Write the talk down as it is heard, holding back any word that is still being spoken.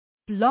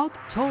Blog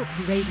Talk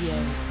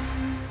Radio.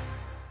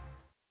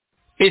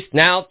 It's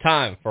now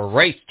time for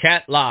Race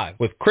Chat Live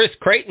with Chris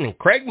Creighton and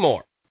Craig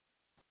Moore.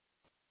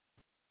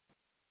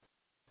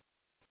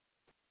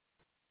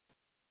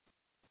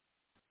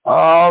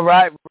 All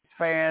right,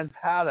 fans,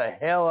 how the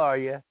hell are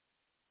you?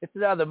 It's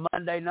another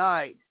Monday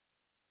night.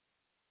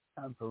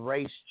 Time for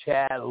Race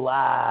Chat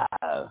Live.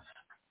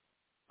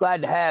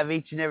 Glad to have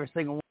each and every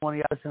single one of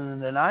you listening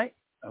tonight.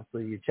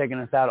 Hopefully you're checking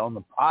us out on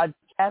the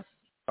podcast,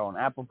 on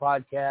Apple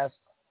Podcasts.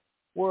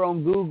 We're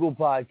on Google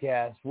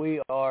Podcasts.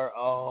 We are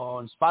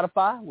on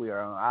Spotify. We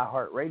are on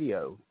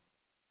iHeartRadio.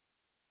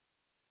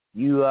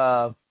 You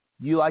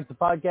like the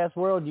podcast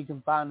world, you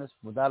can find us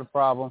without a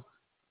problem.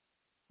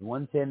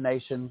 110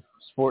 Nation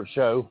Sports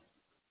Show,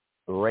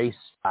 Race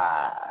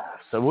 5.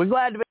 So we're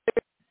glad to be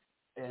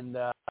here, and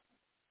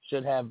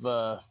should have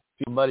a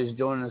few buddies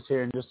joining us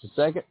here in just a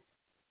second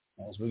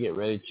as we get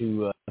ready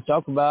to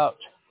talk about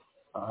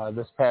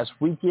this past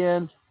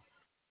weekend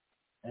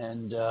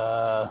and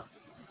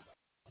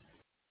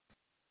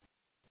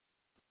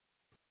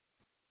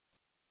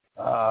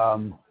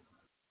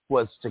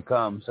what's to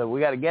come. So we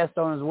got a guest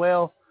on as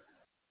well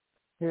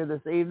here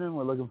this evening.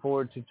 We're looking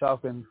forward to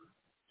talking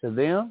to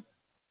them.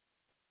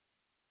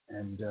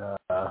 And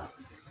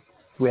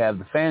we have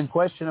the fan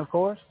question, of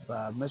course,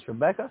 by Miss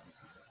Rebecca.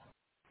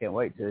 Can't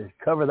wait to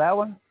cover that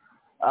one.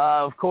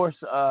 Of course,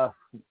 the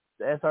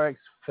SRX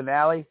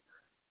finale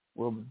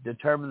will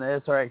determine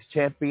the SRX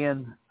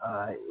champion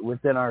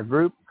within our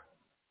group.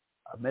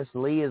 Miss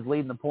Lee is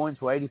leading the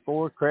points with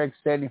 84, Craig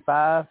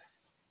 75,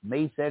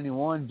 me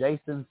 71,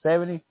 Jason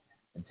 70,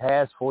 and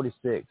Taz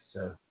 46.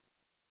 So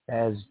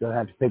Taz is going to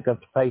have to pick up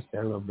the pace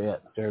there a little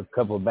bit. There are a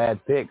couple of bad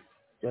picks.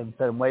 Doesn't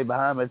set him way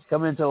behind, but it's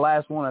coming into the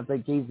last one. I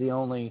think he's the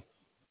only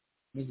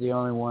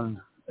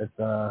one that's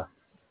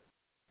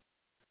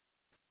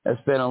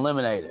been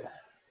eliminated.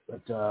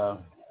 But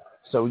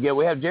so yeah,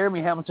 we have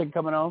Jeremy Hamilton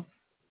coming on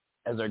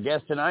as our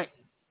guest tonight.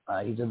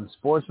 He's in the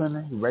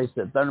Sportsman. He raced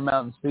at Thunder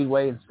Mountain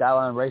Speedway and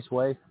Skyline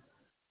Raceway.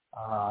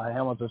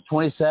 Hamilton's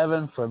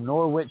 27 from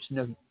Norwich,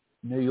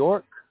 New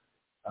York.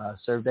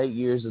 Served 8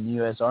 years in the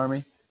U.S.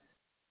 Army.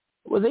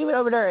 Was even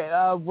over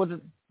there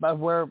by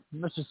where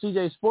Mr.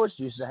 CJ Sports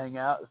used to hang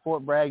out,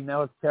 Fort Bragg,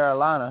 North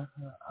Carolina,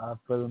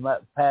 for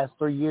the past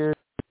 3 years.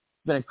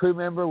 Been a crew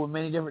member with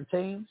many different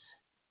teams.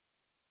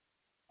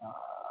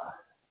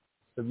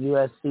 Some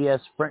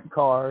USCS sprint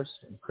cars,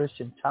 and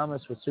Christian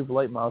Thomas with Super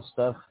Late Model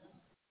stuff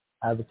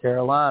out of the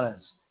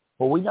Carolinas.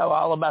 Well, we know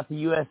all about the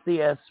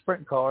USCS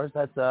sprint cars.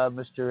 That's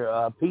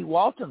Mr. Pete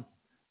Walton.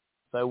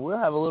 So we'll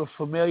have a little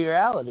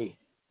familiarity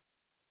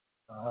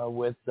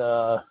with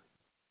the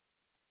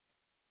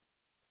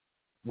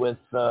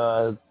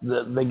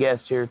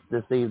guest here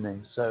this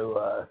evening.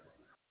 So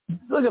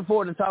looking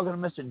forward to talking to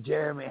Mr.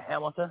 Jeremy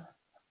Hamilton.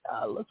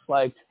 Looks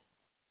like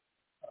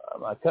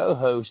my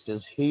co-host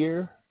is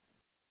here.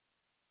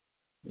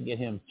 Let me get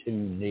him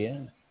tuned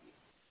in.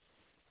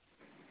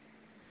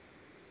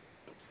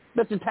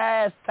 Mr.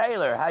 Taz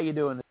Taylor, how you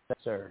doing today,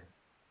 sir?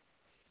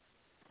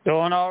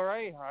 Doing all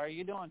right. How are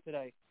you doing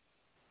today?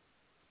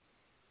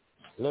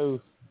 Hello?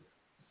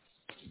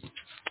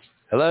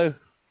 Hello?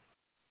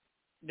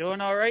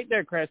 Doing all right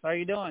there, Chris. How are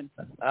you doing?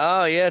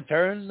 Oh, yeah,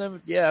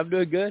 I'm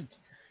doing good.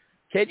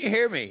 Can you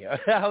hear me?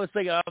 I was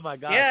thinking, oh, my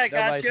gosh, yeah,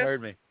 nobody's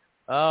heard me.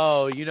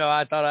 Oh,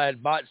 I thought I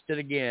had botched it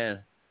again.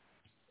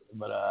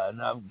 But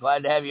no, I'm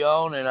glad to have you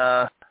on,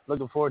 and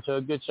looking forward to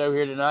a good show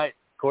here tonight.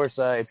 Of course,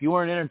 if you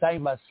weren't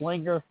entertained by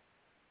Slinger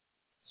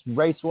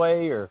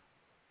Raceway or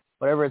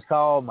whatever it's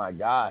called, my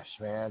gosh,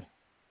 man.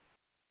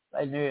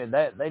 They knew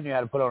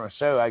how to put on a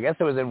show. I guess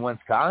it was in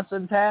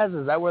Wisconsin, Taz?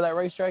 Is that where that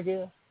racetrack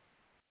is?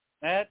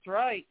 That's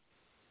right.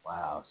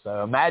 Wow.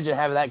 So imagine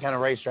having that kind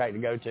of racetrack to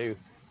go to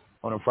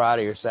on a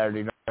Friday or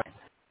Saturday night.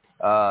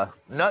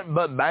 Nothing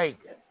but bank.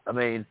 I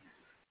mean,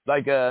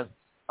 like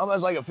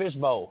almost like a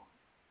fishbowl.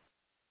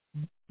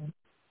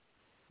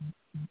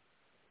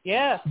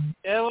 Yeah,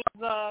 it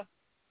was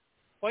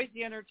quite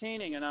the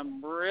entertaining, and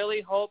I'm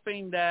really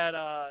hoping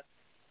that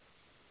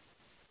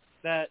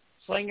that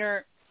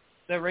Slinger,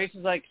 the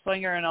races like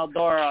Slinger and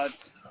Eldora,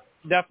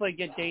 definitely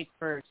get dates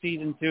for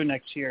season 2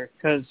 next year,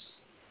 because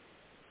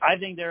I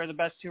think they're the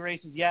best 2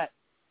 races yet.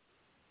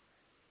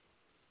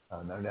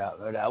 Oh, no doubt,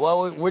 no doubt.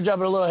 Well, we're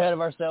jumping a little ahead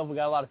of ourselves. We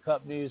got a lot of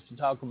Cup news to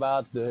talk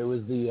about. It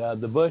was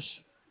the Busch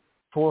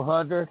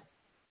 400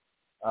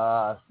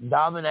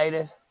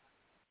 dominated.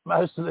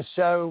 Most of the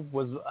show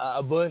was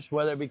a Busch,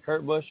 whether it be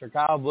Kurt Busch or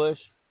Kyle Busch.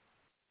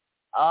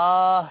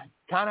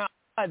 Kind of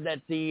odd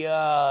that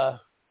the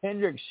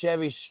Hendrick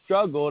Chevy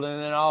struggled,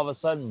 and then all of a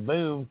sudden,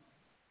 boom,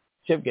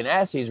 Chip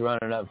Ganassi's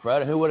running up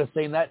front. Who would have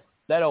seen that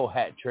old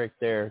hat trick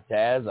there,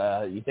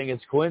 Taz? You think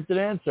it's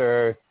coincidence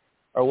or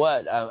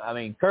what? I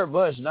mean, Kurt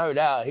Busch, no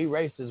doubt, he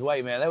raced his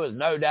way, man. There was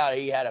no doubt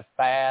he had a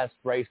fast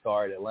race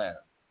car at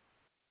Atlanta.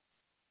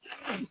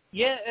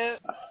 Yeah,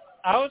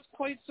 I was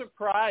quite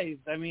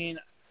surprised. I mean,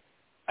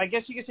 I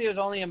guess you could say it was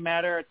only a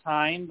matter of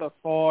time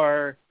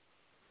before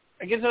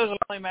Ganassi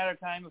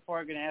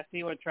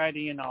would try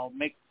to,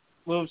 make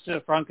moves to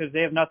the front because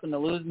they have nothing to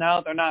lose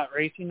now. They're not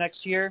racing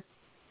next year.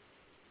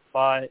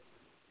 but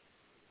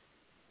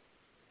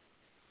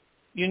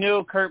you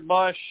knew Kurt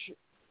Busch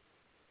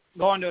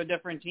going to a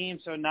different team,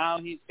 so now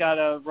he's got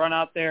to run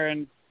out there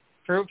and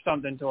prove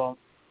something to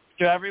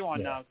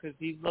everyone now, because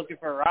he's looking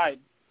for a ride.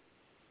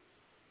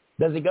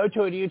 Does he go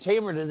to a new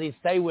team, or does he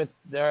stay with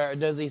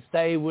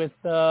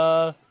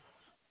the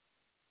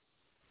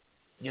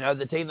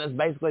team that's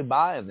basically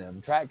buying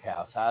them,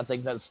 Trackhouse? I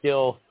think that's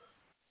still.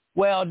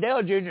 Well,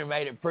 Dale Jr.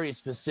 made it pretty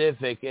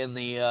specific in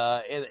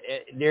the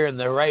during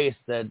the race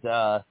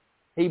that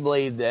he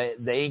believed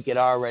that the ink had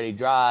already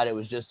dried. It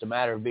was just a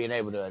matter of being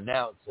able to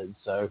announce it.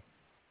 So,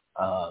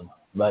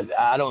 but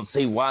I don't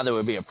see why there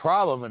would be a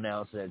problem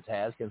announcing it,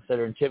 Taz,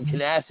 considering Chip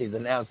Ganassi's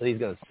announced that he's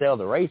going to sell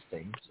the race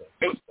team. So,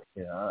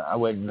 I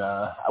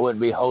wouldn't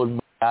be holding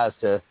my guys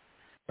to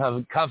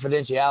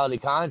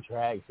confidentiality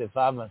contracts if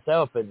I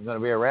myself isn't going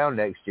to be around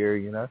next year.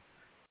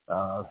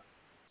 I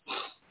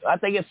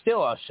think it's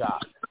still a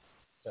shock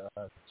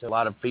to a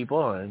lot of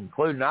people,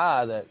 including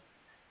that.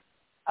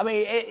 I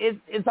mean,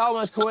 it's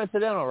almost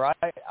coincidental, right?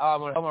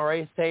 I'm on a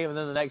race team, and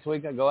then the next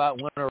week I go out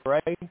and win a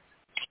race.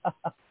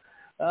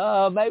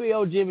 Maybe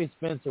old Jimmy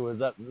Spencer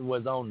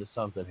was on to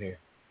something here.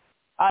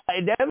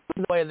 It definitely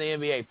the way in the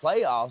NBA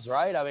playoffs,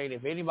 right? I mean,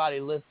 if anybody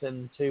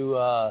listened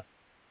to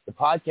the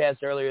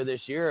podcast earlier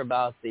this year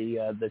about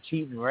the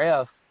cheating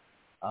ref,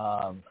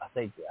 I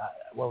think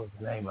what was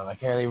the name of it? I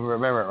can't even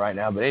remember it right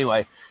now. But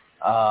anyway,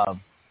 how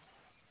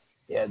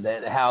in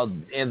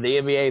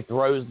the NBA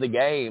throws the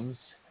games,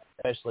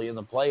 especially in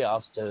the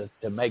playoffs, to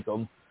make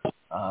them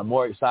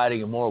more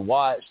exciting and more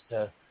watched,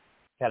 to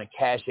kind of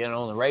cash in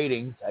on the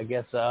ratings. I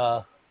guess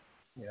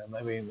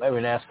maybe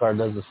NASCAR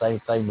does the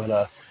same thing.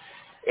 But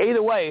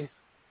either way,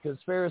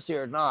 conspiracy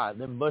or not,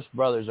 them Busch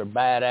brothers are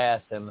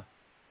badass, and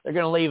they're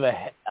going to leave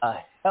a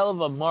hell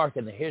of a mark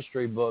in the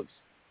history books.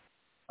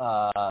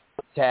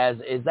 Taz,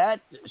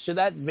 should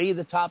that be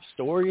the top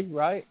story,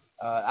 right?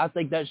 I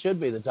think that should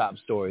be the top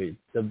story.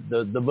 The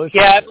Busch.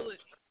 Yeah,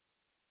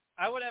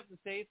 I would have to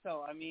say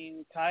so. I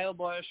mean, Kyle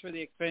Busch for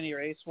the Xfinity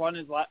race won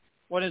his last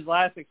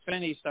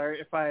Xfinity start,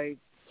 if I'm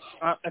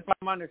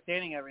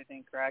understanding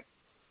everything correct.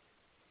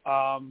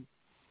 And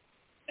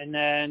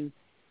then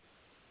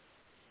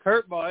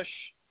Kurt Busch.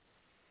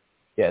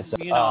 Yes,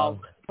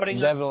 putting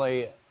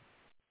definitely.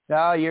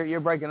 No, you're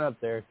breaking up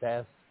there,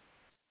 Taz.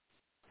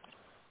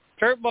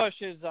 Kurt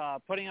Busch is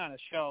putting on a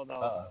show,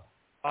 though.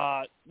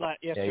 Yesterday.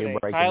 Yeah, you're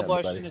breaking Kyle up,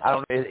 Busch buddy. I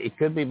don't. It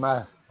could be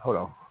my. Hold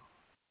on.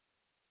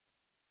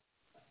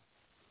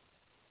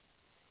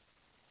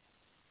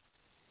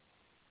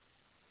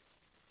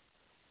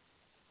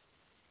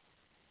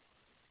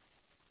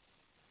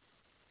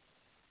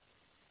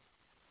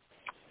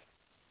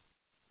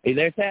 Are you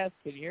there, Taz?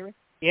 Can you hear me?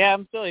 Yeah,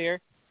 I'm still here.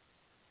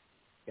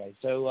 Okay,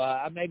 so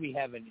I may be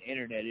having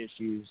internet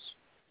issues,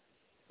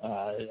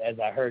 as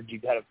I heard you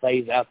kind of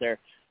phase out there.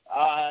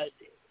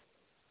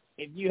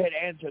 If you had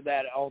answered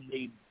that on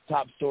the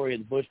top story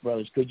of the Busch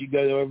brothers, could you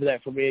go over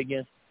that for me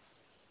again?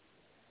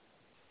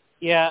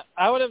 Yeah,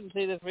 I would have to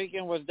say this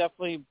weekend was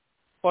definitely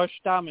Busch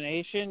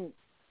domination.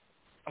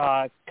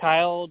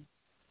 Kyle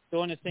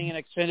doing his thing in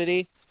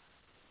Xfinity.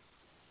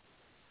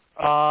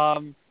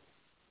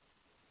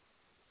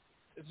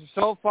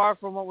 So far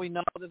from what we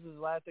know, this is his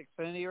last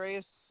Xfinity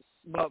race.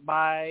 But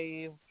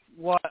by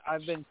what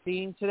I've been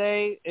seeing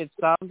today, it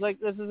sounds like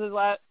this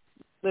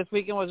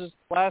weekend was his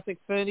last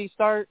Xfinity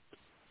start.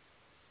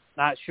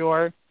 Not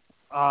sure.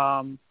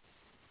 We'll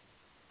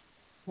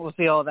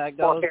see how that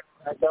goes. Yeah,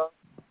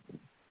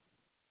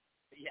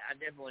 I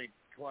definitely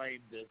claim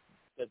to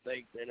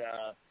think that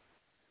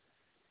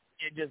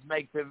it just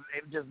makes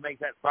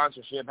that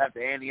sponsorship have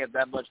to ante up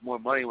that much more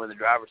money when the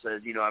driver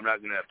says, I'm not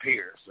going to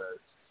appear. So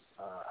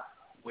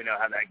we know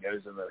how that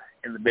goes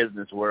in the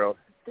business world.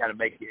 Kind of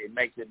makes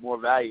it more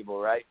valuable,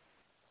 right?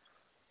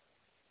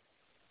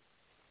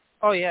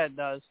 Oh yeah, it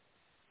does.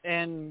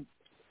 And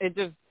it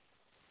just,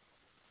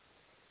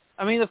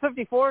 the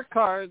 54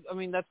 car,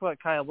 that's what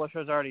Kyle Busch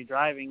was already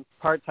driving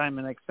part-time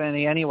in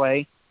Xfinity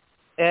anyway.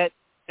 It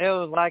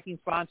was lacking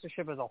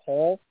sponsorship as a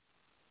whole.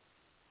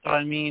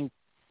 So,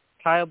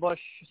 Kyle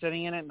Busch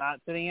sitting in it, not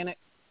sitting in it,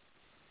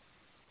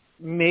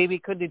 maybe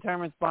could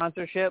determine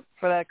sponsorship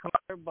for that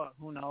car, but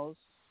who knows?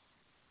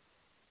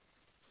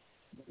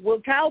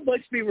 Will Kyle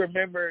Busch be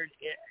remembered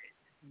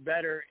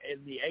better in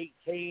the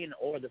 18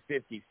 or the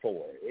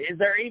 54? Is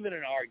there even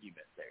an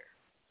argument there?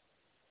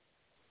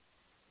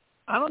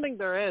 I don't think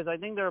there is. I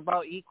think they're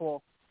about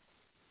equal,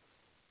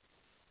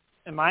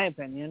 in my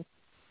opinion.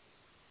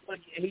 Look,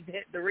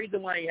 the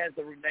reason why he has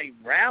the name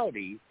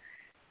Rowdy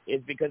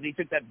is because he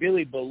took that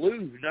Billy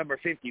Ballou number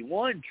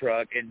 51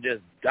 truck and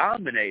just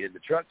dominated the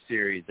truck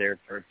series there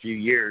for a few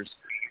years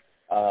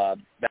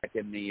back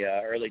in the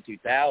early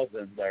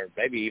 2000s, or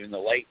maybe even the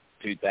late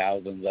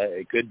 2000s.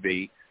 It could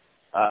be.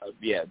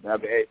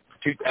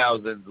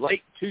 2000s,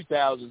 late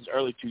 2000s,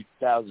 early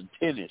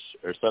 2010-ish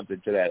or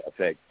something to that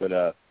effect.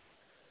 But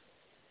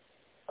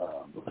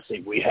let's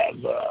see, we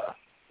have, do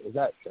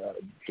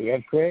we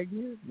have Craig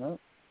here? No?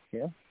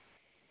 Yeah.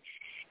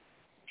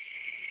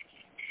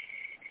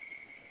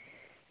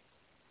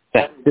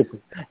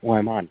 Why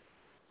am on?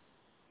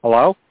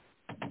 Hello?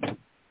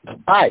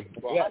 Hi.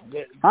 Yeah.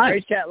 Hi.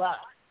 Race Chat Live.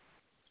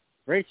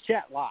 Race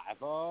Chat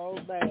Live. Oh,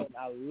 man.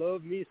 I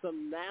love me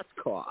some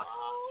NASCAR.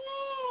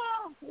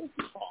 Who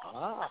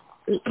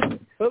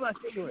am I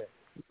speaking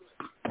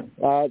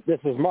with? This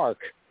is Mark.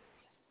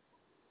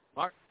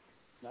 Mark.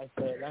 Nice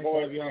to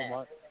have you on,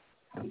 Mark.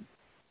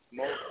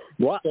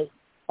 What?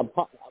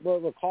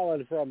 We're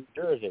calling from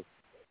Jersey.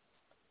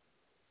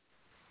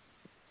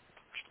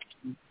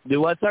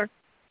 Do what, sir?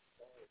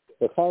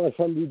 We're calling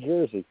from New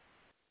Jersey.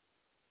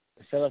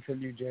 Fella from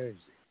New Jersey.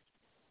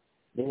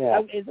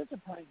 Yeah. Is this a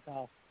prank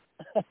call?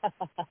 I'm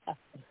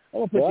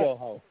gonna put you on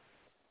hold.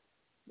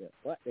 Yeah.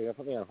 What? You're gonna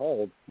put me on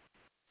hold?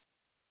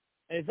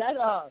 Is that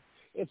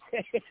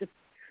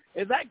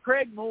is that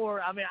Craig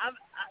Moore? I mean,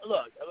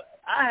 look.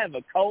 I have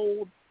a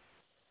cold.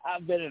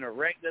 I've been in a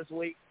wreck this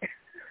week.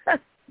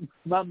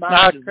 My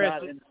mind is Chris,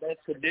 not in the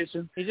best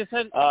condition. He just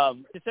said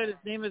his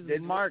name is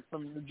Mark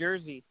from New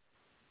Jersey.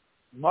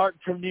 Mark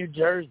from New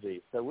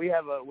Jersey. So we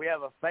have a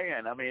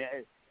fan. I mean,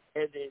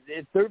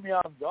 it threw me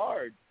off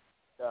guard,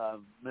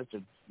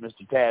 Mr.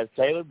 Taz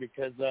Taylor,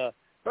 because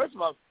first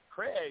of all,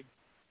 Craig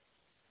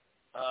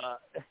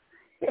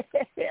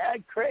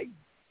Craig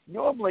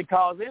normally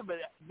calls in, but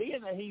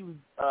being that he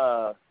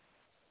was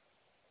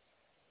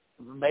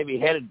maybe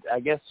headed, I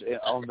guess,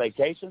 on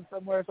vacation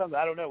somewhere or something,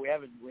 I don't know. We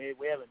haven't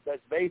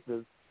touched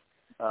bases.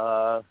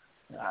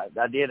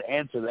 I did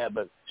answer that,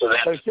 but so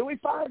should we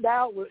find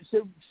out?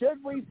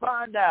 Should we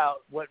find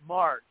out what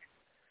Mark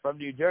from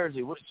New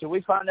Jersey? Should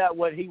we find out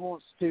what he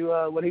wants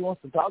to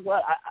talk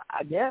about?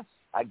 I guess.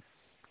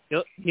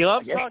 He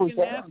loves talking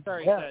NASCAR.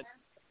 He said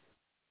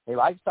he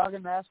likes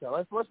talking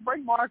NASCAR. Let's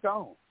bring Mark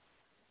on.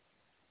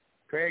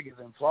 Craig is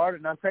in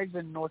Florida. No, Craig's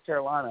in North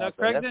Carolina. No,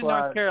 Craig's in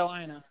North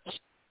Carolina.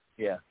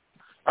 Yeah.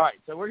 All right,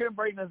 so we're going to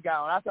bring this guy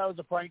on. I thought it was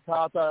a prank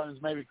call. I thought it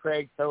was maybe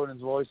Craig throwing his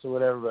voice or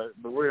whatever,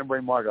 but we're going to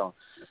bring Mark on.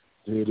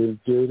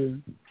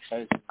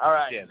 All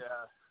right.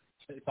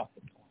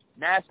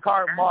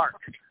 NASCAR Mark.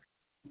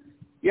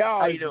 Yo,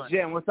 how you doing?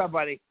 Jim, what's up,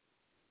 buddy?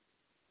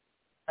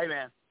 Hey,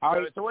 man.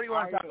 So what do you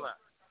want to talk about?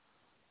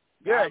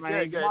 Good.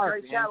 Mark,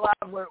 Great Chat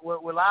Live.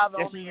 We're live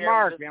on the air.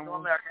 Mark, man. We're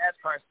on our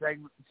NASCAR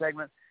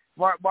segment.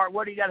 Mark,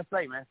 what do you got to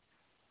say, man?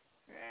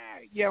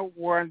 Yeah,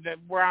 we're on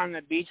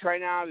the beach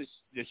right now,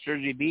 the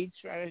Jersey Beach.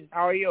 Right?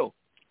 How are you?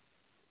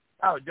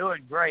 Oh,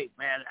 doing great,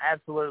 man.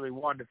 Absolutely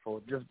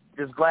wonderful. Just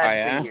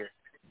glad to be here.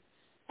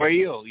 Where are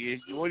you?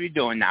 What are you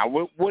doing now?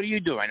 What are you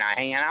doing now?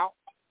 Hanging out?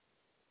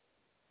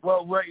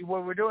 Well,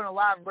 we're doing a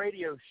live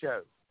radio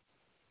show.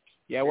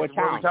 Yeah, what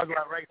town? We're talking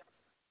about radio.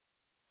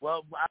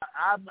 Well,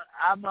 I'm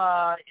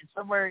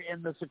somewhere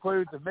in the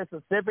secludes of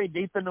Mississippi,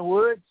 deep in the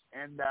woods,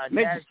 and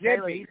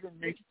Mississippi.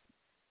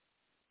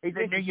 He's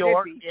in New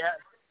York.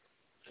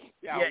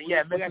 Yeah.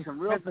 We got some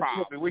real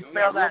problems. We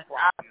spell that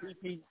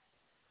IPP.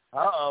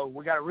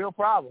 We got a real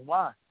problem.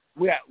 Why?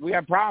 We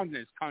have problems in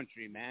this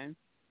country, man.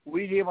 What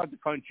do you think about the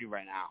country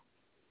right now?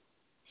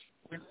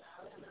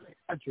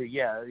 Country,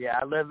 yeah.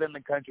 I live in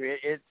the country.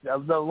 It's a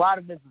lot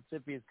of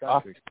Mississippi is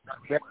country.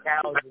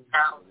 Cows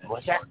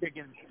and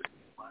chickens.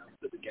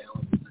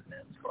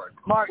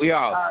 Mark, we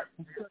are.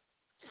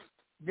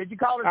 Did you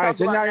call us? All right,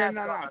 so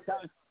no.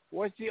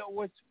 What's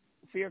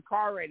for your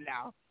car right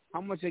now? How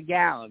much a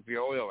gallon for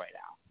your oil right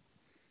now?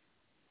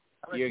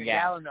 How much a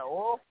gallon of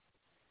oil?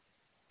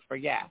 For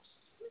gas.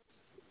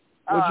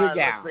 What's your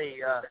gallon? Let's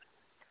see.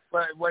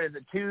 What is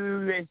it?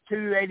 It's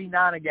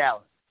 $2.89 a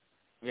gallon.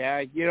 Yeah,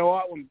 you know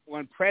what?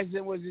 When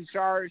President was in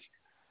charge,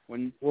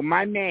 when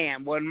my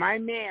man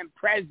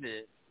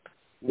President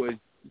was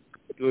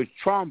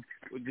Trump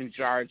was in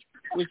charge,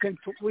 we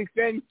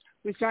spent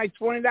like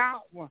 $20.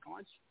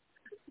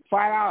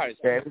 $5.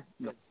 Okay.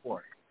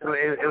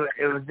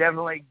 It was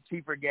definitely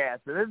cheaper gas.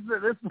 So this is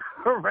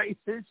a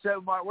racist show,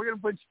 Mark. We're gonna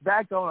put you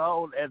back on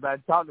hold as I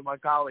talk to my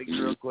colleagues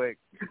real quick.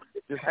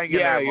 Just hang in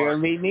there, Mark. You're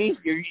gonna meet me.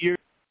 You're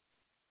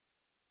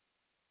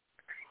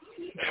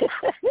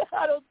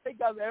I don't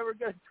think I'm ever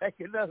going to take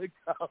another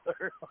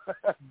caller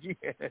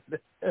again.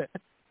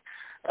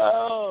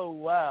 Oh,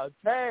 wow.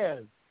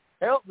 Taz,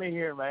 help me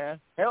here, man.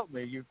 Help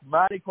me. You're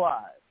mighty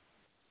quiet.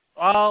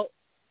 Well,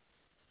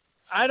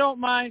 I don't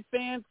mind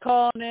fans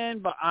calling in,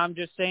 but I'm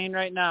just saying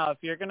right now, if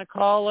you're going to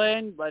call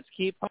in, let's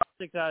keep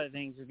politics out of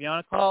things. If you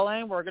want to call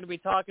in, we're going to be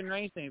talking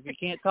racing. If you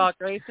can't talk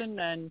racing,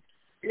 then...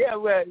 Yeah,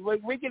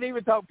 we can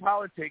even talk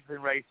politics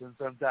in racing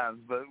sometimes,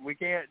 but we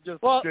can't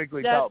just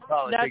strictly talk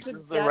politics.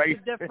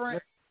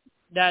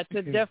 That's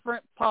a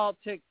different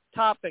politics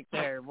topic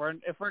there.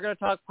 If we're going to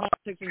talk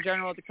politics in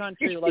general of the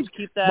country, let's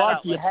keep that Mark,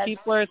 out. Let's keep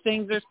where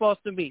things are supposed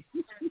to be.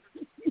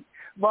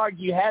 Mark,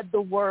 you had the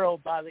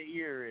world by the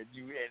ear,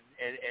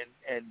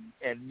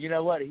 and you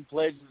know what? He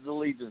pledges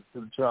allegiance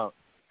to Trump.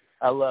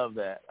 I love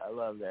that.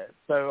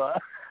 So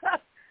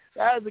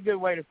that was a good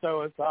way to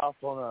throw us off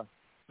on a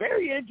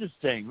very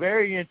interesting.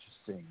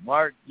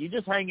 Mark, you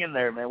just hang in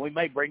there, man. We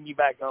may bring you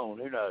back on.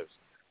 Who knows?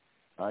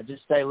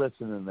 Just stay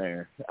listening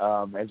there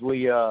as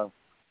we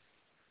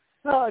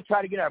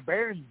try to get our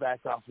bearings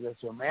back off of this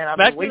one, man. I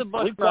Back mean, to the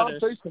Bush we've gone brothers.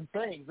 through some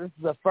things. This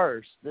is a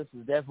first. This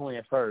is definitely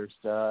a first.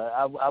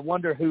 I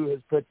wonder who has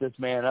put this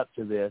man up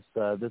to this.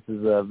 This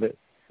is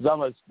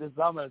almost.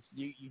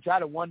 You try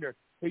to wonder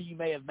who you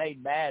may have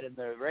made mad in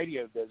the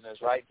radio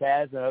business, right,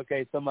 Taz? And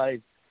okay,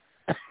 somebody's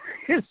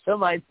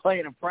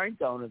playing a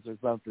prank on us or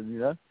something, you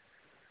know.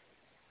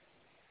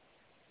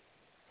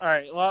 All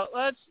right, well,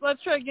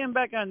 let's try getting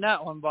back on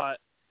that one, but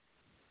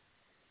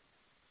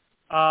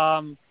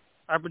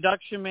our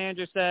production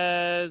manager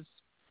says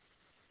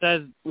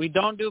we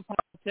don't do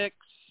politics.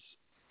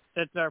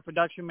 That's our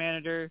production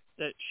manager.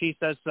 That she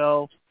says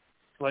so.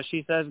 What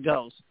she says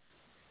goes.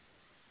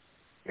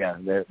 Yeah,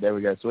 there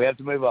we go. So we have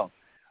to move on.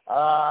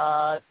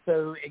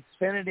 So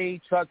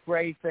Xfinity truck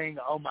racing.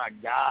 Oh my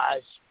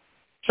gosh!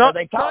 So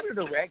they called it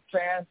a wreck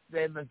fest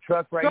in the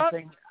truck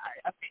racing.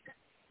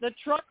 The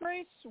truck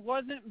race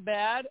wasn't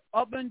bad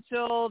up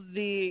until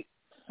the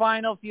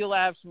final few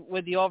laps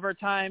with the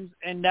overtimes,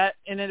 and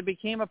then it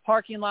became a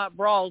parking lot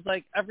brawl. It's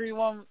like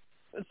everyone,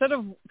 instead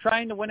of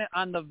trying to win it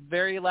on the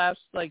very last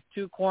like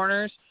 2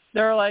 corners,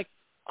 they're like,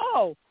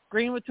 "Oh,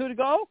 green with 2 to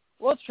go.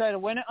 Let's try to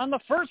win it on the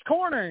first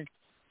corner."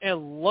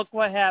 And look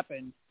what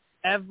happened.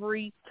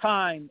 Every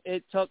time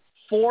it took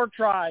 4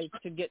 tries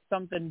to get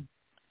something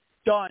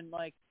done.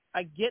 Like,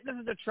 I get this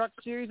is a truck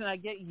series, and I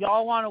get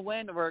y'all want to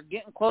win. We're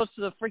getting close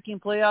to the freaking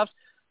playoffs.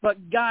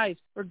 But, guys,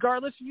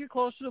 regardless if you're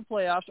close to the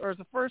playoffs or it's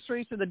the first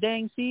race of the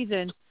dang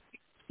season,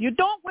 you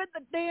don't win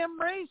the damn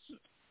race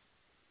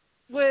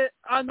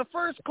on the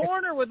first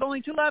corner with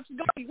only 2 laps to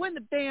go. You win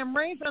the damn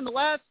race on the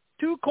last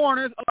 2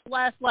 corners of the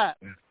last lap.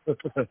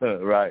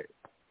 Right.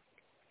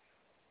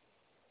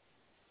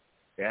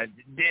 Yeah,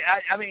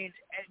 I mean,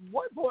 at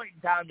what point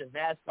in time does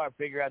NASCAR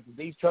figure out that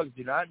these trucks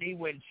do not need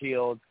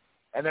windshields,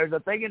 and there's a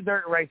thing in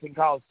dirt racing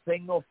called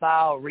single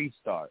file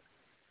restart?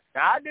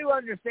 Now, I do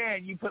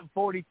understand you put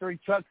 43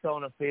 trucks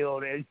on a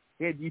field and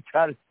you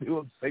try to do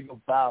them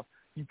single file.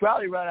 You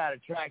probably run out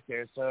of track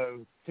there,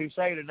 so touche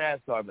to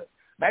NASCAR. But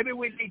maybe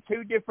we need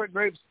 2 different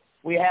groups.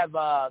 We have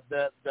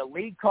the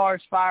lead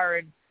cars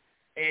firing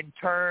in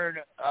turn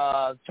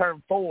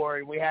 4,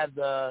 and we have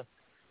the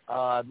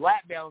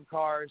lap-down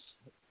cars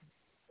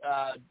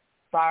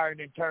firing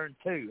in turn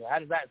 2. How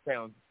does that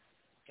sound,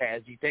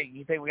 Kaz? You think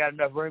we got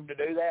enough room to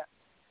do that?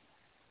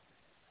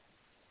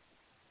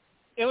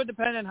 It would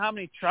depend on how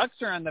many trucks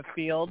are on the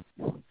field.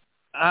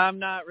 I'm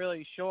not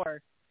really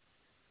sure.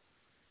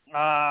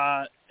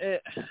 I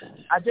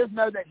just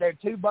know that they're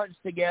 2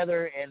 bunched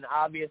together, and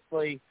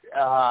obviously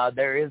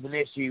there is an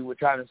issue with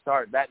trying to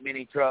start that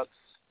many trucks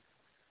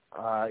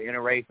in a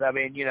race. I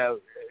mean, you know,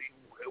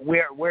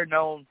 we're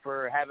known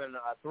for having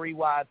a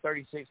 3-wide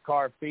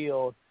 36-car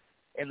field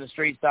in the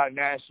Street Stock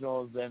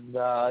Nationals, and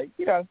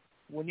you know,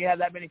 when you have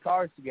that many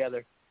cars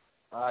together,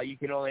 you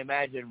can only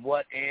imagine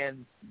what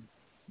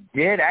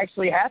did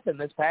actually happen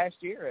this past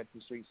year at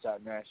the Street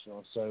Stock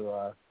Nationals.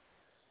 So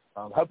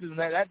I'm hoping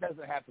that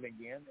doesn't happen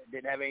again. It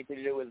didn't have anything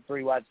to do with a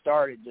 3-wide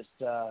start. It just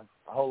a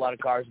whole lot of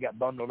cars got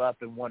bundled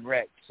up in one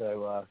wreck.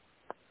 So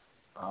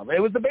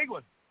it was the big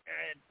one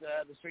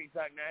at the Street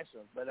Stock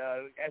Nationals. But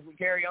as we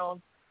carry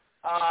on,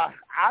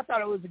 I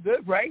thought it was a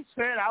good race,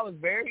 man. I was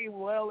very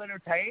well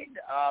entertained.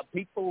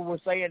 People were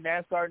saying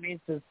NASCAR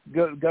needs to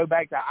go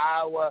back to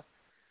Iowa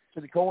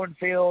to the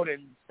cornfield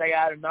and stay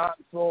out of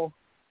Knoxville.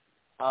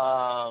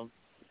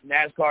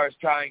 NASCAR is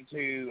trying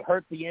to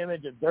hurt the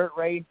image of dirt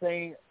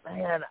racing.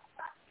 Man,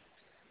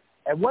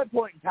 at what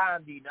point in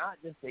time do you not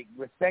just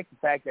respect the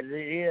fact that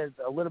it is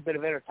a little bit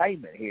of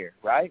entertainment here,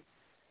 right?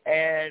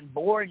 And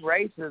boring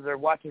races are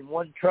watching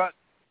one truck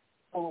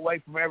pull away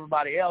from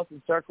everybody else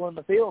and circling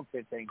the field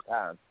 15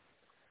 times.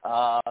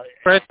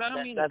 Chris, I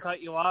don't mean to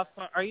cut you off.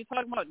 Are you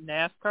talking about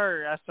NASCAR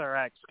or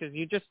SRX? Because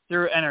you just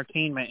threw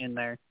entertainment in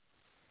there.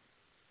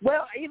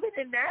 Well, even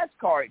in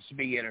NASCAR, it should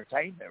be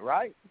entertainment,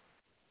 right?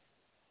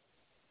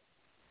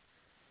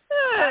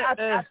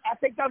 I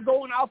think I'm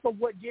going off of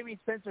what Jimmy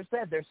Spencer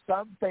said. There's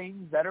some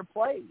things that are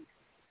played.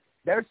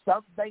 There's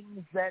some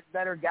things that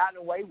are gotten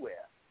away with.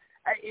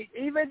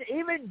 Even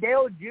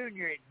Dale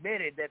Jr.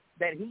 admitted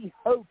that he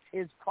hoped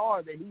his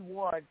car that he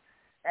won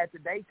at the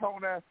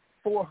Daytona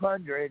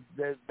 400,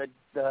 the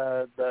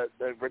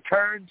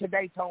return to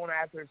Daytona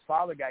after his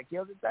father got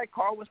killed, that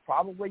car was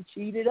probably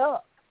cheated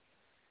up.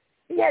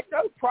 He had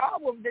no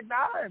problem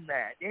denying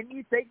that. And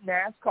you think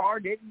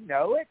NASCAR didn't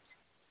know it?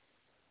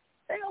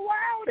 They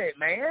allowed it,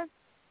 man.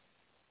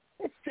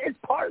 It's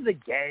part of the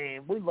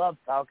game. We love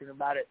talking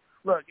about it.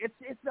 Look,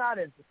 it's not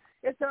as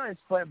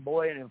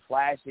flamboyant and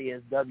flashy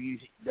as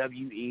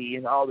WWE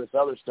and all this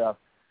other stuff.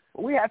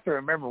 But we have to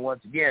remember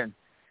once again,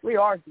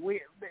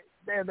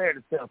 they're there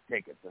to sell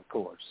tickets, of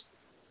course.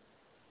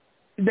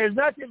 There's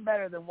nothing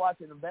better than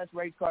watching the best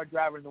race car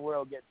driver in the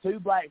world get 2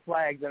 black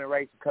flags in a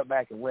race and come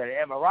back and win it.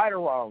 Am I right or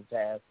wrong,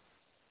 Taz?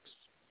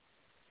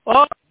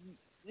 Well,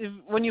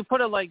 when you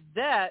put it like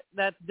that,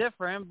 that's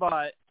different.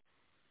 But,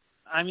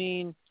 I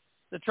mean,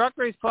 the truck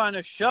race put on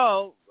a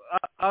show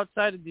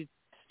outside of the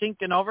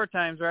stinking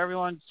overtimes where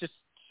everyone's just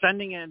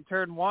sending it in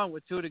turn 1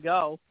 with 2 to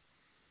go.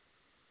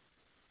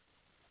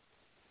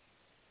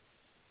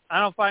 I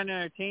don't find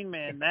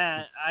entertainment in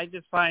that. I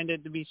just find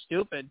it to be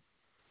stupid.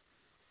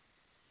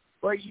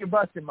 Well, you're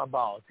busting my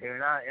balls here,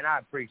 and I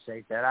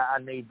appreciate that. I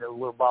need the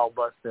little ball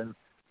busting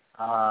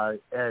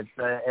as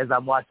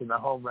I'm watching the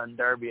home run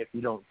derby. If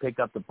you don't pick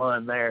up the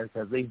pun there,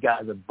 because these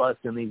guys are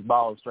busting these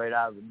balls straight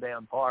out of the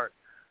damn park.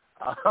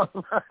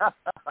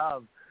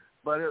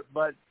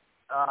 But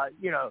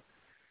you know,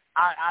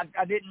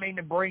 I didn't mean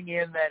to bring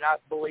in that. I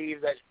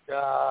believe that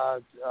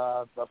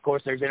of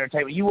course there's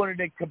entertainment. You wanted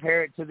to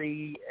compare it to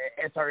the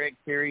SRX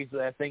series.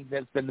 I think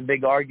that's been the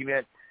big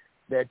argument.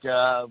 That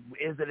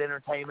is it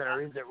entertainment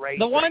or is it racing?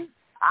 The one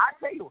I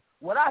tell you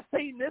what I've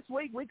seen this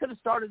week, we could have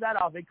started that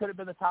off. It could have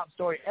been the top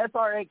story.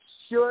 SRX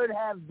should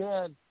have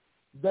been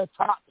the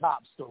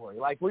top story.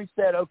 Like we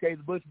said, okay,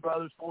 the Bush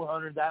Brothers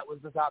 400, that was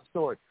the top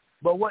story.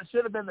 But what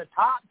should have been the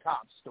top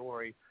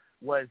story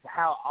was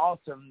how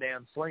awesome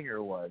Dan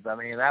Slinger was. I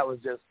mean, that was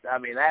just, I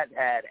mean, that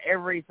had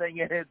everything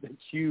in it that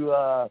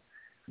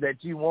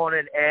you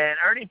wanted. And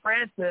Ernie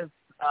Francis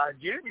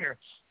Jr.,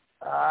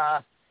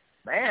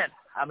 man,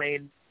 I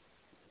mean,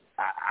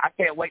 I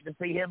can't wait to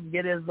see him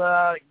get his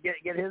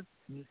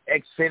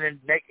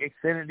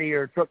Xfinity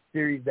or Truck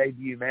Series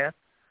debut, man.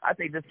 I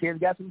think this kid's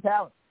got some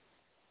talent.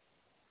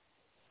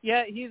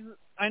 Yeah,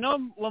 I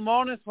know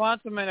Lemonis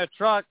wants him in a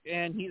truck,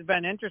 and he's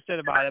been interested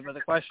about it, but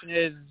the question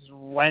is,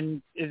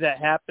 when is that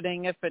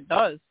happening if it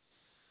does?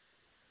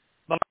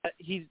 But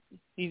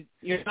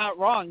you're not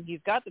wrong.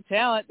 He's got the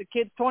talent. The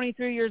kid's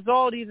 23 years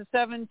old. He's a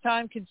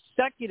 7-time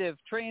consecutive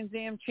Trans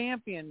Am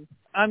champion.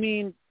 I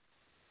mean,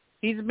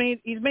 he's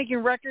making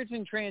records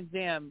in Trans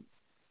Am,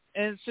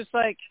 and it's just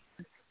like,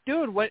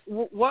 dude, what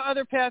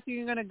other path are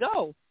you going to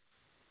go?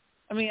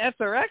 I mean,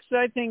 SRX,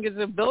 I think, is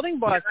a building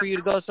block for you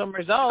to go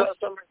somewhere else.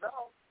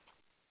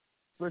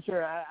 For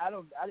sure. I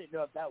didn't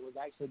know if that was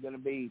actually going to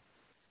be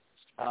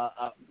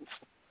a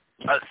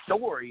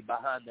story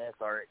behind the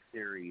SRX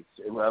series.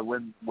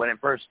 When it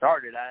first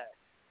started,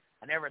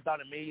 I never thought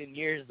in a million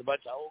years a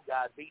bunch of old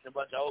guys beating a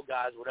bunch of old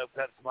guys would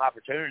open up some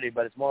opportunity,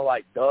 but it's more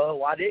like, duh,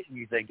 why didn't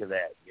you think of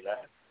that, you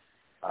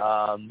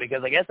know?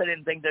 Because I guess I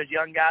didn't think those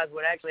young guys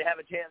would actually have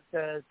a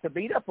chance to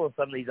beat up on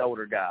some of these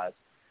older guys.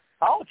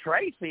 Paul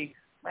Tracy,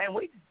 man,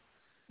 we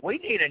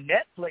need a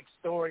Netflix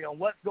story on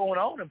what's going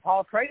on in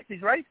Paul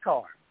Tracy's race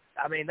car.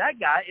 I mean, that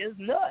guy is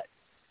nuts.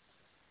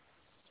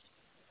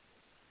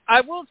 I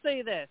will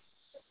say this.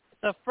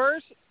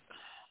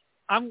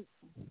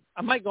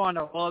 I might go on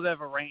a little bit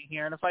of a rant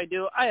here, and if I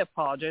do, I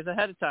apologize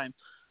ahead of time.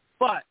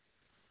 But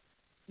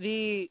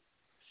the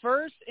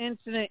first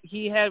incident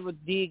he had with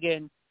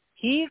Deegan,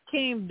 he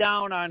came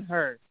down on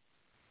her.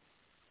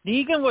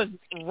 Deegan was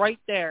right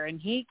there,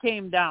 and he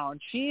came down.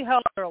 She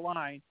held her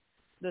line.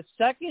 The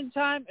second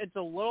time, it's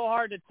a little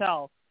hard to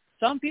tell.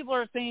 Some people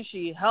are saying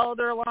she held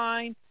her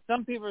line.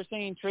 Some people are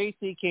saying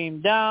Tracy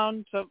came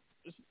down.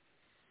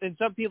 And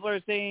some people are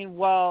saying,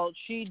 well,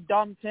 she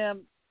dumped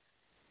him.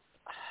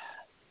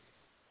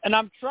 And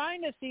I'm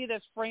trying to see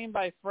this frame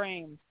by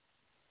frame.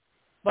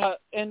 But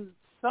in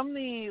some of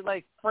the,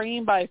 like,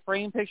 frame by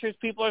frame pictures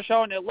people are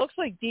showing, it looks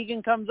like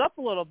Deegan comes up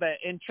a little bit,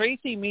 and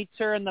Tracy meets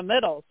her in the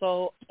middle.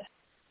 So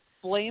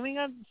blaming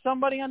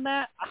somebody on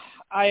that,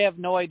 I have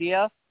no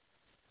idea.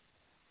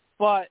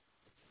 But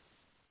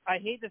I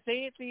hate to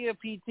say it to you,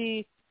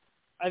 PT,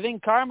 I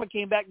think karma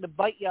came back to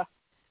bite you,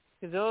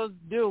 because those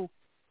do.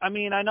 I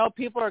mean, I know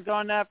people are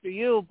going after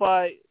you,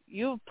 but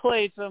you've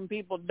played some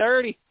people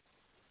dirty.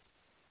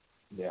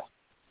 Yeah.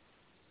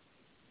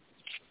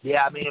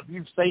 Yeah, I mean, if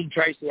you've seen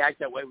Tracy act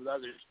that way with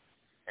others,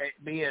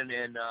 being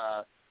in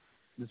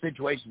the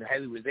situation that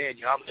Haley was in,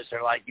 you almost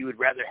are like you would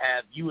rather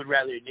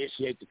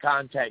initiate the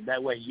contact.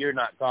 That way you're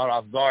not caught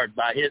off guard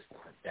by his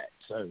contact.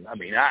 So, I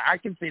mean, I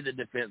can see the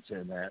defense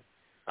in that.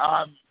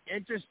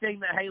 Interesting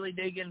that Haley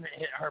Deegan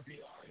hit her PR.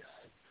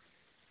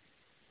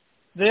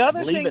 The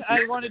other thing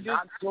I want to do...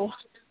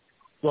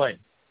 Go ahead.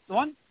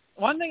 One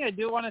thing I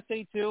do want to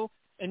say, too,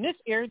 and this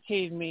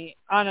irritated me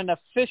on an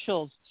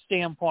official's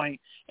standpoint,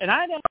 and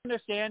I don't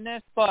understand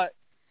this, but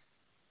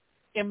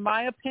in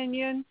my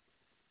opinion,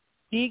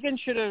 Deegan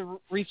should have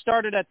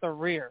restarted at the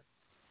rear.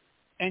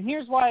 And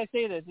here's why I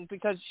say this, is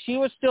because she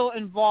was still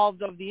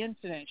involved of the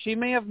incident. She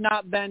may have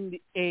not been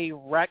a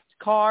wrecked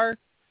car,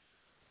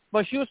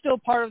 but she was still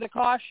part of the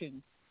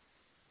caution.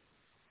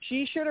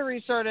 She should have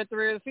restarted at the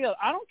rear of the field.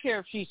 I don't care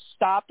if she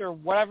stopped or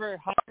whatever,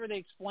 however they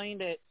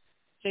explained it,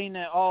 saying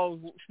that, oh,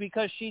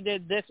 because she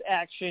did this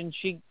action,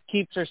 she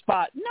keeps her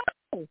spot.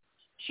 No!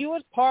 She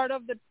was part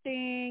of the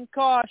dang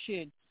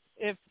caution.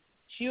 If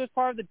she was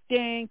part of the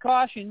dang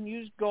caution,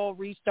 you just go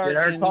restart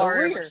in the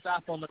rear. Did her car ever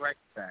stop on the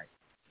racetrack?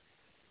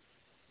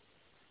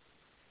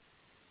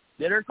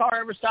 Did her car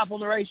ever stop on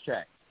the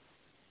racetrack?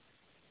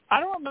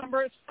 I don't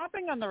remember it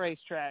stopping on the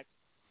racetrack.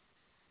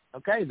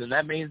 Okay, then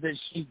that means that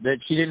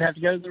she didn't have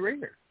to go to the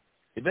rear.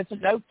 If it's a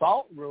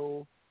no-fault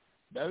rule,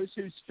 those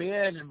who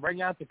spin and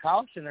bring out the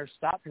caution are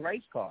stopped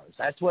race cars.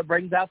 That's what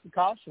brings out the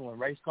caution when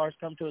race cars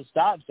come to a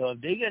stop. So if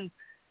Deegan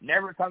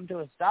never come to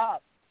a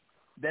stop,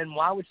 then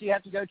why would she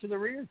have to go to the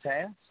rear,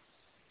 Taz?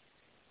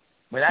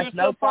 I mean, that's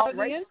no fault of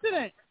the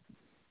incident.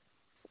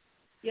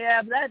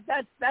 Yeah, but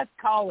that's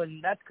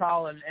calling,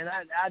 and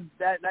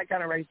that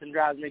kind of racing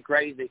drives me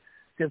crazy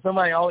because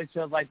somebody always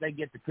feels like they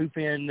get the poop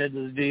end of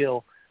the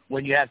deal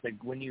when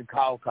you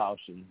call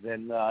cautions,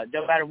 and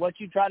no matter what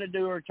you try to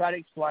do or try to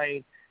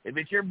explain, if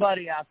it's your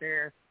buddy out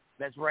there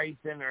that's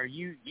racing, or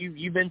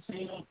you've been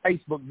seeing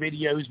Facebook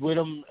videos with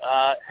them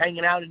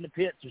hanging out in the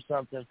pits or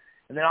something,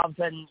 and then all of a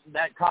sudden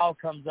that call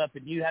comes up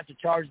and you have to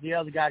charge the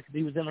other guy because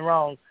he was in the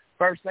wrong.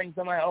 First thing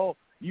somebody,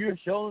 you're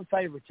showing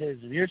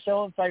favoritism. You're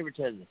showing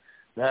favoritism.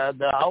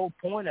 The whole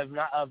point of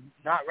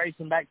not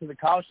racing back to the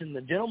caution,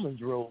 the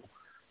gentleman's rule,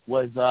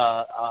 was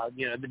the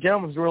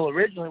gentleman's rule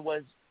originally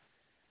was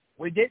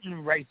we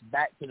didn't race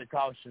back to the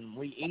caution.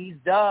 We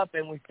eased up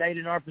and we stayed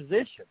in our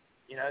position.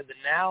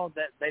 Now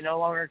that they no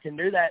longer can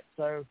do that,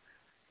 so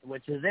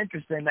which is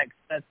interesting.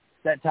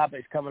 That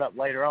topic's coming up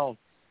later on.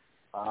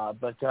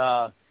 But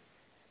I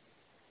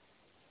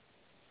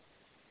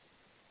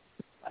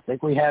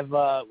think we have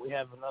another.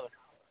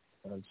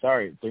 I'm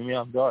sorry, it threw me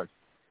off guard.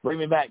 Bring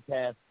me back,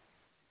 Cass.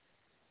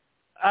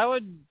 I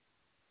would,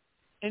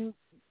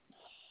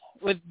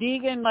 with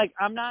Deegan,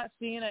 I'm not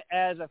seeing it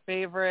as a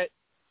favorite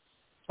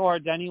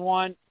towards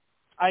anyone.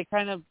 I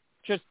kind of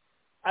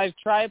I've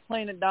tried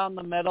playing it down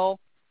the middle,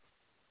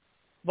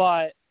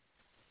 but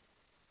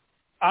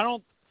I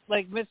don't,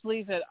 like Miss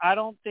Lee said, I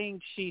don't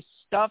think she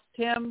stuffed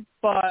him,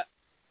 but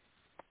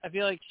I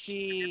feel like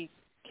she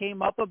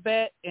came up a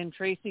bit and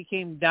Tracy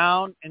came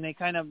down, and they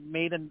kind of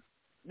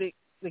they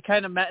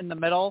kind of met in the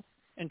middle,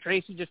 and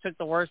Tracy just took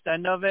the worst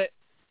end of it.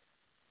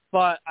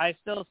 But I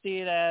still see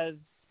it as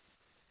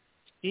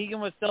Deegan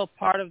was still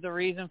part of the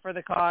reason for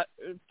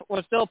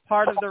was still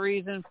part of the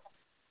reason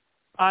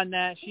on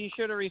that. She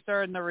should have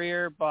restarted in the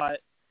rear, but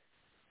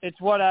it's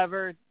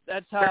whatever.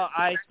 That's how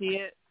I see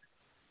it.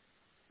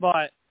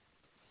 But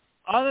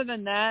other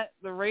than that,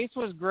 the race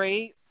was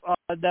great.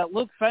 That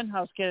Luke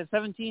Fenhouse kid at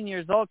 17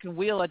 years old can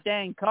wheel a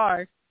dang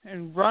car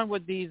and run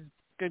with these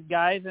good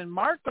guys. And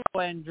Marco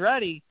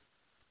Andretti,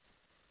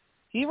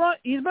 he's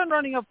been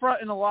running up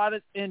front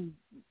in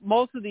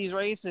most of these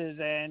races,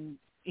 and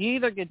he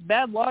either gets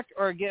bad luck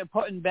or get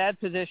put in bad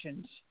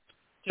positions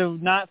to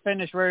not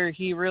finish where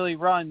he really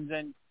runs.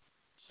 And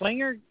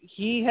Slinger,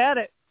 he had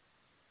it.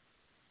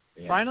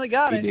 Yeah, finally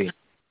got it. Did.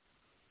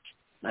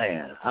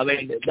 Man, I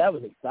mean, that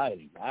was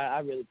exciting. I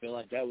really feel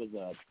like that was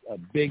a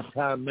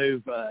big-time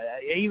move.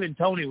 Even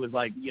Tony was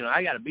like,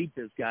 I got to beat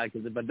this guy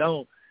because if I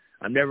don't,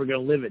 I'm never going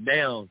to live it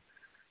down.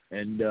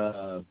 And,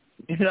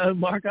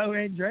 Marco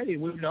Andretti,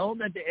 we've known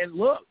that. And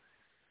look,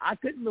 I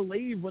couldn't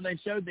believe when they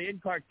showed the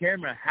in-car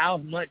camera how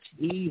much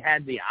he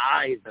had the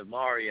eyes of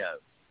Mario.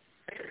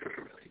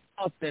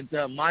 I thought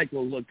that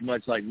Michael looked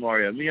much like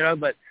Mario,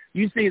 but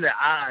you see the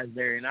eyes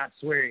there, and I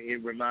swear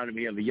it reminded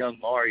me of a young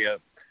Mario.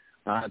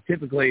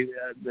 Typically,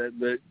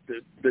 the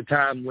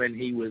time when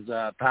he was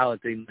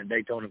piloting the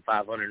Daytona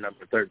 500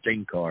 number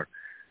 13 car,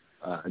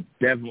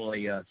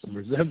 definitely some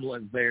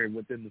resemblance there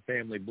within the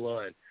family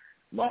blood.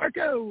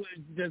 Marco,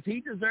 does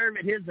he deserve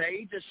at his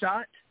age a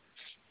shot?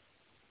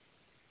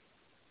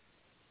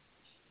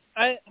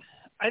 I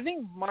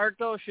think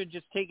Marco should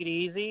just take it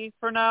easy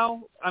for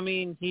now. I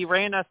mean, he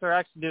ran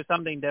SRX to do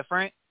something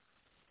different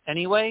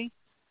anyway.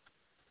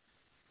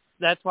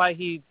 That's why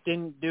he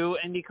didn't do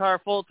IndyCar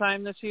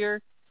full-time this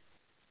year.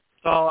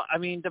 So, I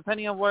mean,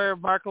 depending on where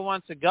Marco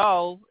wants to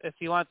go, if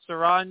he wants to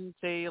run,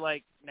 say,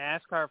 like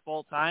NASCAR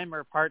full-time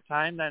or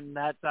part-time, then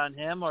that's on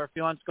him. Or if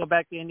he wants to go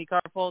back to IndyCar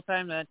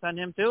full-time, then that's on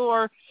him too.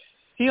 Or if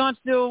he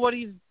wants to do what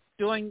he's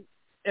doing,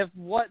 if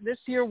what this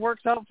year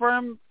works out for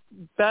him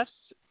best,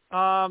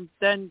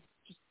 then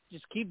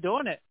just keep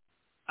doing it.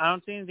 I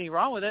don't see anything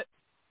wrong with it.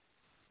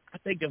 I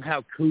think of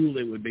how cool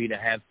it would be to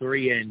have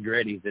three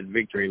Andrettis in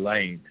victory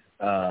lane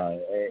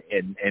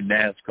in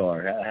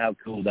NASCAR. How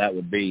cool that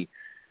would be.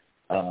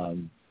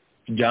 John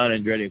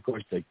Andretti, of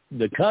course,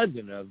 the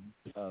cousin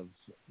of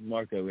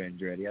Marco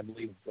Andretti. I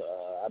believe,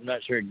 I'm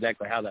not sure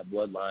exactly how that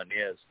bloodline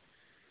is.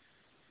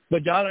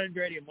 But John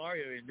Andretti and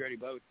Mario Andretti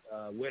both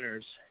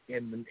winners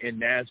in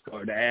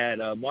NASCAR. To add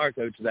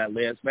Marco to that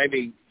list,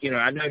 maybe,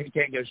 I know he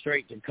can't go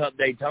straight to Cup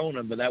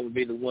Daytona, but that would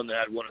be the one that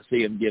I'd want to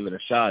see him give it a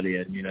shot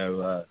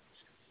in,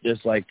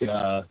 just like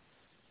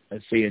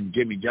seeing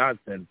Jimmy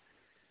Johnson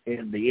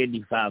in the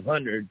Indy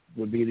 500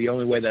 would be the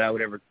only way that I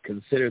would ever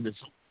consider this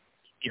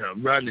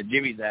run that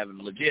Jimmy's having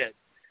legit,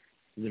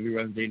 if he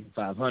runs the Indy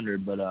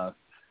 500. But,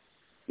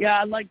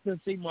 I'd like to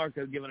see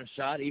Marco given a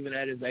shot, even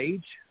at his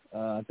age.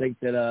 I think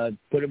that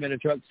put him in a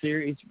truck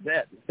series.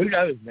 Who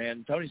knows,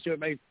 man? Tony Stewart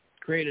may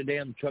create a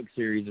damn truck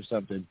series or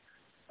something,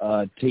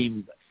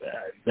 team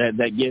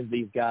that gives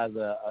these guys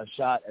a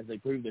shot as they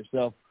prove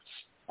themselves.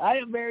 I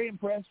am very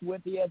impressed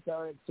with the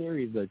SRX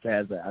series, though,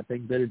 Taz. I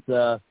think that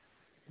it's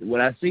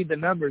when I see the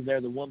numbers there,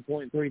 the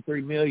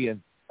 1.33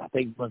 million, I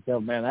think to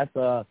myself, man,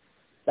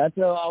 that's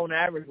on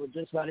average with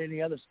just about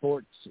any other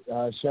sports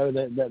show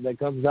that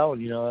comes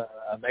on,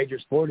 a major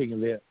sporting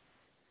event.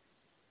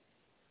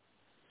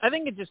 I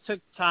think it just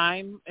took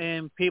time,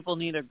 and people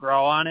need to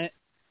grow on it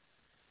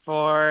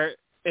for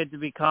it to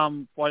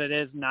become what it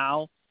is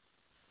now.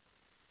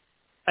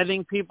 I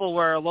think people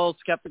were a little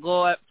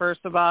skeptical at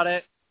first about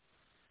it,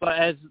 but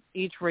as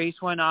each race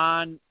went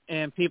on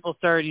and people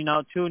started,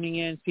 tuning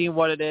in, seeing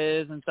what it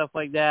is and stuff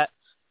like that,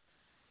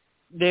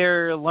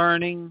 they're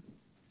learning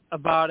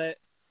about it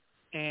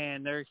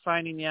and they're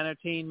finding the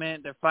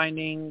entertainment. They're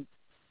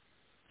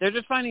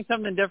just finding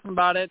something different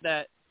about it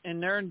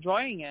and they're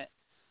enjoying it.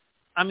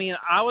 I mean,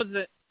 I was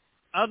a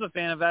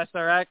fan of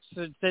SRX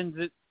since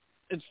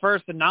its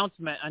first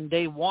announcement on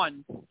day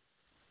one,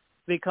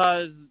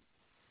 because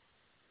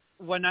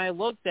when I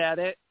looked at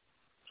it,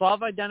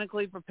 12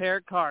 identically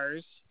prepared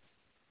cars.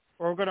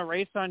 We're going to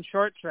race on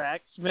short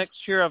tracks,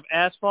 mixture of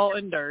asphalt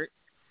and dirt.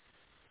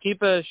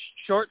 Keep a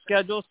short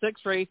schedule,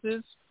 6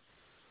 races.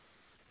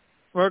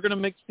 We're going to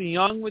mix the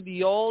young with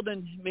the old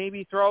and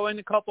maybe throw in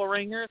a couple of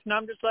ringers. And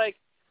I'm just like,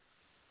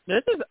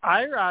 this is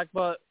IROC,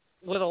 but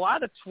with a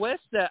lot of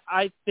twists that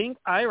I think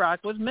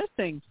IROC was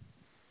missing.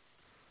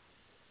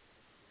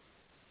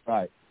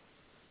 Right.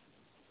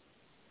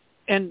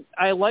 And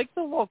I like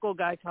the local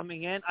guy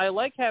coming in. I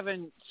like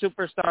having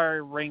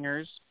superstar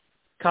ringers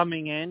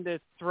coming in to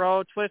throw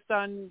a twist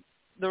on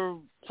the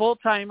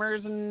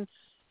full-timers, and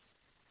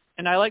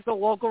I like the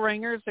local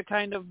ringers to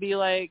kind of be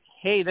like,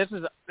 hey, this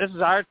is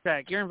our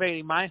track. You're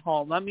invading my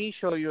home. Let me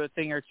show you a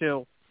thing or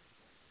two.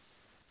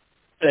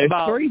 There's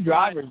 3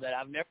 drivers that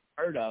I've never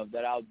heard of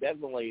that I'll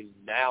definitely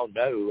now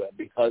know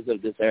because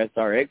of this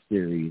SRX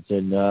series.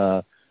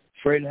 And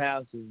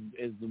Frittenhouse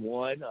is the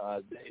one.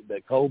 The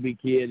Colby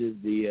kid is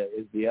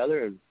the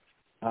other.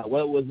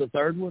 What was the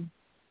third one?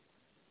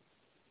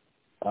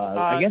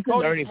 I guess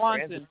it's Ernie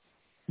Swanson.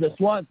 The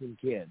Swanson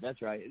kid.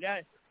 That's right.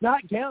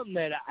 Not counting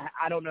that,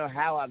 I don't know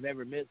how I've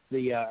ever missed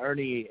the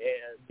Ernie,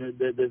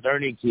 this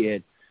Ernie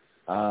kid.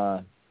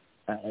 How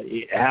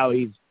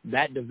he's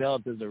that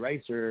developed as a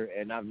racer,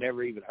 and I've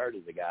never even heard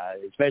of the guy,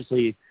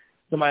 especially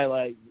somebody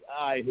like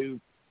I who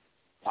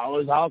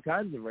follows all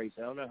kinds of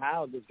racing. I don't know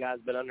how this guy's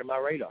been under my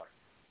radar.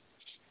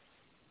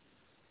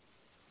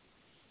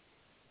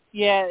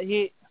 Yeah,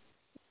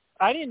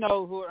 I didn't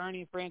know who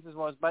Ernie Francis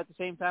was, but at the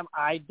same time,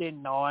 I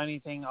didn't know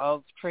anything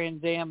of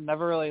Trans Am.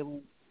 Never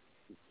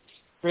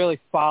really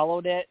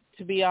followed it,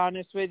 to be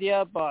honest with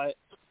you, but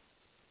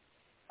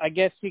I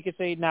guess you could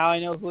say now I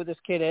know who this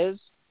kid is.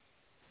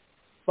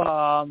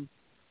 But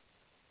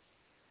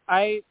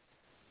I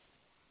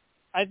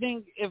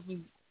think if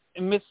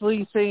Miss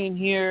Lee saying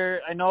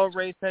here, I know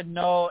Ray said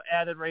no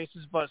added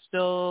races, but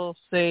still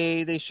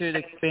say they should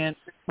expand.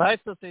 But I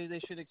still say they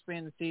should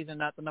expand the season,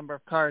 not the number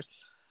of cars.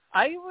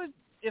 I would,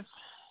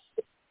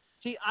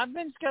 I've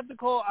been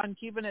skeptical on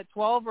keeping it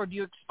 12, or do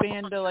you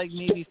expand to like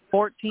maybe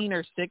 14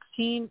 or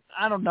 16?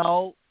 I don't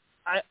know.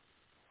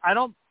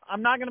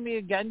 I'm not going to be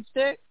against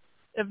it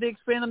if they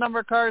expand the number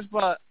of cars,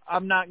 but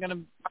I'm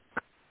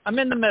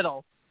in the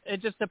middle.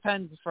 It just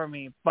depends for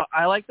me. But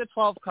I like the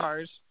 12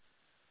 cars.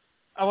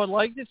 I would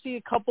like to see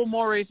a couple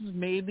more races,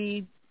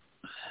 maybe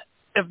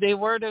if they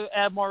were to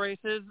add more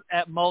races,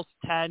 at most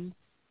 10,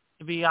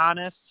 to be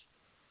honest.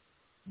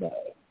 No.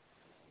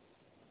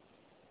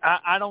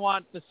 I don't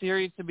want the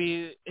series to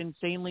be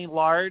insanely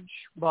large,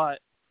 but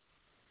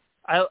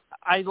I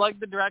like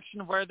the direction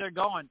of where they're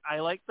going. I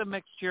like the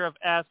mixture of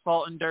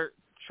asphalt and dirt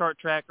short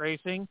track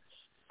racing.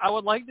 I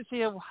would like to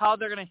see how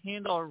they're going to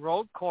handle a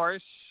road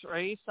course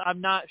race.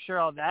 I'm not sure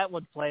how that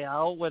would play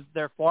out with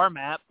their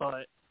format,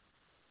 but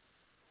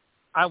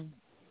I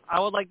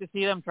would like to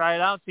see them try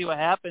it out, see what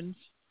happens.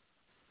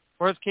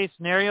 Worst case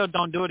scenario,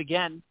 don't do it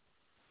again.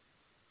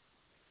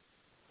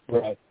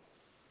 Right.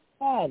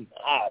 I don't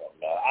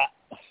know.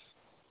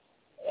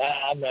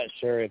 I'm not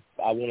sure if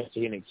I want to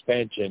see an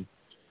expansion.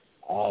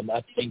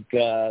 I think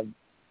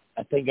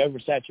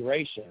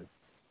oversaturation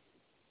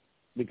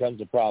becomes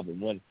a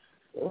problem. The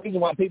reason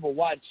why people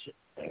watch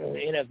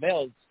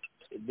NFL is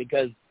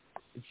because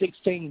it's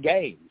 16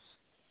 games.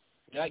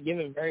 You're not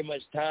given very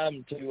much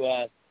time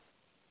to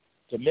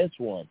miss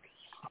one.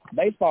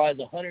 Baseball has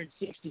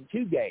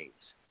 162 games.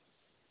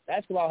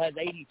 Basketball has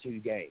 82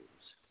 games.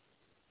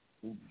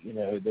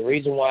 The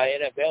reason why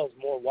NFL is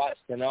more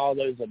watched than all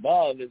those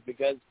above is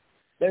because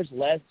there's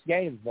less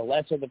games. The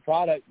lesser the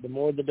product, the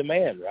more the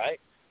demand, right?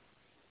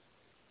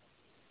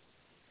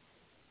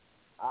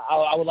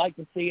 I would like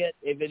to see it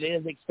if it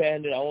is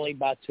expanded only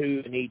by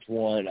 2 in each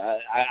one.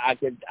 I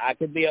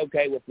could be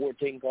okay with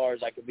 14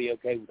 cars. I could be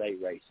okay with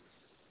 8 races.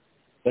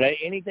 But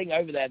anything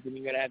over that, then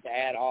you're going to have to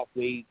add off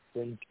weeks,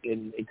 and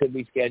it could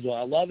be scheduled.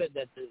 I love it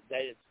that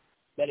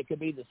it could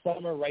be the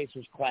Summer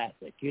Racers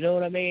Classic. You know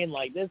what I mean?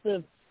 Like this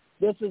is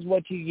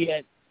what you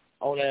get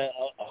on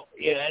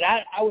and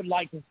I would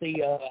like to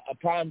see a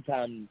prime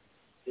time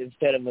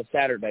instead of a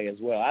Saturday as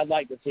well. I'd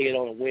like to see it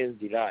on a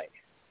Wednesday night.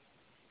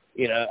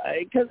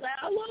 Because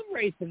I love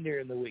racing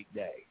during the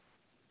weekday.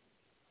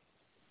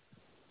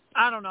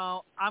 I don't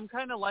know. I'm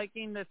kind of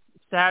liking this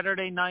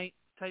Saturday night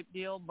type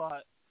deal,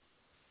 but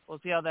we'll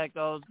see how that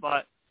goes.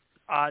 But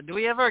do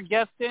we have our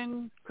guest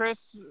in, Chris?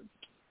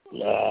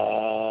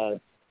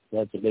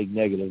 That's a big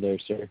negative there,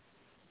 sir.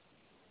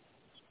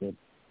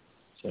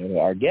 So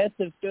our guests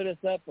have stood us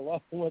up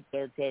along with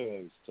their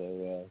co-host.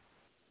 So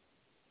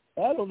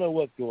I don't know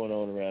what's going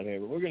on around here,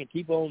 but we're going to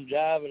keep on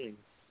jiving and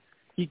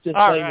keep this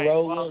All thing right,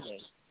 rolling. well,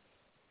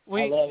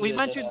 And I love we that,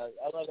 mentioned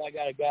I love I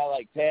got a guy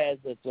like Taz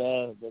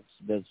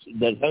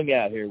that's hung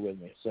out here with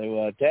me. So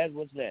Taz,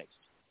 what's next?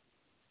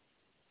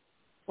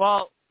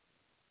 well,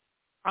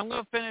 I'm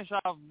going to finish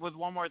off with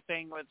one more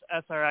thing with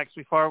SRX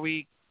before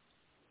we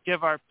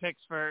give our picks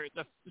for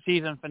the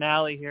season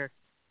finale here.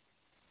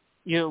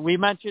 We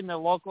mentioned the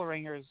local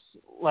ringers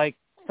like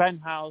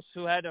Fenhouse,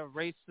 who had to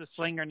race the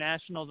Slinger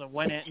Nationals and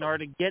win it in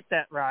order to get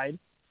that ride,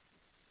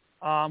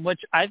 which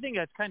I think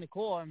that's kind of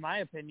cool in my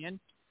opinion.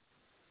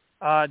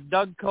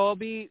 Doug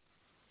Colby,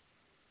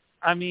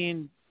 I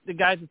mean, the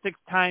guy's a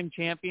 6-time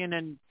champion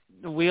in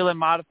the Wheel and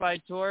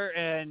Modified Tour,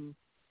 and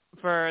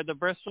for the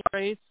Bristol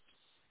race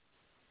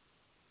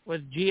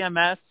with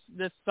GMS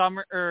this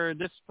summer or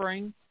this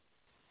spring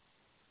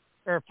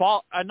or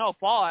fall.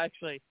 Fall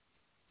actually.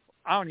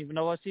 I don't even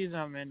know what season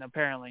I'm in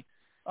apparently.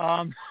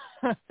 And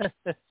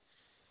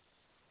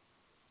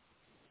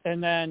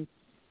then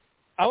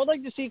I would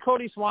like to see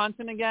Cody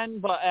Swanson again,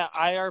 but at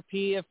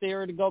IRP if they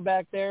were to go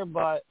back there.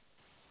 But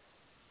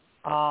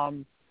I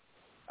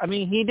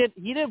mean, he did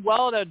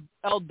well at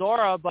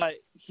Eldora, but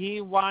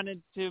he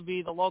wanted to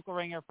be the local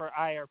ringer for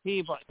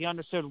IRP, but he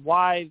understood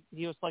why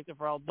he was selected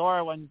for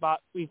Eldora when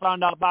we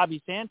found out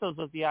Bobby Santos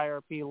was the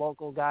IRP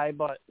local guy.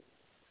 But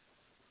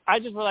I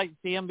just would like to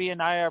see him be an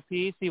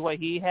IRP, see what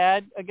he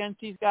had against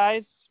these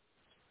guys.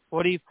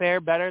 Would he fare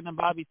better than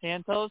Bobby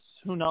Santos?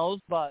 Who knows?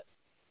 But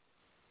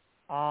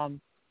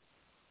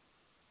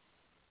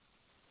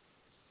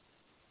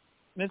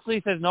Miss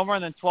Lee says no more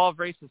than 12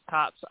 races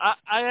tops.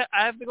 I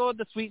have to go with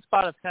the sweet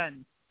spot of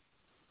 10.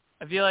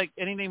 I feel like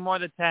anything more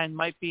than 10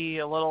 might be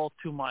a little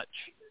too much.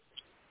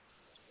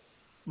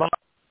 But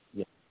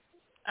yeah.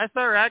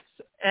 SRX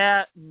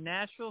at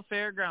Nashville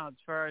Fairgrounds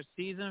for our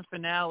season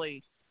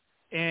finale.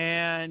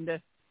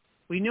 And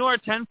we knew our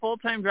 10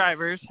 full-time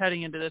drivers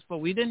heading into this, but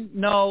we didn't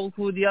know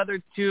who the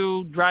other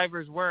 2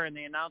 drivers were, and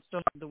they announced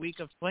them the week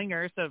of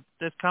Slingers of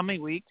this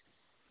coming week.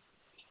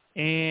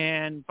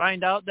 And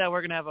find out that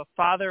we're going to have a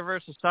father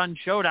versus son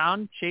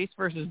showdown, Chase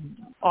versus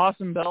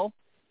Awesome Bill.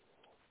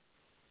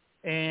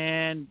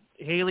 And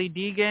Haley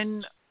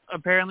Deegan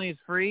apparently is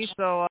free,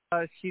 so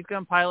she's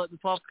going to pilot the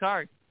 12th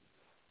car.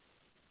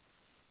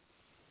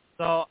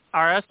 So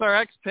our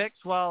SRX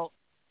picks, well,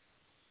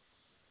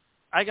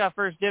 I got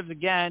first dibs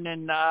again,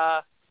 and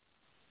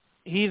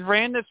he's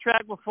ran this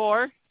track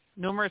before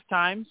numerous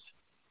times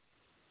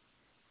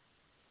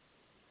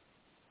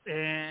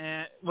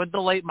and with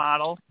the late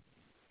model.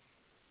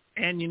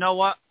 And you know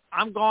what?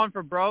 I'm going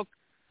for broke.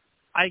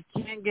 I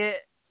can't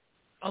get,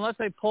 unless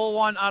I pull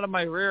one out of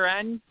my rear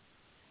end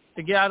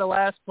to get out of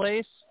last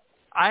place,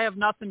 I have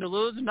nothing to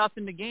lose and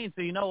nothing to gain.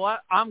 So you know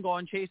what? I'm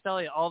going Chase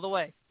Elliott all the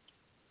way.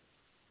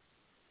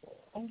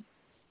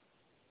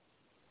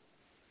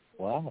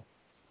 Wow.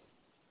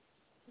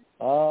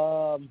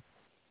 Wow.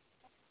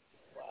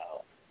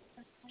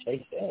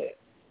 Chase Elliott.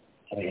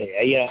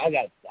 Yeah, I've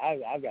got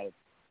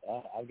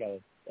to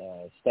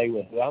stay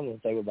with who I'm going to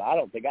stay with, but I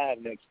don't think I have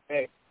next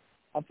pick.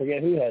 I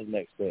forget who has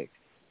next pick.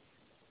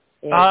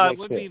 It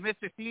would be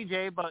Mr.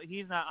 CJ, but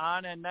he's not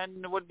on, and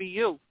then it would be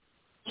you.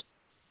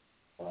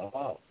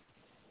 Wow.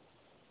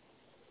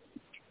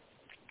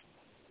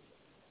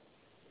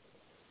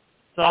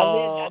 So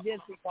I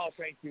did see Paul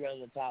Tracy run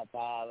the top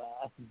 5.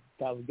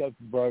 I would go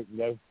for broke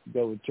and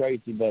go with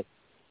Tracy, but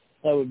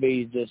that would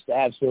be just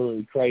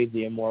absolutely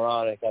crazy and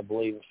moronic. I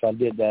believe if I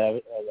did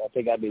that, I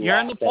think I'd be. You're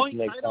in the point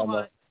next title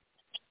time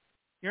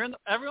hunt.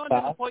 Everyone's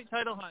in the point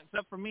title hunt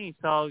except for me.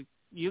 So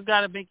you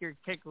got to make your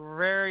kick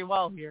very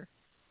well here.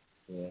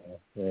 Yeah.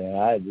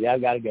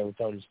 I've got to go with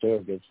Tony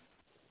Stewart because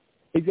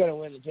he's going to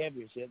win the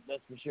championship.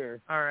 That's for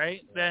sure. All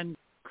right, then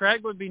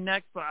Craig would be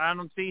next, but I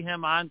don't see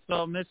him on.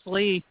 So Miss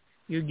Lee,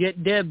 you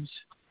get dibs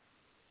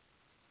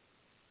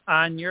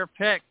on your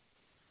pick.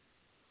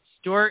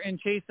 Stewart and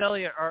Chase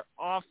Elliott are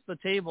off the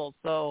table,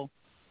 so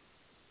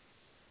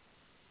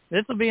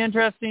this will be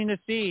interesting to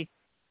see.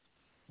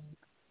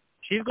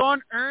 She's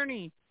going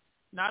Ernie.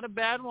 Not a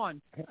bad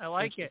one. I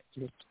like it.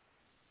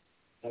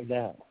 No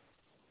doubt.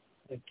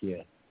 Thank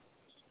you.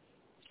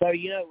 So,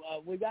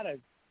 we've got a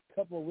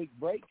couple of week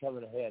break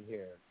coming ahead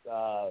here.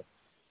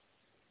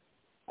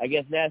 I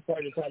guess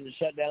NASCAR decided to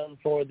shut down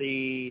for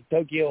the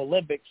Tokyo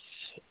Olympics,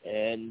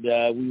 and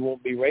we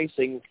won't be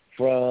racing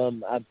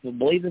from, I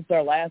believe it's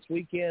our last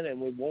weekend, and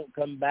we won't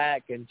come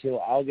back until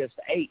August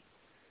 8th.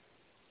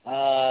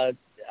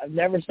 I've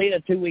never seen a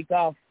 2-week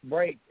off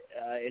break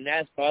in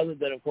NASCAR other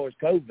than, of course,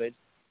 COVID.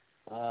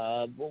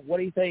 What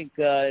do you think?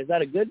 Is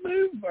that a good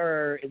move,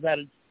 or is that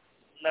a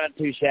not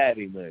too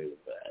shabby move?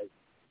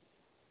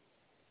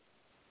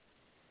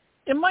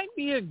 It might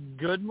be a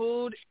good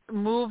move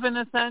in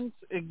a sense.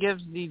 It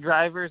gives the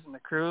drivers and the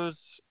crews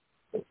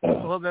a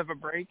little bit of a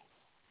break.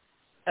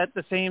 At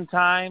the same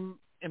time,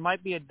 it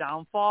might be a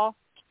downfall.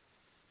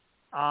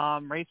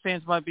 Race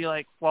fans might be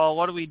like, well,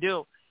 what do we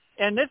do?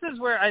 And this is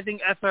where I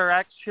think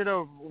SRX should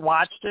have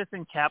watched this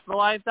and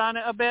capitalized on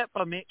it a bit,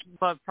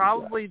 but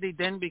probably they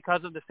didn't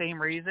because of the same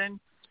reason.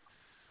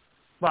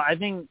 But I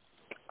think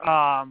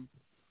Also,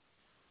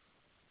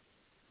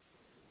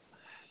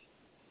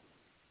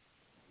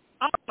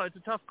 it's a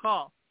tough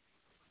call.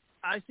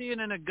 I see it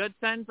in a good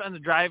sense on the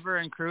driver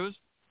and cruise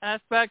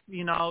aspect.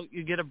 You know,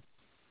 you get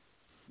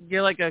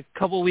like a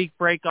couple week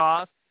break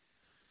off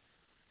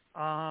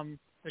to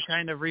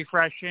kind of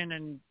refreshen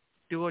and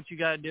do what you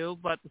got to do.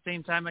 But at the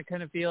same time, I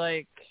kind of feel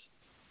like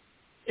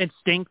it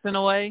stinks in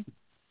a way.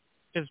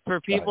 Because for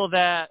people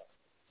that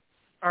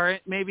are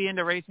maybe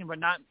into racing but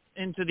not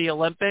into the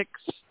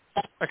Olympics,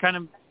 are kind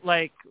of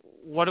like,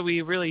 what do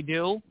we really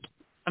do?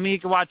 I mean, you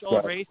can watch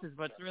old races,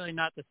 but it's really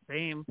not the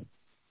same.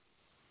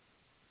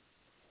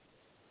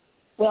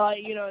 Well,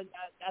 you know,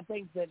 I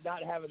think that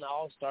not having the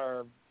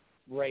All-Star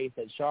race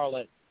at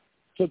Charlotte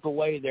took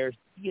away their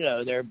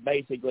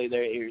basically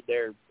their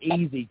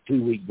easy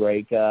 2-week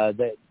break.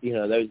 That, you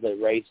know, those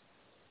that race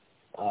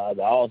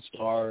the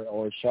All-Star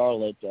or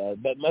Charlotte,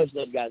 but most of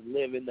those guys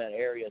live in that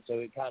area, so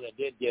it kind of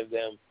did give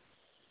them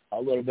a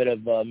little bit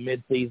of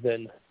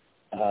mid-season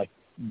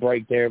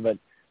break there. But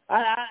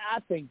I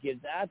think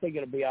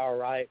it'll be all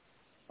right.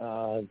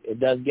 It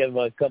does give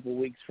a couple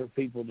weeks for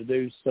people to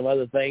do some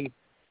other things.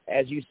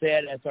 As you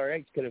said,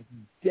 SRX could have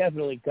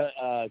definitely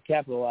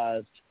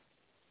capitalized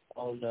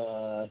on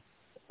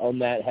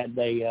that had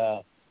they.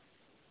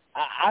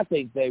 I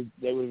think they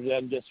would have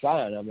done just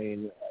fine. I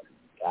mean,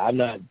 I'm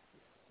not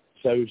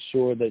so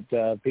sure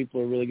that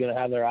people are really going to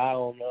have their eye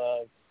on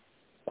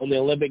the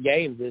Olympic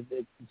Games.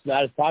 It's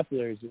not as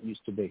popular as it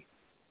used to be.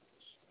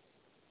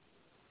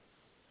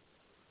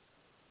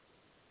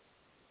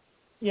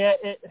 Yeah,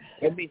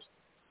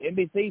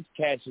 NBC's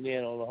cashing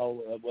in on the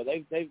whole. Well,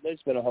 they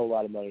spent a whole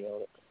lot of money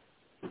on it.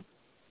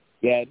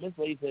 Yeah, Miss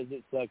Lee says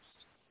it sucks.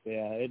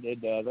 Yeah,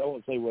 it does. I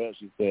won't say what else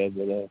she said,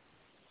 but yeah,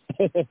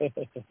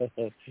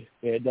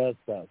 it does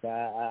suck.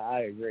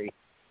 I agree.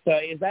 So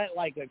is that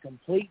like a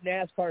complete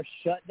NASCAR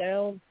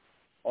shutdown,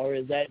 or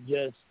is that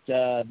just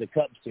the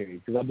Cup Series?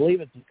 Because I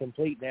believe it's a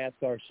complete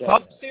NASCAR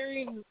shutdown.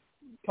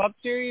 Cup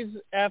Series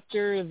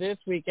after this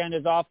weekend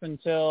is off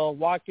until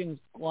Watkins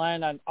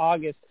Glen on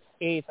August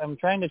 8th. I'm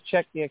trying to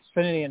check the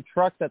Xfinity and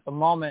trucks at the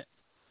moment.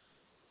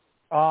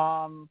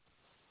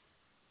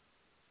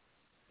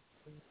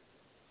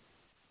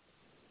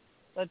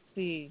 Let's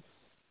see.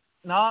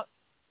 No,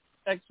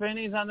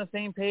 Xfinity's on the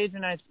same page,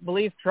 and I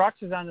believe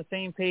trucks is on the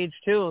same page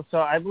too. So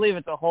I believe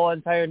it's a whole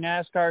entire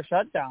NASCAR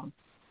shutdown,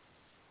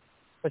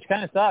 which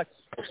kind of sucks.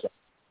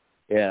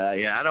 Yeah.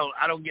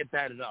 I don't get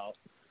that at all.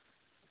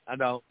 I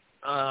don't.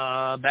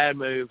 Bad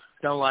move.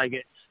 Don't like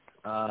it.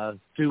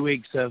 2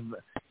 weeks of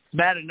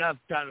bad enough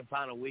trying to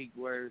find a week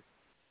where,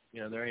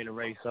 you know, there ain't a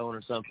race on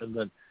or something.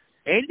 But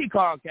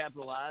IndyCar will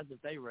capitalize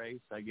if they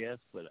race, I guess.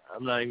 But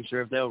I'm not even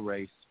sure if they'll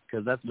race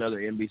because that's another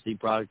NBC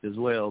product as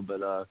well.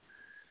 But,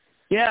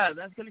 yeah,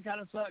 that's going to kind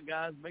of suck,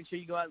 guys. Make sure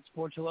you go out and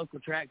support your local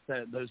tracks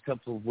those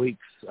couple of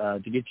weeks to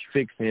get your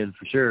fix in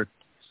for sure.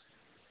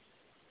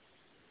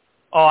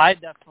 Oh, I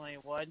definitely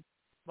would.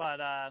 But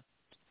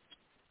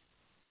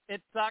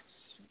it sucks,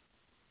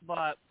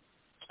 but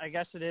I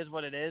guess it is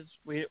what it is.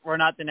 We're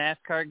not the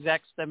NASCAR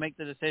execs that make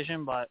the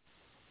decision, but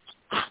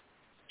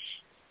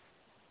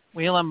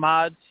Wheel &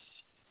 Mods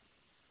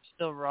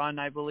still run,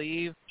 I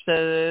believe.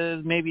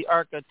 Says maybe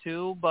ARCA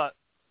too, but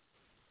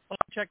we'll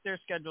check their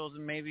schedules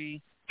and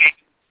maybe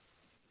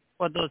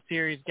what those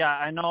series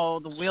got. I know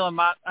the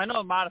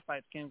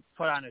Modifieds can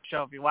put on a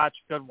show if you watch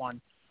a good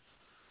one.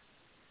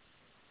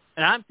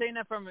 And I'm saying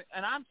that from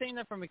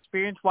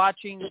experience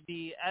watching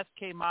the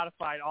SK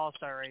Modified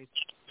All-Star race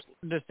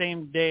the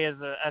same day as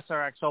the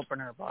SRX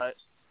opener, but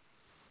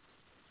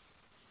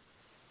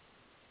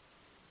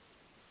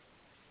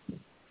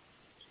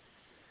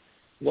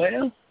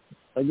well,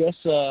 I guess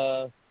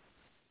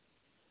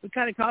we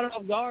kind of caught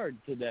off guard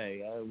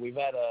today. We've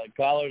had a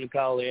caller to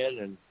call in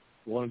and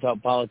want to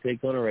talk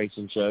politics on a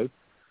racing show.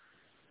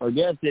 Our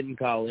guest didn't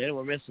call in.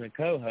 We're missing a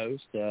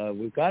co-host.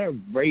 We've kind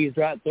of breezed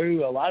right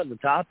through a lot of the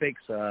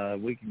topics.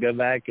 We could go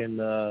back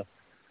and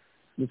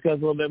discuss a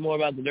little bit more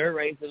about the dirt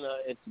racing.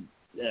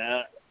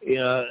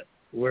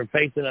 We're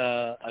facing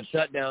a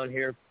shutdown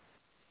here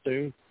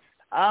soon.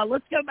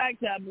 Let's go back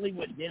to, I believe,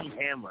 what Denny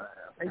Hamlin.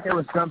 I think there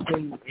was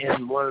something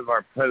in one of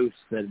our posts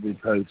that we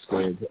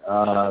posted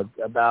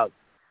about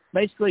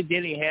basically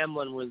Denny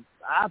Hamlin was,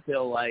 I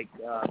feel like,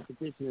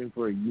 petitioning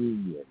for a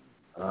union.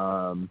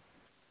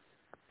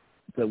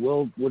 So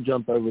we'll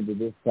jump over to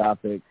this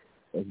topic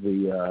as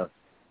we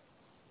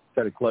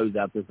try to close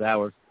out this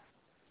hour.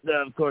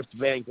 Of course, the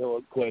Van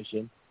Gogh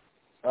question.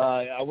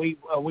 Are we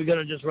going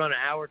to just run an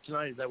hour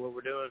tonight? Is that what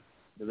we're doing?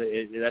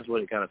 That's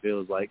what it kind of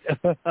feels like.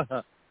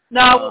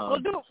 No,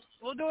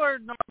 we'll do our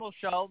normal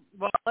show.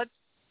 But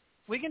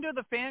we can do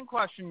the fan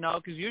question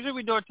though, because usually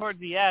we do it towards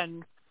the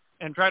end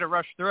and try to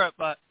rush through it.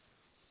 But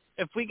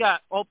if we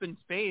got open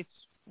space,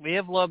 we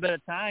have a little bit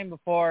of time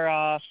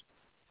before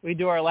we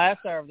do our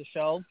last hour of the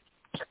show.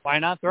 Why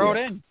not throw it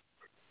in?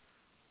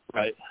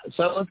 Right.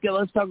 So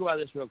let's talk about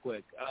this real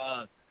quick.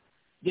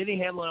 Denny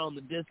Hamlin on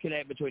the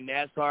disconnect between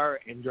NASCAR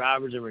and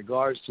drivers in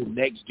regards to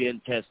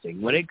next-gen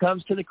testing. When it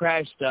comes to the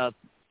crash stuff,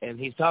 and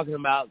he's talking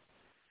about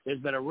There's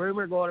been a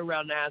rumor going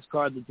around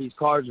NASCAR that these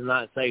cars are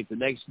not safe. The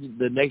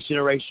next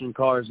generation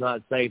car is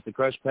not safe. The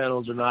crush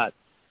panels are not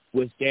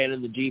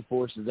withstanding the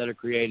G-forces that are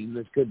created.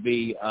 This could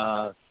be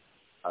a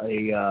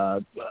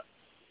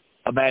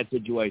bad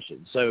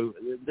situation. So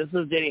this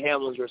is Denny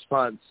Hamlin's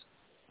response.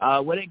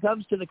 When it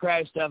comes to the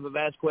crash stuff, I've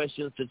asked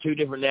questions to 2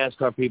 different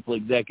NASCAR people,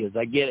 executives.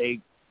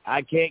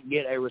 I can't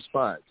get a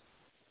response.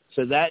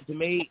 So that, to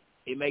me,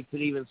 it makes it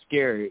even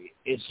scary.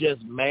 It's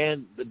just,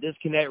 man, the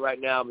disconnect right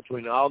now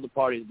between all the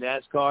parties,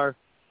 NASCAR,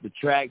 the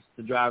tracks,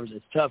 the drivers,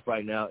 it's tough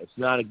right now. It's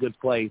not a good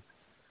place.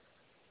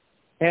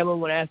 Hamlin,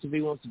 when asked if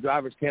he wants the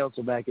Drivers'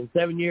 Council back, in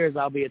 7 years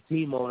I'll be a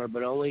team owner,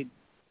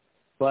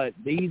 but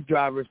these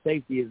drivers'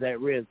 safety is at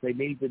risk. They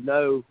need to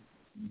know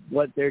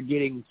what they're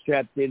getting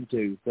strapped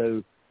into.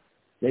 So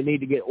they need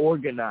to get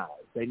organized.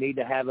 They need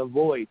to have a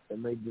voice,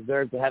 and they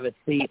deserve to have a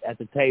seat at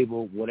the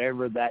table,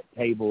 whatever that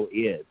table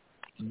is.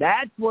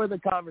 That's where the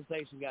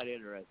conversation got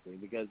interesting,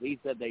 because he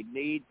said they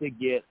need to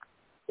get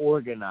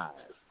organized.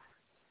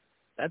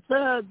 That's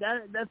the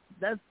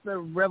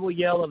rebel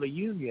yell of a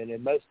union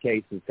in most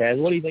cases, Taz.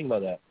 What do you think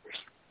about that?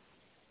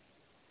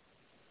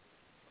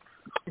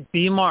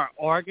 Be more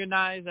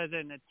organized as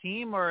in a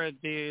team or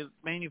the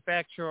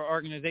manufacturer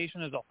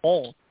organization as a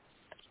whole?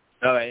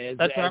 No, as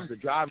the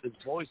drivers'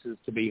 voices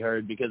to be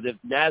heard, because if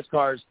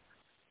NASCAR's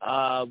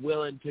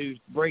willing to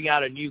bring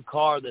out a new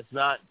car that's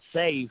not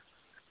safe,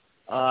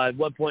 at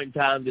what point in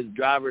time did the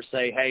drivers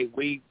say, "Hey,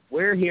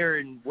 we're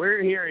hearing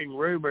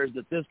rumors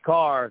that this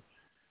car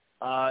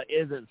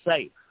isn't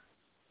safe"?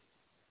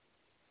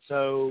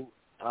 So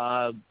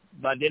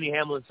by Denny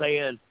Hamlin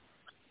saying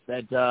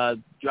that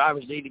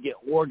drivers need to get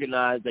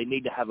organized, they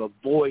need to have a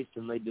voice,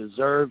 and they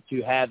deserve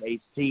to have a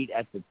seat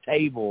at the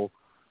table,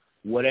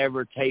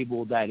 whatever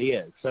table that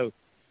is. So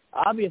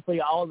obviously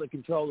all the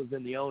control is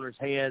in the owner's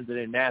hands and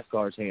in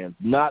NASCAR's hands,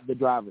 not the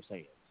driver's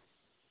hands.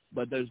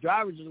 But those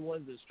drivers are the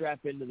ones that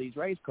strap into these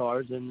race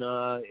cars, and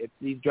if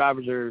these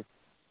drivers are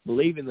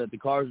believing that the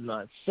cars are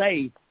not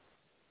safe,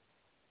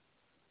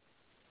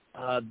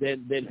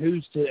 then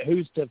who's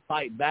to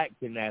fight back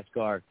to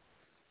NASCAR?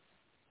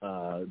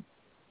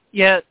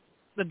 Yeah,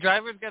 the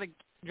drivers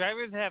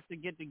have to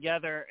get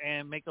together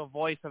and make a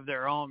voice of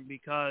their own,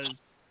 because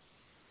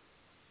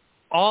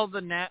all of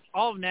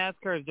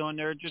NASCAR is doing,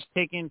 they're just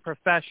taking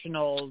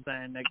professionals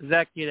and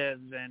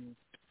executives and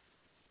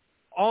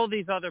all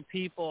these other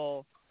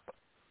people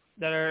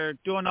that are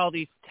doing all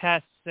these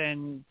tests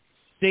and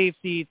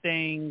safety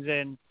things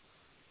and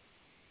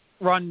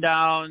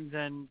rundowns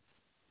and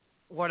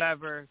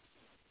whatever.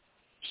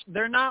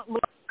 They're not.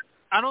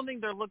 I don't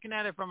think they're looking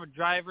at it from a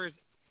driver's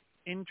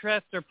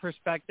interest or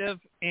perspective,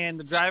 and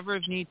the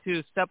drivers need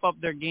to step up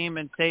their game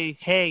and say,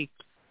 "Hey,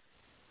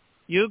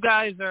 you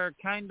guys are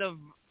kind of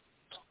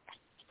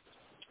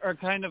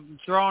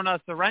throwing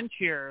us a wrench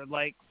here.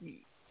 Like,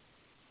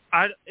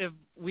 if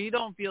we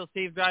don't feel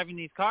safe driving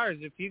these cars,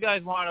 if you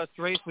guys want us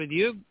to race with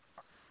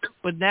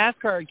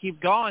NASCAR and keep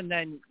going,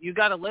 then you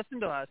got to listen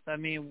to us. I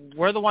mean,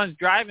 we're the ones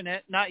driving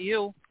it, not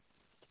you.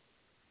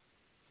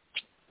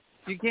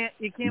 You can't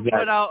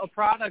put out a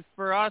product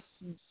for us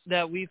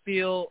that we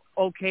feel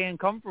okay and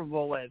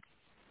comfortable with.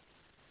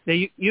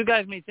 That you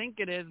guys may think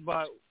it is,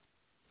 but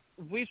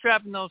if we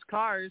strap in those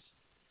cars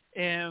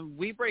and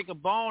we break a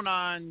bone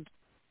on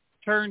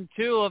turn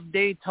 2 of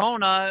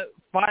Daytona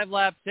 5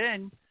 laps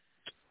in,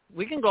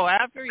 we can go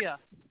after you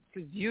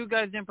because you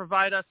guys didn't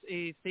provide us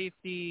a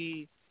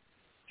safety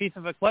piece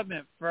of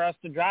equipment for us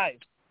to drive."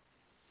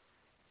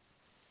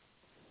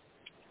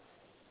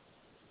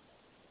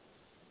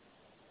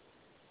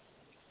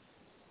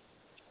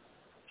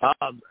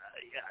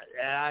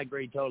 I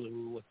agree totally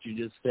with what you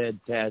just said,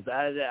 Taz.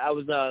 I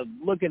was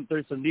looking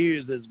through some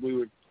news as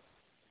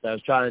I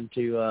was trying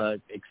to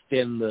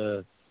extend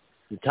the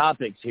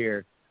topics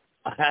here.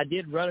 I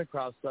did run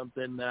across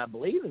something that I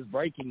believe is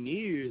breaking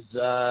news.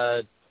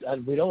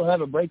 We don't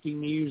have a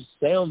breaking news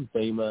sound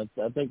theme. I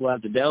think we'll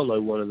have to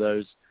download one of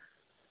those.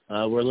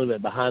 We're a little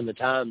bit behind the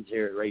times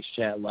here at Race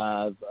Chat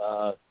Live.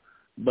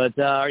 But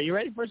are you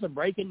ready for some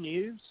breaking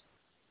news?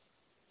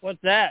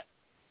 What's that?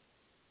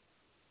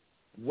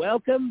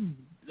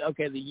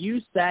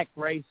 The USAC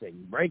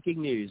Racing.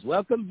 Breaking news.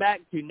 Welcome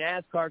back to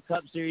NASCAR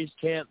Cup Series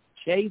champ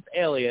Chase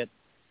Elliott,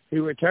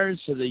 who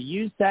returns to the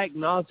USAC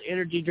NOS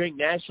Energy Drink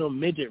National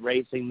Midget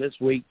Racing this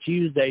week,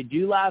 Tuesday,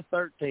 July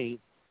 13th.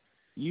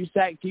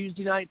 USAC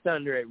Tuesday Night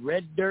Thunder at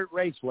Red Dirt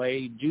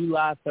Raceway,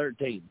 July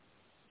 13th.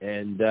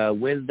 And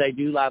Wednesday,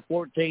 July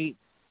 14th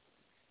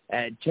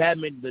at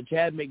the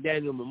Chad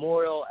McDaniel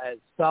Memorial at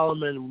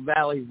Solomon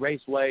Valley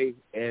Raceway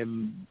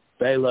in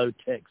Bailo,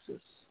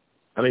 Kansas.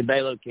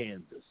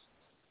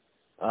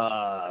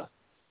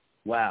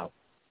 Wow.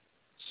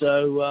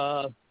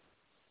 So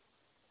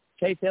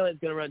Chase Elliott's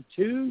going to run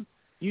 2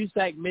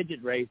 USAC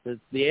midget races,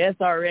 the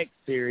SRX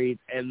Series,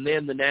 and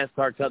then the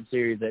NASCAR Cup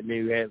Series at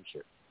New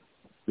Hampshire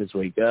this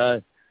week.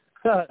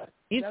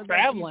 He's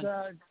traveling.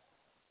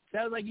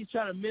 Sounds like he's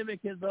trying to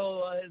mimic his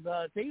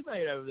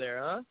teammate over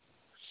there, huh?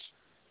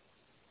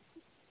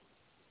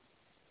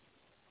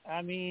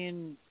 I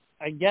mean,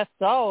 I guess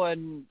so.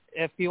 And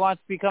if he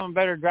wants to become a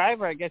better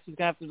driver, I guess he's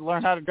going to have to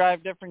learn how to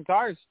drive different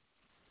cars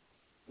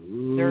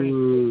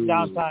during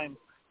downtime.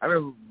 I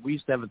remember we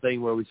used to have a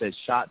thing where we said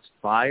shots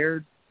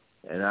fired,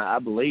 and I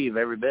believe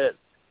every bit.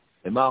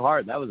 In my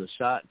heart, that was a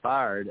shot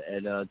fired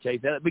at Chase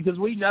Elliott, because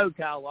we know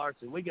Kyle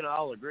Larson. We can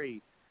all agree,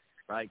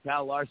 right?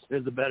 Kyle Larson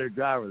is a better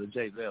driver than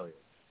Chase Elliott.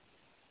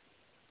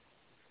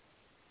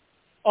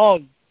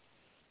 Oh,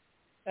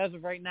 as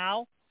of right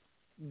now,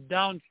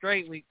 down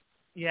straight,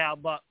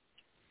 but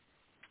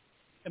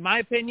in my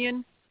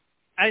opinion,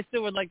 I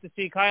still would like to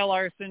see Kyle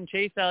Larson,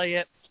 Chase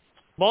Elliott,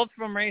 both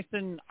from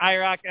racing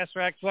IROC,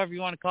 SRX, whatever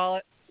you want to call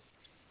it,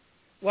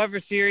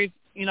 whatever series,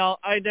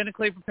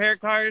 identically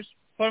prepared cars,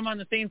 put them on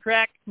the same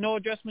track, no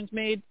adjustments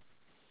made,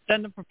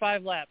 send them for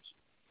 5 laps.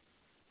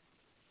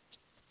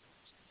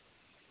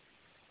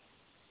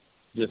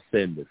 Just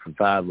send it for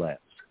 5 laps.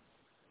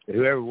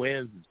 Whoever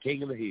wins is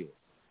king of the hill.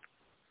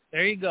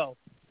 There you go.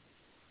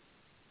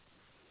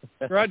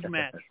 Grudge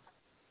match.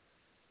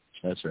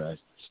 That's right.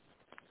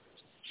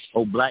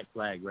 Old black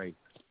flag race.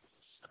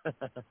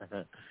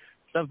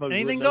 Some folks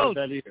anything wouldn't know goes.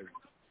 what that is.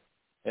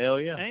 Hell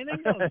yeah.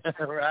 Anything goes.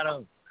 Right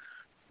on.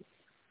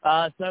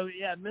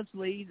 Miss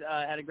Lee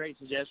had a great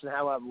suggestion.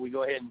 However, we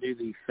go ahead and do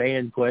the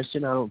fan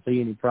question. I don't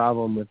see any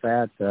problem with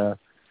that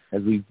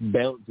as we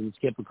bounce and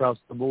skip across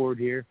the board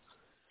here.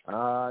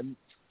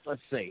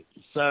 Let's see.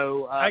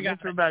 So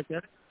Miss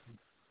Rebecca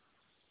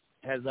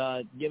has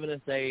given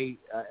us a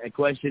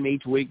question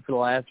each week for the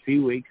last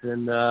few weeks,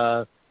 and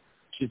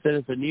she sent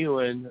us a new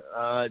one.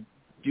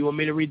 Do you want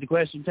me to read the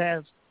question,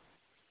 Taz?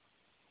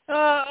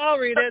 I'll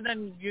read it,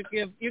 then you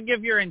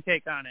give your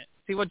intake on it.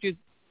 See what you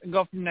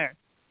go from there.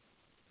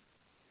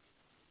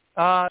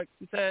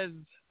 It says,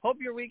 hope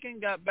your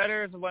weekend got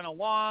better as it went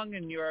along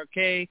and you're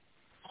okay.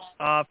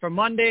 For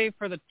Monday,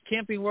 for the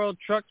Camping World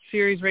Truck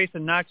Series race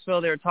in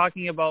Knoxville, they were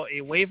talking about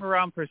a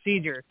wave-around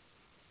procedure.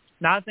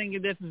 Not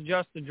thinking this is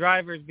just the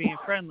drivers being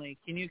friendly.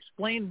 Can you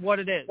explain what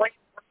it is?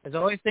 As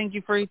always, thank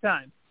you for your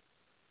time.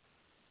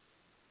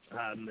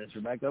 Miss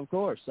Rebecca, of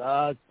course.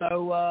 What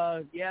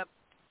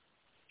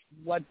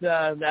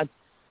I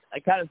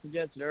kind of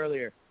suggested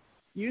earlier.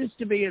 Used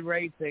to be in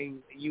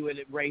racing, you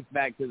would race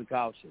back to the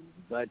caution,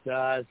 but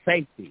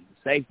safety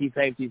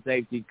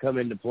come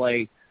into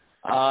play.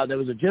 There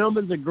was a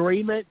gentleman's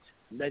agreement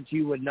that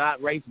you would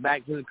not race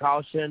back to the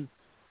caution,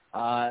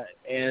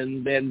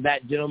 and then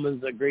that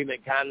gentleman's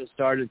agreement kind of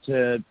started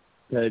to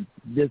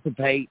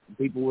dissipate.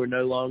 People were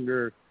no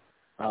longer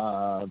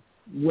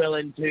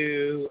willing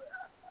to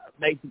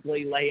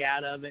basically lay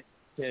out of it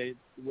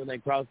when they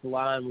crossed the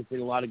line. We've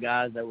seen a lot of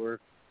guys that were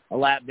a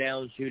lap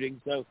down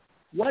shooting. So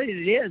what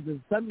it is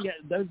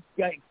those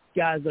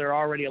guys that are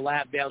already a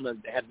lap down that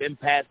have been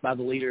passed by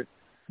the leader,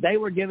 they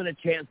were given a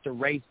chance to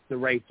race the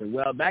racer.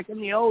 Well, back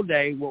in the old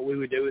day, what we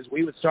would do is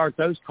we would start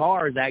those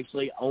cars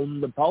actually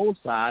on the pole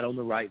side, on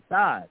the right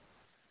side.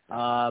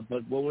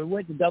 But when we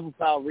went to double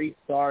file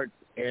restarts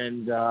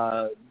and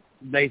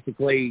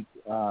basically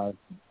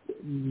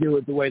do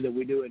it the way that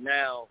we do it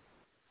now,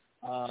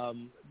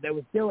 there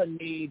was still a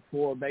need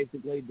for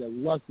basically the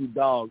lucky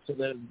dog, so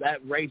that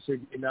racer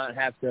did not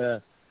have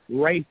to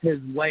race his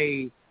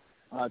way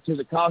to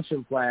the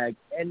caution flag.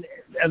 And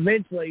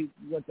eventually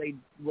what they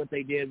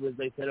did was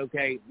they said,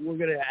 okay, we're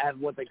going to have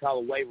what they call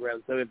a wave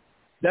around. So if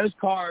those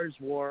cars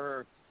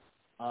were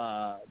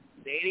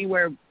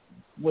anywhere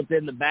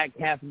within the back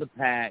half of the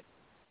pack,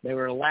 they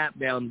were a lap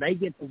down, they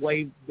get to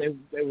wave. They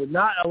were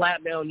not a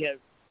lap down yet.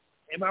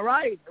 Am I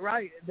right?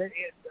 Right.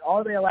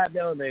 Are they a lap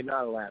down or they're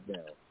not a lap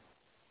down?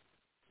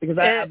 Because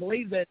I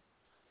believe that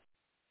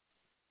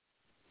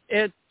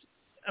it's,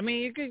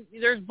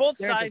 there's both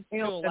sides to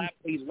a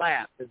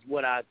lap is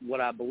what I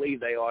believe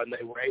they are, and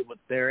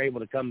they're able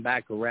to come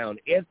back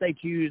around if they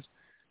choose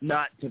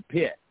not to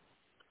pit.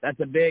 That's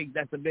a big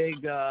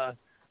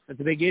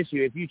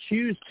issue. If you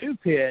choose to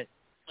pit,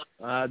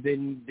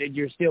 then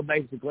you're still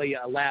basically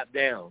a lap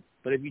down.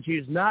 But if you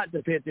choose not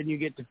to pit, then you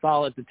get to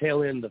fall at the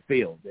tail end of the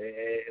field.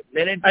 And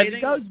it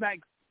goes back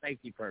to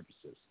safety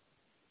purposes.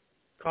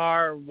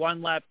 Car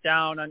 1 lap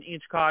down on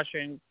each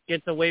caution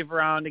gets a wave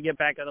around to get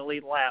back at the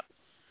lead lap.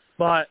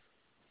 But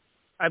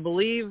I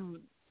believe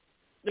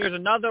there's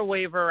another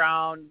wave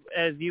around,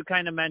 as you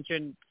kind of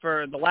mentioned,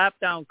 for the lap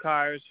down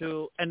cars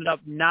who ended up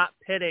not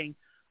pitting.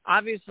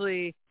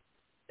 Obviously,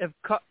 if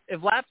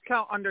laps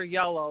count under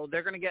yellow,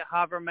 they're going to get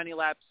however many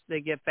laps they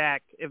get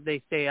back if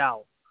they stay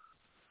out.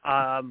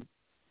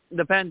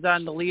 Depends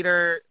on the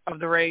leader of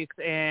the race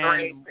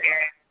and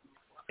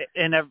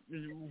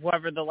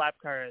whoever the lap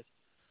car is.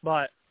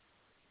 But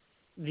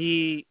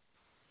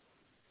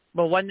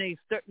when they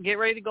get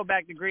ready to go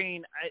back to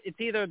green, it's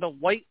either the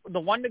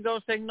one to go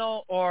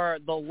signal or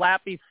the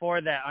lap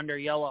before that under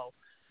yellow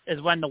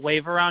is when the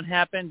wave around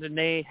happens, and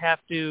they have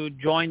to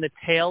join the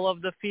tail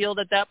of the field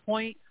at that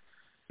point.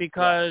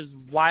 Because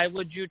why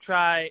would you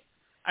try?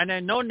 And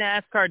I know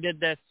NASCAR did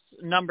this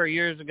a number of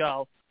years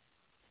ago,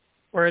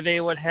 where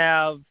they would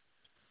have,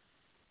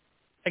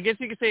 I guess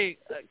you could say,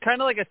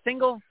 kind of like a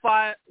single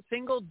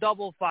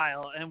double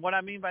file. And what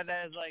I mean by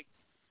that is, like,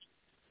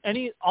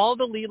 all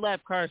the lead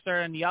lap cars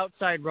start on the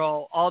outside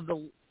row. All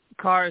the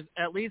cars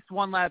at least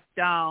one lap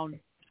down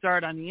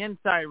start on the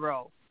inside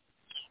row.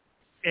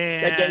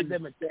 And that gave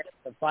them a chance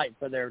to fight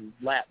for their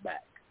lap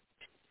back.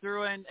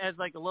 Threw in as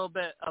like a little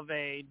bit of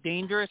a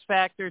dangerous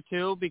factor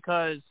too,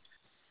 because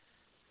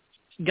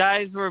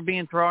guys were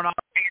being thrown off.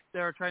 They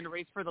were trying to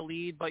race for the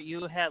lead, but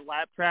you had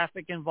lap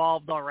traffic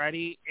involved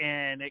already,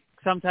 and it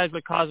sometimes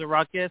would cause a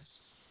ruckus.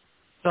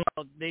 So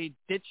they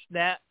ditched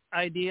that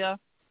idea.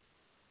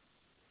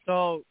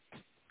 So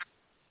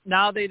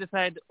now they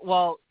decide,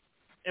 well,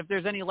 if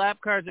there's any lap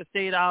cars that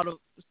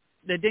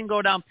that didn't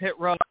go down pit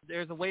road,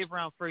 there's a wave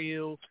round for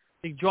you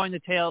to join the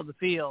tail of the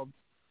field.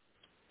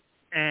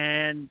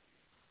 And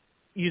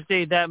you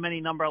stayed that many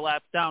number of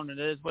laps down, and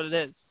it is what it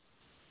is.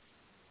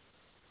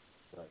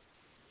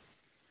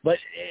 But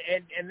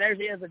and there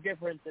is a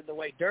difference in the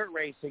way dirt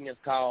racing is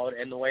called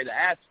and the way the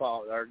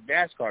asphalt or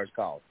NASCAR is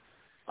called.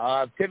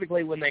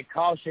 Typically, when the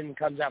caution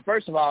comes out,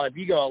 first of all, if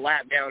you go a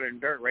lap down in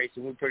dirt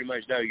racing, we pretty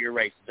much know your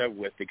race is over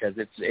with because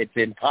it's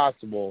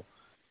impossible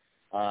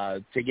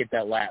to get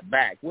that lap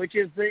back, which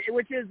is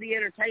the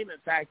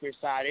entertainment factor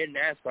side in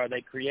NASCAR. They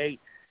create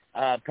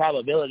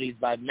probabilities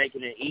by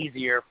making it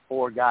easier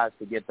for guys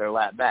to get their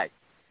lap back.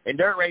 In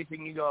dirt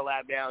racing, you go a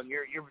lap down,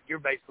 you're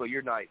basically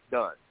your night's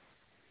done.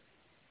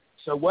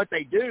 So what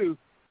they do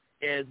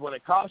is when a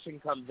caution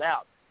comes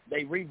out,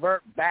 they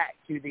revert back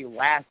to the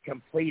last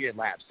completed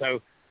lap.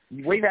 So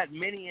we've had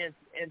many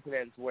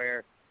incidents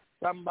where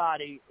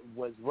somebody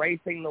was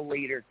racing the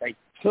leader. They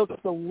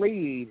took the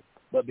lead,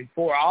 but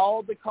before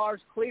all the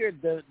cars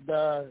cleared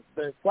the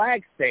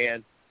flag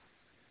stand,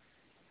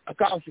 a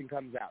caution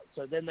comes out.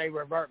 So then they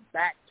revert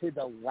back to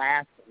the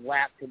last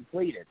lap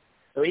completed.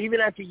 So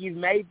even after you've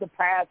made the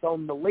pass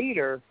on the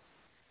leader,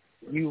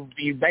 you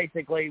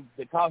basically,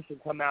 the caution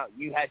come out,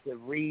 you had to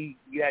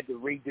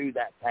redo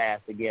that pass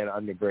again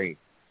on the green.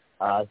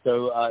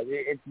 So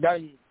it's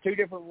done two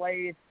different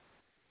ways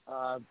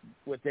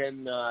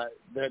within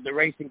the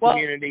racing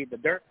community. The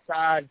dirt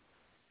side,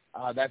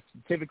 that's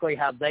typically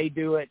how they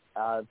do it.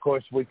 Of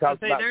course, we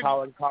talked about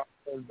Colin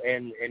Carson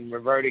and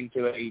reverting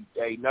to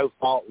a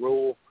no-fault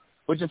rule,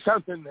 which is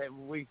something that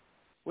we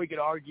could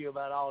argue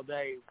about all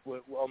day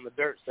on the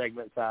dirt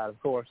segment side, of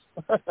course.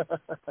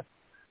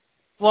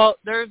 Well,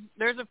 there's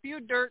a few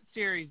dirt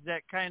series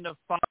that kind of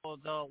follow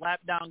the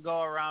lap down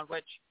go around,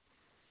 which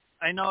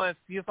I know if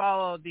you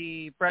follow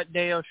the Brett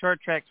Deyo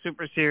Short Track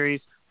Super Series,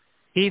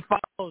 he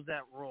follows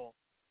that rule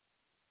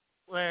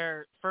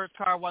where first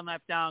car one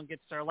lap down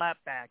gets their lap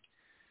back.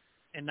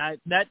 And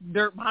that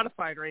dirt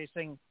modified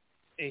racing,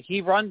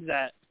 he runs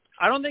that.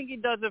 I don't think he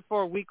does it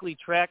for weekly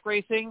track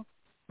racing,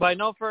 but I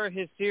know for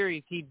his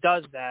series he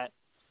does that.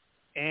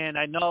 And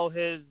I know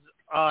his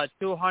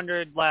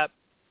 200 lap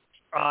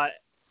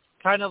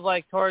kind of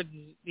like towards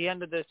the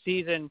end of the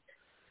season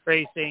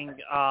racing,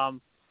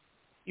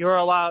 you're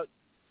allowed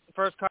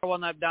first car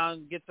one lap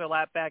down gets their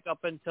lap back up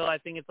until I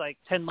think it's like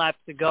 10 laps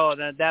to go.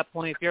 And at that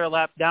point, if you're a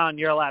lap down,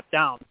 you're a lap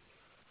down.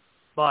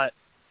 But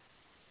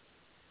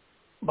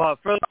for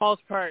the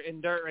most part in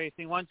dirt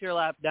racing, once you're a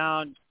lap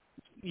down,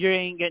 you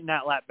ain't getting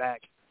that lap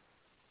back.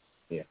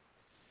 Yeah.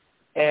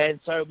 And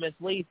so Ms.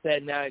 Lee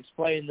said, now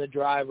explain the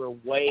driver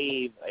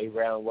wave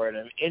around where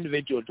an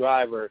individual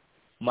driver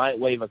might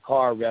wave a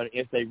car around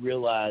if they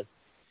realize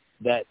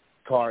that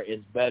car is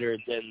better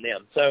than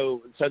them.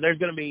 So there's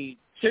going to be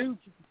two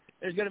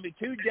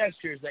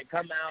gestures that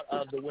come out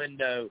of the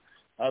window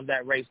of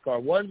that race car.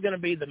 One's going to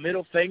be the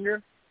middle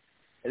finger,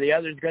 and the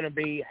other's going to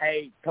be,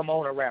 hey, come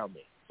on around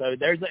me. So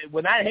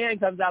when that hand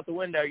comes out the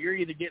window, you're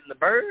either getting the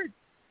bird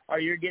or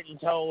you're getting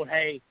told,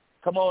 hey,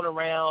 come on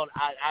around,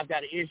 I've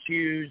got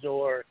issues,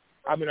 or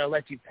I'm going to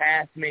let you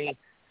pass me.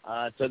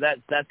 So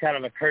that's kind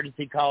of a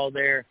courtesy call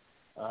there.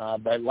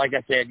 But like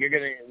I said,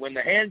 when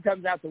the hand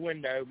comes out the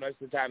window, most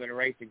of the time in a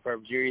racing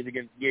purpose, you're either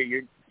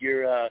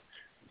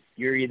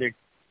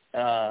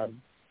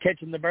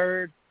catching the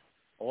bird,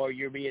 or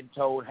you're being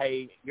told,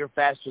 hey, you're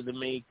faster than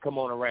me, come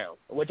on around.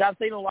 Which I've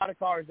seen a lot of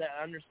cars that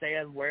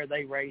understand where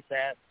they race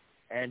at,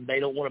 and they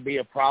don't want to be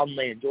a problem.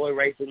 They enjoy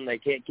racing. They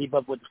can't keep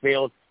up with the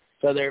field,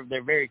 so they're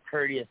very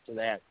courteous to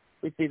that.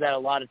 We see that a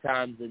lot of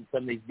times in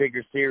some of these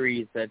bigger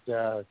series that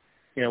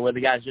where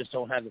the guys just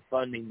don't have the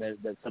funding that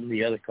some of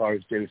the other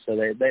cars do. So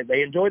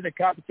they enjoy the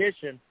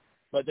competition,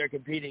 but they're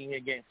competing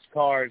against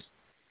cars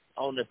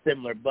on a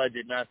similar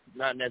budget,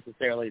 not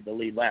necessarily the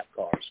lead lap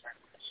cars.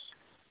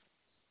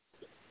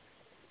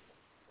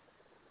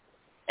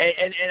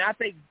 And I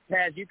think,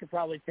 Taz, you could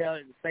probably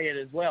say it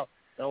as well.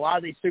 In a lot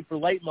of these super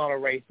late model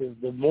races,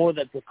 the more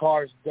that the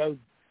cars go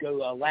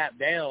a lap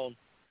down,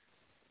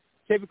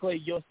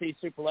 typically you'll see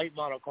super late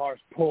model cars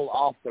pull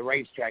off the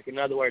racetrack. In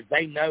other words,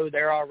 they know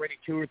they're already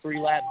 2 or 3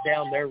 laps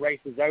down. Their race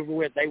is over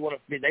with. They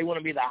want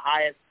to be the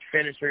highest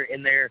finisher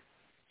in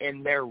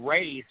their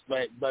race.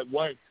 But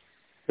once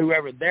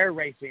whoever they're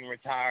racing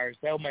retires,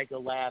 they'll make a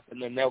lap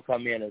and then they'll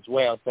come in as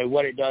well. So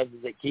what it does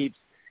is it keeps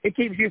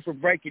you from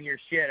breaking your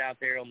shit out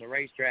there on the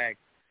racetrack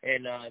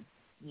and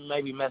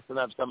maybe messing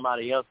up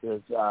somebody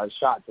else's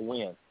shot to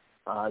win.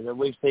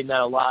 We've seen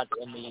that a lot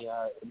in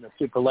the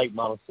super late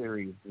model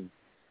series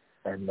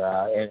and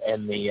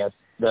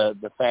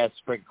the fast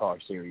sprint car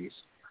series.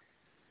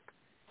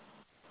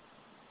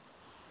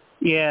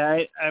 Yeah,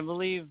 I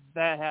believe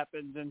that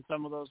happens in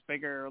some of those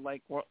bigger,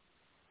 like World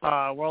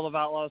of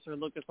Outlaws or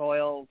Lucas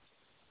Oil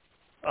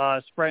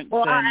sprints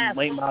and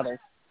late models.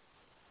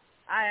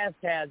 I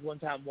asked Taz one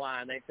time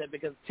why, and they said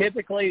because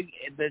typically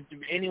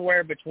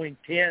anywhere between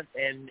 10th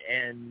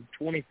and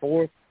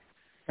 24th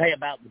pay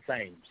about the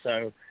same.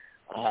 So,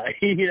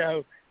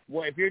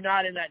 if you're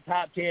not in that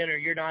top 10 or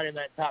you're not in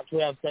that top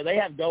 12, so they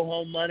have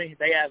go-home money.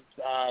 They have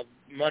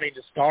money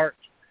to start.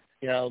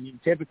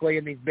 Typically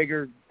in these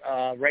bigger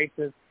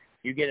races,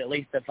 you get at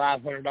least a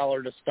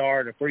 $500 to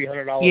start, a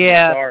 $300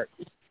 to start.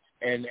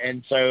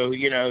 And so,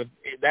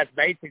 that's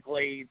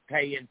basically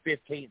paying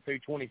 15th through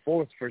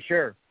 24th for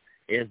sure,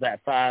 is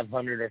that $500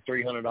 or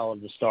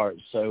 $300 to start.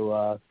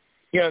 So,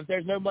 if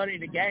there's no money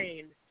to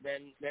gain,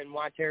 then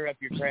why tear up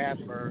your crap?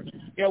 Or,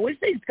 we've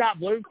seen Scott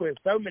Bloomquist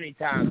so many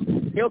times.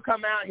 He'll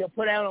come out, he'll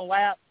put out a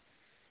lap,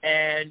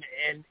 and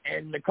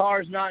the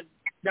car's not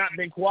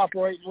been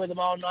cooperating with him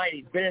all night.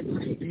 He's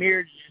been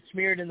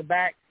smeared in the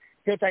back.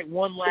 He'll take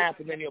one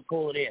lap, and then he'll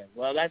pull it in.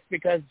 Well, that's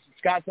because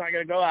Scott's not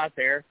going to go out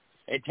there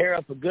and tear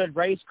up a good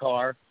race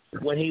car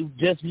when he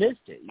just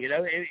missed it.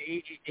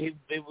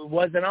 It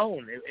wasn't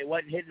on. It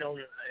wasn't hitting on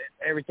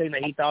everything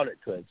that he thought it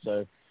could.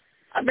 So,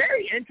 a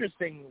very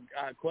interesting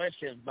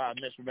question by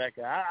Miss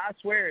Rebecca. I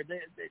swear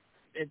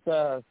it's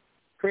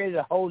created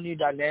a whole new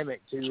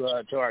dynamic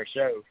to our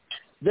show.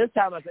 This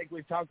time, I think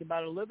we've talked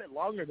about it a little bit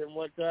longer than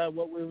what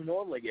we would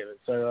normally give it.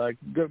 So,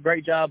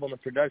 great job on the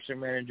production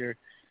manager,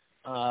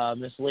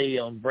 Miss Lee,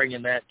 on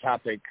bringing that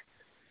topic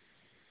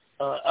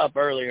up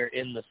earlier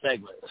in the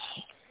segment.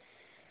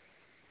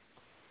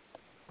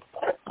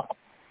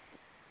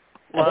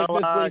 Well, I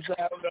don't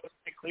know if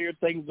they cleared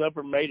things up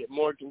or made it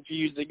more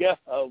confusing.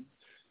 Oh,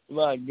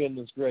 my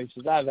goodness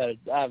gracious! I've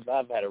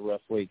had a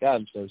rough week.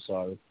 I'm so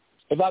sorry.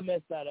 If I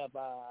messed that up,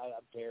 I'm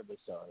terribly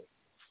sorry.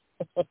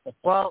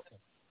 Well,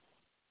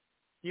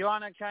 you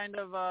want a kind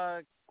of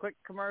a quick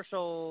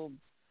commercial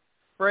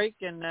break,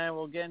 and then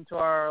we'll get into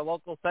our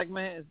local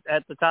segment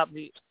at the top.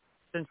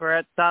 Since we're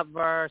at the top of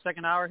our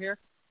second hour here.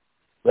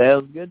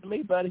 Well, good to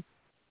me, buddy.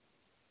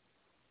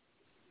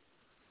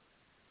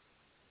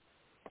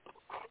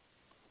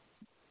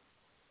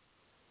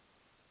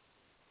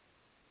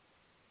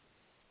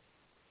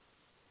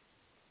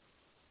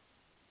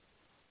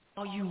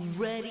 Are you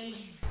ready?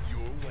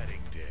 Your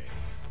wedding day.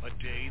 A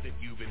day that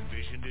you've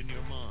envisioned in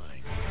your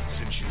mind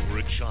since you were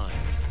a child.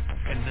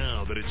 And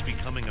now that it's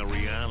becoming a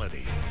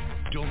reality,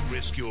 don't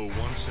risk your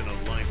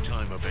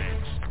once-in-a-lifetime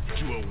event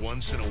to a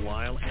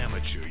once-in-a-while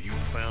amateur you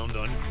found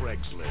on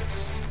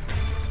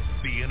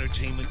Craigslist. The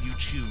entertainment you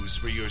choose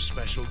for your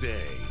special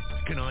day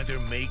can either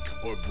make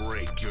or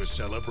break your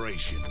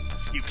celebration.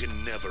 You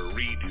can never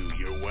redo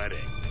your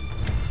wedding.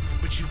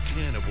 But you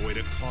can avoid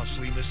a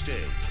costly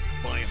mistake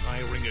by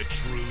hiring a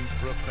true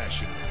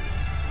professional.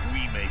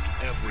 We make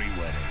every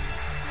wedding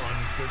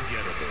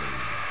unforgettable.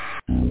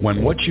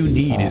 When what you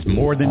need is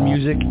more than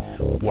music,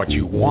 what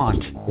you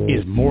want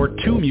is more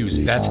to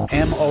music. That's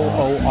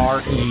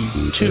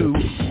M-O-O-R-E 2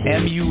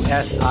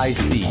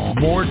 M-U-S-I-C.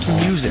 More to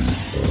music.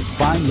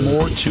 Find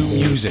More to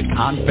Music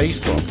on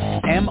Facebook.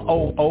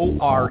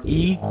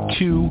 M-O-O-R-E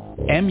 2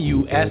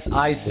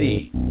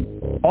 M-U-S-I-C.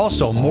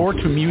 Also,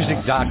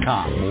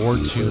 MoreToMusic.com.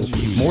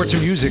 More to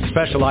Music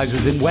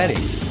specializes in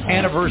weddings,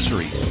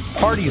 anniversaries,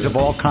 parties of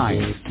all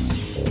kinds,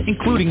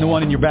 including the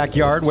one in your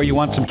backyard where you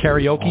want some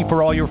karaoke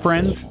for all your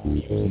friends.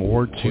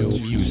 More to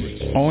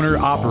Music.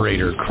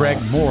 Owner-operator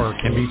Craig Moore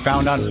can be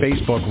found on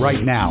Facebook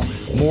right now.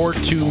 More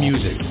to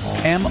Music.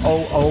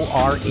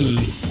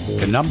 M-O-O-R-E,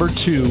 the number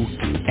 2,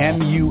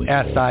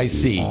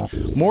 M-U-S-I-C.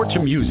 More to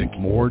Music.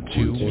 More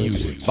to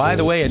Music. By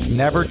the way, it's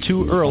never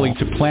too early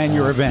to plan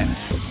your event.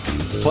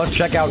 Plus,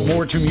 check out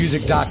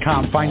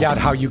MoreToMusic.com. Find out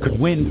how you could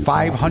win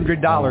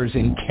 $500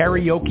 in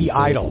Karaoke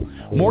Idol.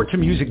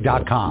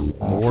 MoreToMusic.com.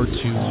 More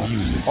to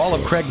Music. All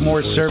of Craig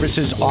Moore's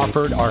services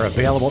offered are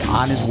available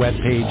on his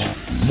webpage,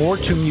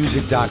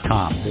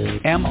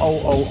 MoreToMusic.com.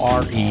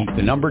 M-O-O-R-E,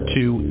 the number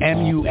 2,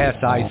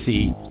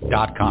 M-U-S-I-C.com.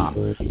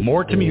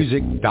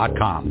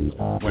 MoreToMusic.com.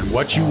 When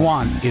what you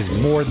want is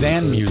more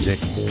than music,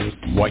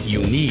 what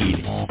you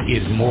need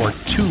is more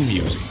to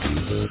music.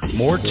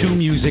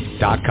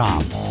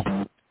 MoreToMusic.com.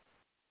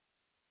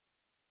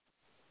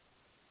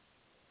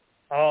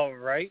 All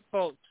right,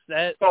 folks.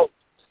 That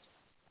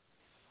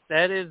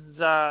is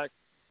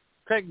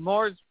Craig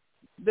Moore's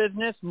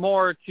business,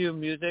 More to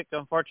Music.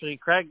 Unfortunately,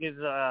 Craig is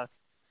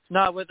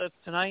not with us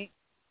tonight.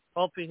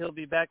 Hopefully he'll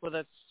be back with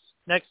us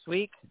next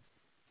week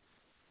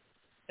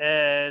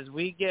as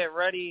we get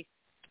ready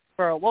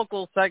for a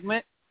local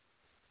segment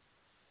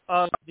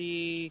of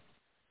the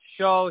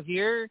show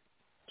here,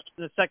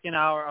 the second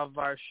hour of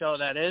our show,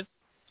 that is.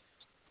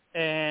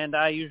 And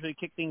I usually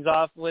kick things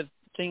off with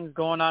things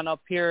going on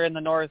up here in the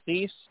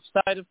Northeast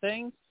side of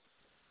things.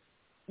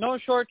 no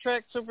short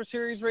track Super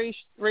Series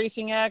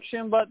racing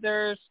action, but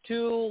there's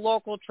 2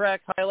 local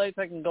track highlights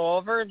I can go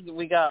over.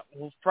 We got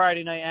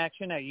Friday night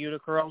action at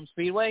Utica Rome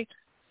Speedway,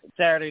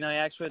 Saturday night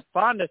action at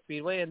Fonda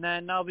Speedway, and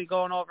then I'll be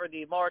going over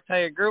the Moore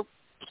Tire Group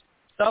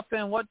stuff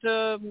and what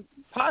to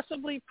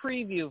possibly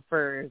preview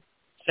for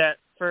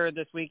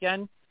this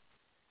weekend.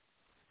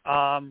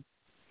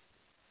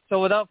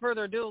 So without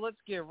further ado, let's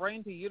get right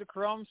into Utica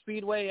Rome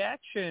Speedway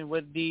action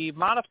with the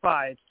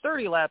modified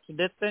 30 laps of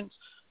distance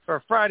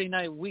for Friday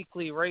night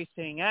weekly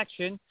racing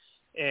action.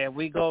 And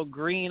we go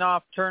green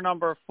off turn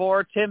number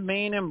 4. Tim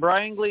Main and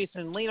Brian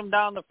Gleason lead them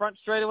down the front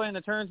straightaway in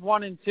the turns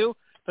 1 and 2.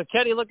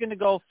 Paquetti looking to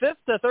go 5th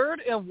to 3rd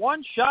in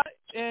one shot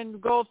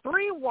and go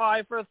 3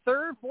 wide for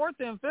 3rd, 4th,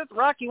 and 5th.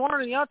 Rocky Warner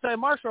on the outside,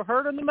 Marshall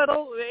Hurd in the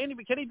middle. Andy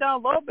Paquetti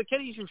down low.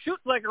 Paquetti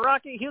shoots like a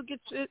rocket.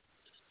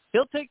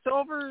 He'll take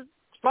over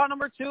spot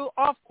number 2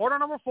 off quarter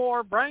number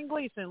 4. Brian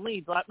Gleason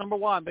leads lap number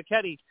 1.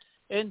 Paquetti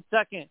in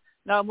 2nd.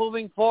 Now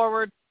moving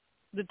forward,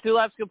 the 2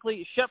 laps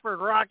complete. Shepard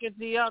rockets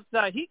the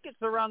outside. He gets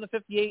around the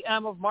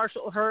 58M of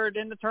Marshall Hurd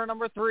into turn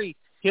number 3.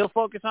 He'll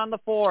focus on the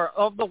 4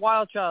 of the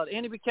Wild Child.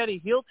 Andy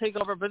Paquetti, he'll take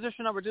over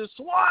position number 2.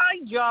 Slide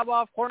job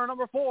off corner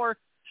number 4.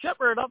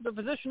 Shepard up to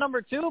position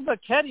number 2.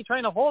 Paquetti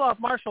trying to hold off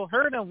Marshall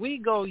Hurd, and we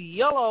go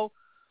yellow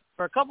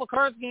for a couple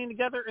cars getting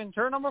together in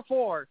turn number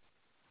 4.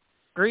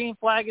 Green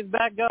flag is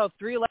back go.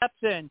 3 laps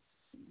in.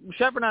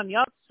 Shepard on the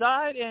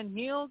outside, and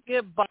he'll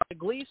get by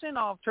Gleason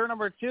off turn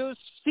number 2.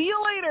 See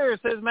you later,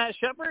 says Matt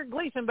Shepard.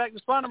 Gleason back to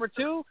spot number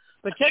 2.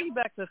 Paquetti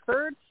back to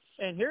 3rd.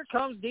 And here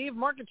comes Dave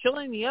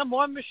Marcuccioli in the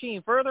M1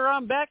 machine. Further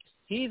on back,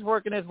 he's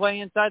working his way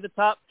inside the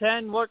top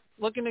 10,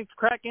 looking to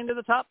crack into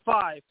the top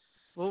 5.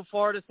 Move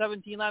forward to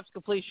 17 laps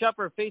complete.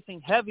 Shepard facing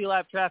heavy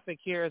lap traffic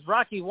here as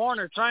Rocky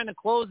Warner trying to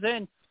close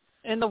in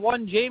the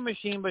 1J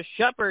machine, but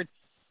Shepard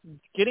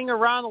getting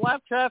around the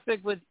lap traffic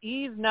with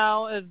ease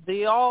now as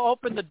they all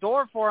open the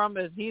door for him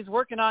as he's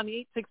working on the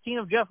 816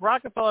 of Jeff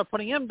Rockefeller,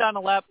 putting him down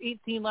a lap.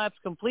 18 laps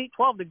complete,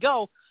 12 to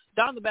go.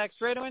 Down the back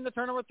straightaway into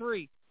turn number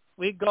 3.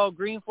 We go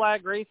green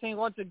flag racing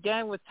once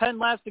again with 10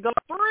 laps to go.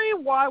 3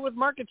 wide with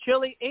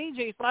Marcuccioli,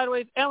 AJ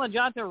Slideways, Alan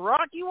Johnson,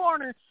 Rocky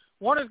Warner.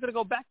 Warner's going to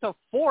go back to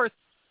 4th.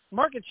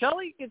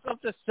 Marcuccioli gets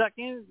up to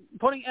 2nd,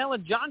 putting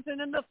Alan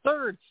Johnson into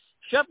 3rd.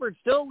 Shepard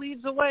still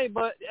leads the way,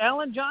 but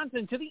Alan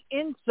Johnson to the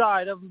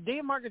inside of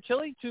Dave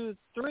Marcuccioli to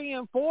 3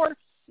 and 4,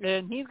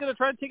 and he's going to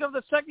try to take over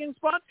the 2nd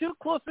spot. Too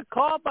close to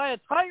call by a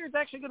tire. It's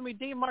actually going to be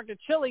Dave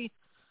Marcuccioli,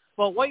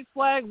 but white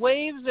flag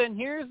waves, and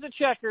here's the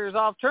checkers.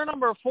 Off turn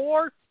number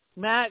 4,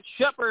 Matt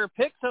Shepard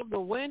picks up the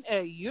win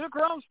at Utica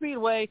Rome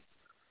Speedway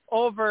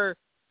over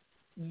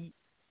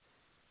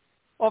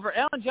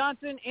Alan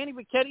Johnson, Andy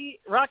Paquetti,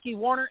 Rocky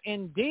Warner,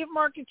 and Dave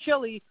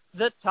Marcuccioli,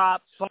 the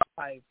top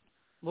 5.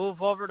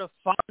 Move over to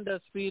Fonda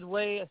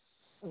Speedway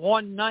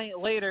 1 night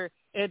later.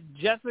 It's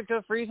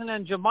Jessica Friesen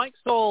and Jamike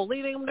Stoll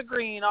leading them to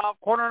green off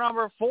corner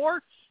number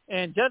 4.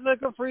 And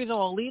Jessica Friesen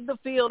will lead the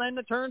field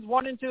into turns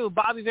 1 and 2.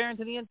 Bobby Varon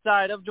to the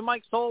inside of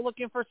Jamike Stoll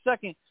looking for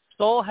 2nd.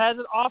 Stoll has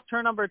it off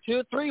turn number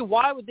 2. 3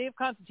 wide with Dave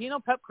Constantino,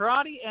 Pep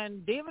Karate,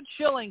 and David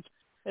Schilling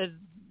as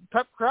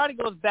Pep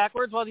Karate goes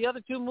backwards while the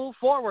other 2 move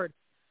forward.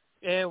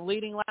 And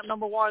leading lap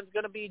number 1 is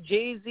going to be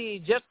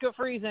Jay-Z, Jessica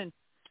Friesen.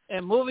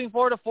 And moving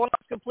forward to 4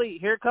 laps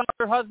complete. Here comes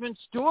her husband,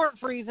 Stuart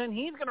Friesen.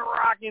 He's going to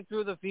rock it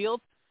through the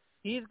field.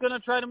 He's going to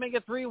try to make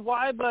it 3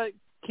 wide, but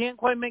can't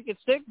quite make it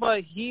stick,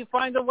 but he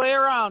finds a way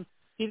around.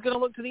 He's going to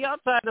look to the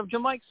outside of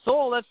Jamike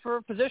Stoll. That's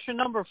for position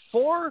number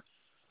 4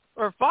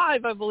 or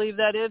 5, I believe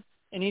that is.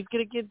 And he's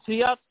going to get to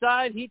the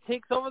outside. He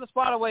takes over the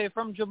spot away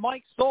from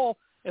Jamike Stoll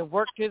and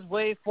works his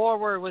way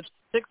forward with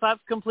 6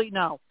 laps complete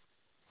now.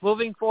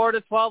 Moving forward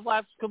to 12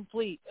 laps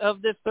complete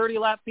of this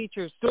 30-lap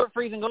feature. Stuart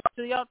Friesen goes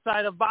to the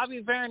outside of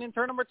Bobby Varon in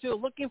turn number 2,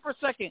 looking for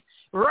 2nd.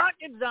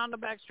 Rockets down the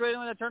back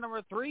straightaway in turn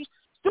number 3.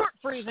 Stuart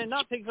Friesen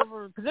now takes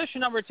over position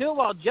number 2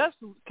 while Jess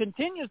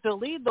continues to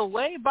lead the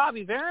way.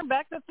 Bobby Varon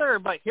back to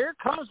 3rd, but here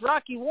comes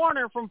Rocky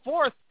Warner from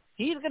 4th.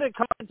 He's going to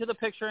come into the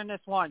picture in this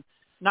one.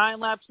 9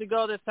 laps to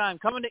go this time,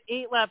 coming to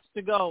 8 laps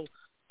to go.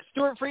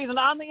 Stuart Friesen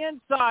on the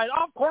inside,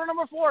 off corner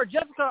number 4.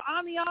 Jessica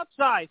on the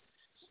outside.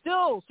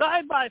 Still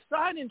side by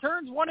side in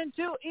turns 1 and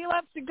 2. 8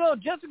 laps to go.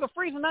 Jessica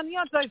Friesen on the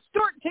outside.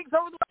 Stuart takes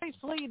over the race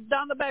lead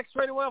down the back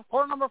straightaway off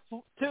corner number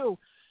 2.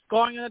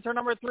 Going into turn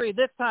number 3.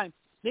 This time,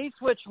 they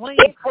switch lanes.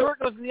 Stuart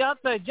goes to the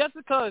outside.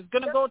 Jessica is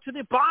going to go to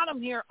the bottom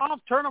here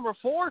off turn number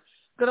 4.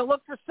 Going to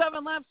look for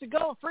 7 laps to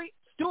go.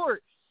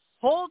 Stuart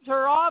holds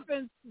her off,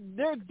 and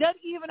they're dead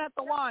even at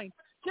the line.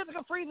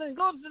 Jessica Friesen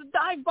goes to the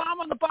dive bomb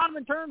on the bottom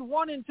in turns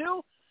 1 and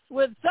 2.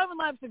 With 7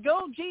 laps to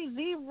go,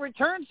 GZ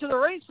returns to the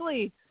race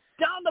lead.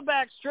 Down the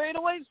back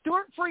straightaway,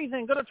 Stuart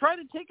Friesen going to try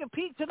to take a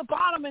peek to the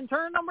bottom in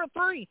turn number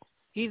 3.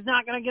 He's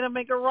not going to get to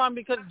make a run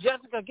because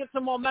Jessica gets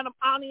some momentum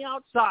on the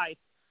outside.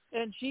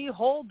 And she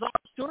holds off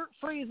Stuart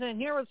Friesen.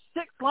 Here with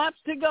 6 laps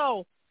to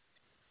go.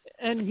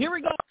 And here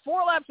we go,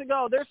 4 laps to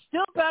go. They're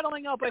still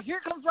battling up, but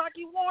here comes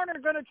Rocky Warner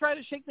going to try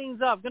to shake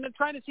things up. Going to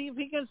try to see if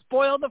he can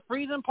spoil the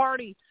Friesen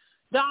party.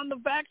 Down the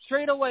back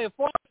straightaway,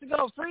 4 laps to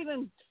go.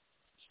 Friesen,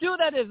 Stu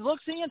that is,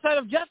 looks to the inside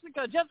of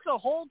Jessica. Jessica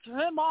holds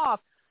him off.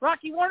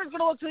 Rocky Warner's going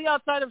to look to the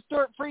outside of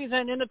Stuart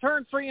Friesen into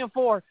turn 3 and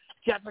 4.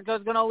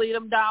 Jessica's going to lead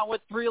him down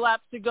with 3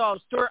 laps to go.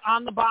 Stuart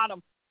on the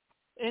bottom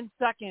in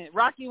second.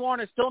 Rocky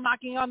Warner still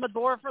knocking on the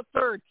door for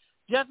third.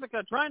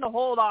 Jessica trying to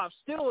hold off.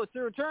 Still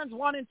through turns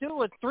 1 and 2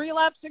 with 3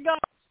 laps to go.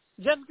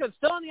 Jessica's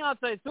still on the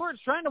outside.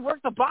 Stuart's trying to work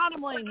the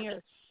bottom lane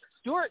here.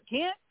 Stuart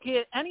can't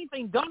get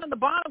anything done in the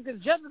bottom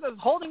because Jessica's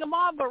holding him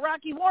off, but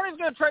Rocky Warner's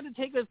going to try to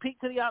take his peek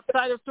to the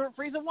outside of Stuart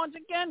Friesen once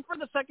again for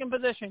the second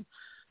position.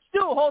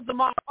 Still holds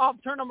him off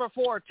turn number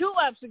 4. 2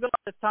 laps to go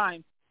this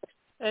time.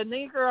 And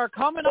they are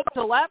coming up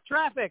to lap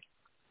traffic.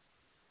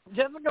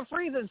 Jessica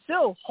Friesen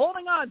still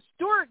holding on.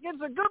 Stuart gets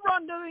a good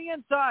run to the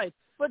inside,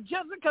 but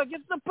Jessica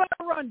gets the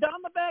better run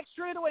down the back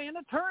straightaway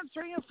into turns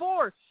 3 and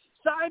 4.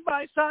 Side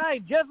by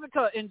side,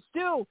 Jessica and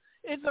Stu.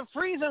 It's a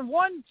Friesen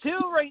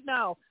 1-2 right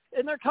now.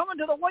 And they're coming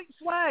to the white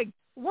flag,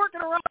 working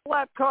around the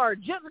lap car.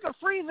 Jessica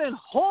Friesen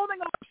holding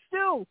off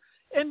Stu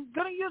and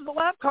going to use the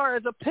lap car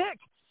as a pick.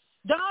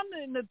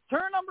 Down in the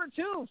turn number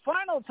 2,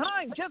 final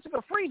time,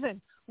 Jessica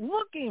Friesen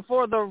looking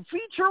for the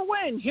feature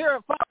win here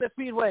at Fonda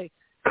Speedway.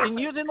 And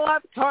using the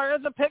lap car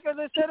as a pick, as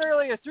I said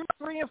earlier, through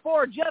 3 and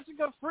 4,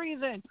 Jessica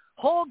Friesen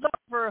holds up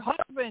for her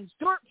husband,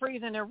 Stuart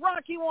Friesen, and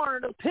Rocky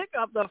Warner to pick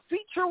up the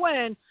feature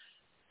win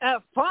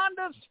at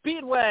Fonda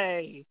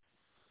Speedway.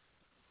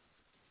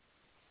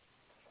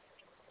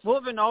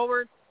 Moving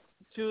over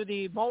to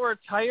the Mower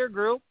Tire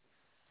Group,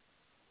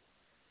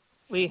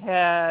 we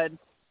had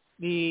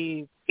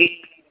the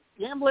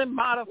Gamblin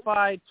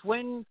Modified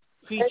Twin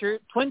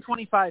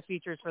 25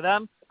 features for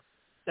them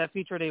that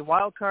featured a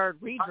wild card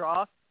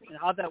redraw. And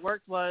how that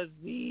worked was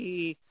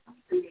they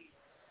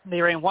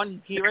ran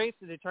one heat race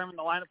to determine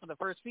the lineup for the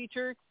first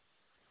feature,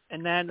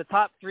 and then the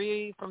top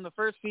 3 from the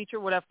first feature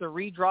would have to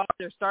redraw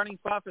their starting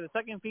spot for the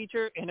second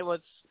feature, and it was,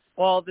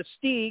 the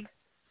Stieg,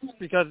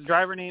 because the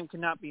driver name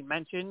could not be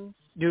mentioned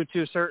due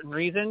to certain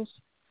reasons.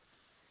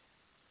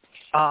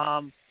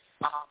 So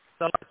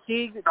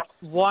Stieg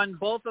won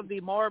both of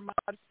the Mower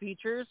Mod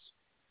features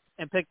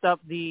and picked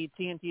up the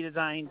TNT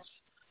Designs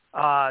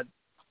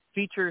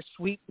feature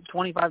sweep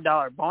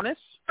 $25 bonus.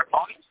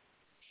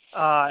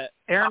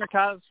 Aaron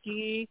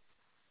Rakowski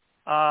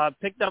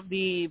picked up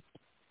the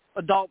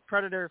Adult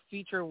Predator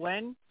feature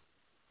win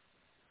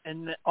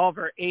and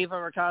over Ava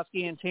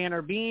Rakowski and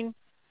Tanner Bean.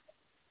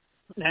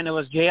 And it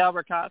was J.L.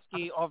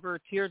 Rakowski over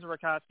Tears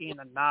Rakowski in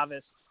the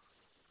novice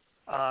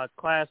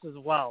class as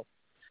well.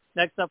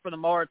 Next up for the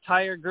Mower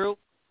Tire Group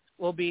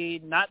will be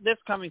not this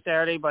coming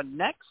Saturday, but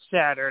next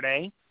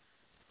Saturday.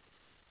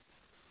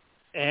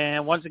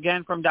 And once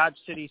again from Dodge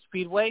City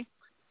Speedway.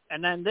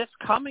 And then this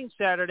coming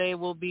Saturday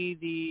will be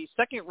the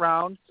second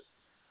round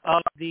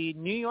of the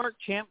New York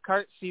Champ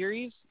Kart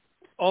Series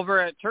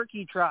over at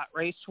Turkey Trot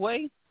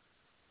Raceway.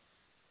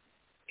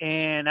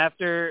 And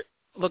after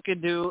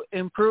looking to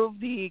improve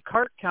the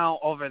kart count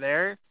over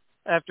there,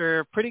 after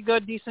a pretty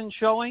good, decent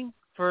showing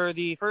for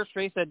the first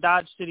race at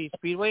Dodge City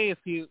Speedway a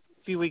few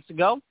weeks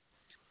ago,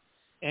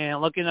 and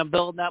looking to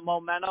build that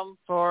momentum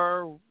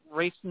for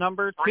race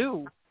number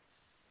 2.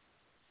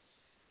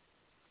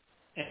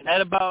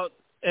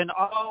 And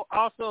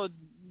also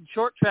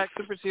short track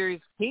Super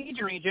Series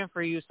Cajun region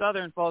for you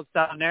Southern folks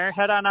down there.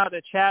 Head on out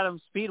to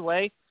Chatham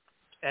Speedway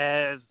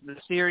as the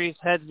series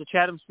heads to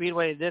Chatham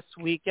Speedway this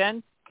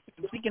weekend.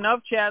 Speaking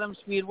of Chatham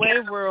Speedway,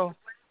 we're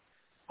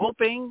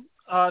hoping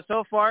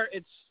so far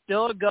it's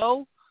still a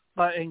go,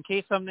 but in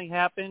case something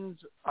happens,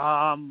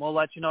 we'll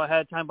let you know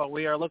ahead of time. But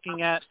we are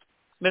looking at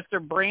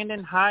Mr.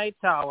 Brandon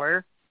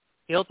Hightower.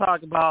 He'll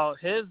talk about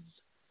his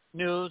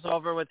news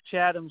over with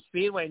Chatham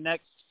Speedway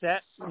next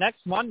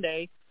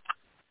Monday.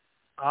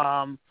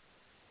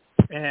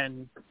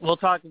 And we'll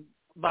talk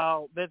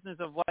about business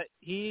of what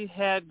he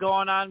had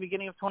going on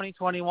beginning of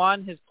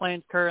 2021, his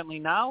plans currently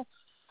now,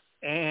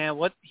 and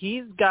what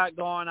he's got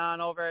going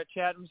on over at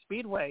Chatham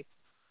Speedway.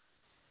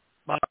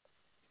 But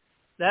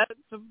that's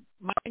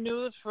my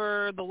news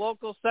for the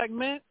local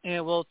segment,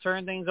 and we'll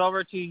turn things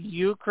over to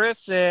you, Chris,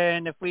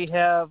 and if we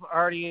have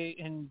Artie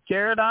and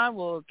Jared on,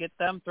 we'll get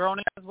them thrown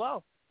in as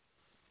well.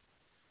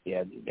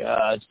 Yeah,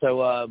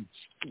 so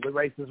we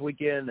raced this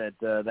weekend at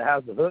the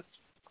House of Hooks,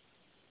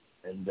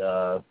 and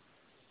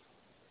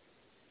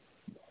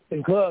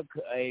Cook,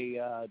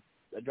 a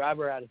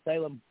driver out of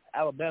Salem,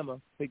 Alabama,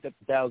 picked up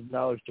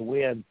 $1,000 to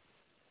win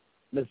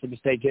Mississippi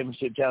State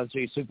Championship Challenge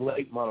Series Super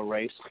Late Model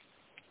race.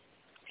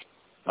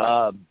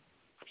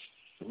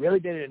 Really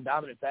did it in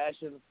dominant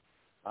fashion.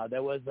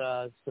 There was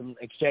some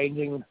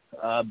exchanging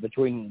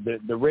between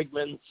the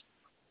Rigmans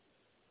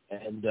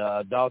and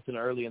Dalton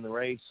early in the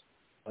race.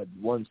 But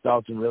once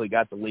Dalton really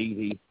got the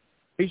lead,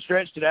 he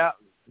stretched it out.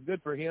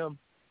 Good for him.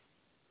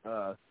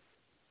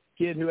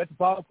 Kid who at the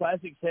Fall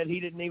Classic said he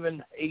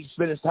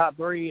spent his top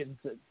 3 and,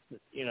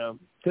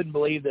 couldn't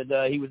believe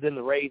that he was in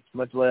the race,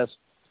 much less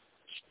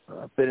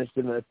finished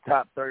in the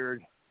top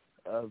third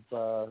of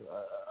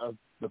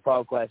the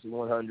Fall Classic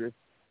 100.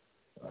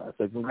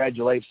 So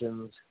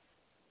congratulations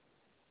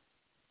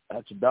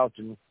to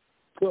Dalton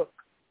Cook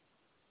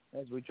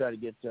as we try to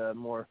get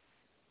more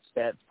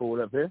stats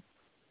pulled up here.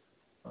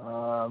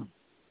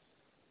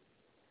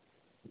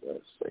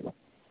 Let's see.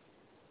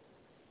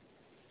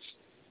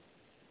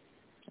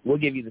 We'll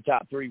give you the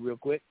top three real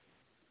quick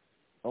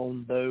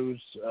on those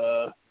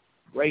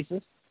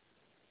races.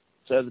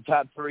 So the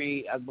top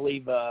three, I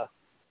believe, the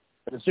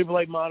Super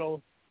Late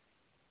Model,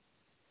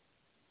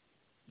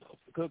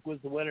 Cook was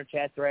the winner,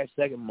 Chad Thrash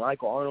second,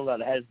 Michael Arnold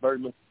out of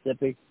Hattiesburg,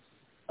 Mississippi,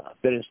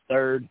 finished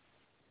third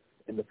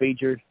in the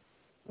featured.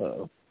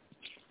 And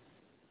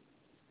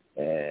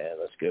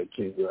let's go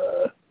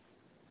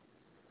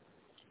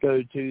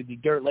to the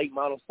Dirt Late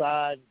Model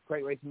side,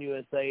 Crate Racing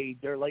USA,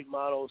 Dirt Late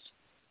Models,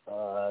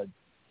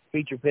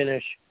 feature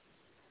finish.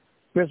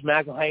 Chris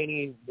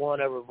McElhaney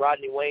won over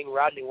Rodney Wing.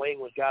 Rodney Wing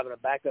was driving a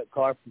backup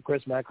car from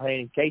Chris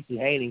McElhaney. Casey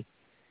Haney,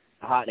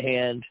 a hot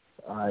hand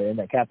in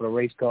that Capital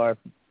race car.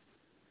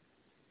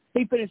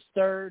 He finished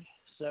third.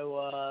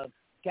 So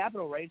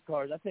Capital race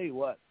cars, I tell you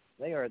what,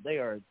 they are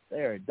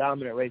a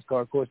dominant race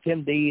car. Of course,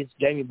 Tim Dees,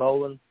 Jamie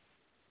Boland,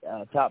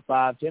 top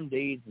five. Tim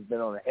Dees has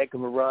been on a heck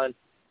of a run.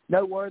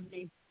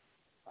 Noteworthy.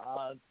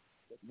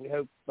 We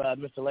hope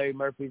Mr. Larry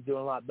Murphy's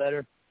doing a lot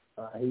better.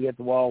 He hit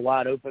the wall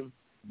wide open.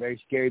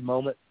 Very scary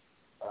moment.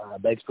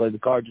 Basically, the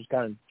car just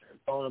kind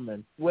of on him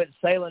and went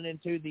sailing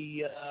into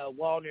the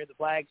wall near the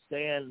flag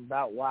stand,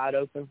 about wide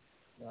open.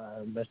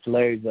 Mr.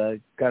 Larry's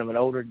kind of an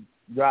older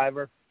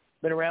driver.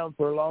 Been around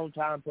for a long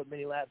time, put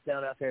many laps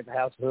down out there at the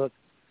House of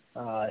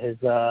Hook. His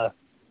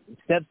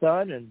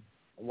stepson and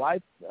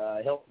wife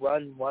helped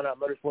run Why Not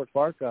Motorsports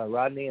Park,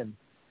 Rodney and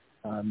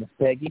Miss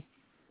Peggy.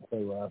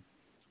 So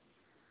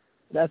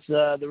that's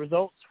the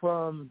results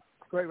from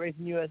Crate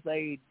Racing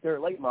USA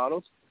Dirt Late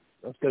Models.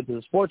 Let's go to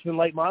the Sportsman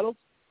Late Models.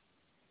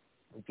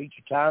 In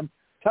feature time,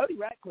 Cody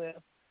Ratcliffe,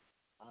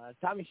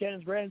 Tommy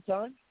Shannon's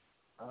grandson,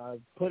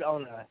 put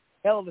on a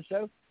hell of a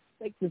show.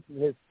 I think this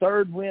is his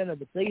third win of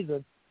the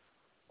season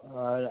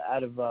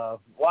out of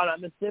Why Not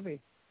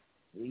Mississippi,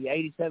 the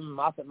 87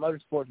 Moffett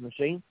Motorsports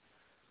machine,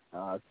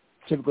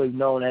 typically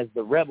known as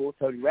the Rebel.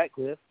 Cody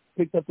Ratcliffe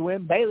picked up the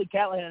win. Bailey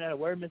Callahan out of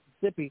Ware,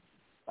 Mississippi,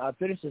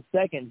 finished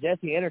second.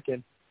 Jesse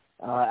Enterton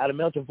out of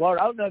Milton,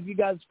 Florida. I don't know if you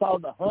guys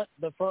followed the Hunt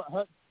the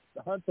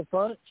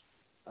Front.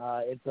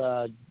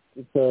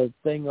 It's a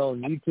thing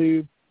on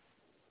YouTube.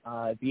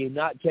 If you've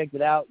not checked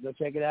it out, go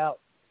check it out.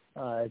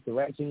 It's a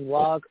racing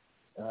vlog.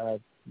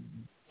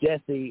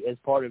 Jesse is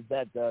part of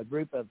that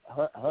group of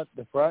Hunt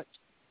the Front,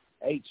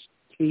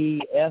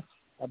 HTF,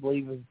 I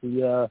believe is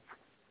the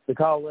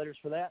call letters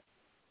for that.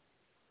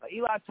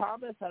 Eli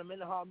Thomas out of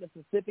Minnehaha,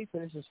 Mississippi,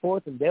 finishes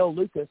fourth, and Dale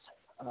Lucas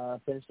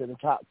finished in the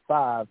top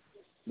five.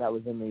 That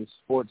was in the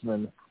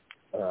Sportsman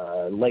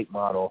late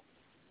model.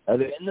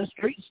 In the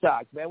street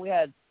stocks, man, we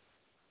had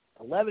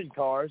 11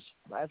 cars.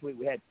 Last week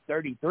we had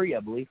 33, I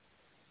believe.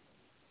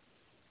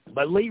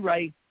 But Lee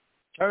Ray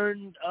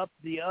turned up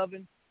the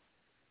oven.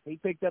 He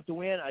picked up the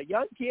win. A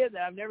young kid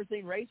that I've never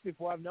seen race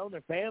before. I've known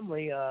their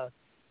family,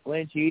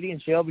 Glenn Sheedy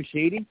and Shelby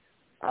Sheedy.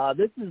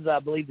 This is, I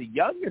believe, the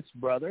youngest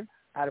brother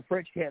out of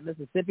French Camp,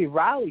 Mississippi,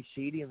 Riley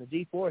Sheedy in the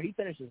G4. He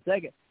finished in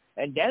second.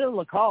 And Daniel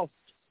Lacoste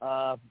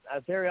out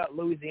of Theriot,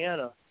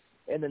 Louisiana,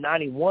 in the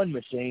 91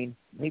 machine.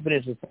 He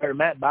finished third.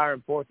 Matt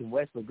Byron fourth, and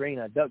Wesley Green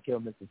out of Duck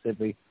Hill,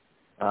 Mississippi,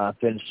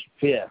 finished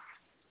fifth.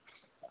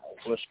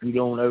 We'll scoot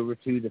on over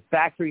to the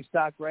factory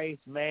stock race.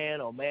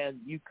 Man, oh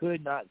man, you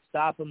could not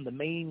stop him. The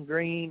Mean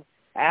Green,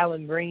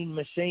 Alan Green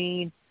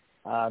machine,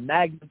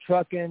 Magnum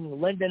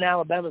Trucking, Linden,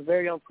 Alabama's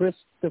very own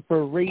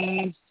Christopher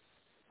Reeves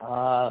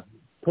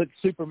put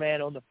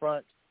Superman on the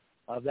front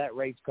of that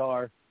race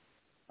car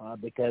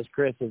because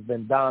Chris has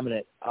been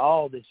dominant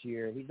all this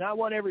year. He's not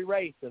won every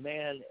race, but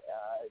man,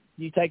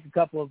 you take a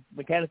couple of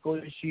mechanical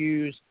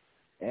issues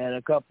and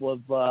a couple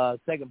of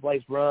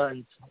second-place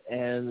runs,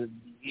 and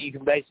you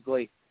can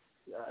basically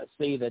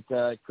see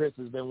that Chris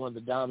has been one of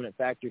the dominant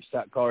factory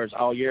stock cars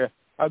all year.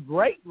 A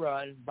great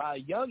run by a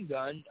young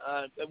gun.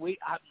 I'm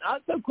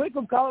not so quick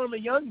on calling him a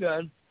young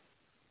gun.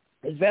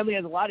 His family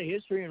has a lot of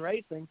history in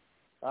racing.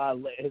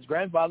 His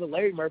grandfather,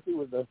 Larry Murphy,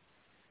 was the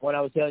one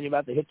I was telling you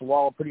about that hit the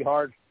wall pretty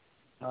hard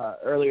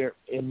earlier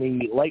in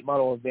the late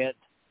model event.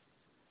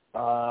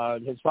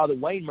 His father,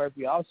 Wayne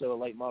Murphy, also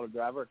a late model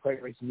driver, a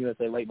Crate Racing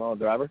USA late model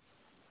driver.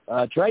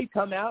 Trey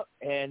come out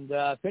and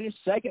finished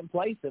second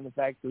place in the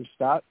factory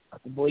stock, I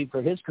believe,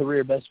 for his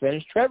career best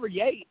finish. Trevor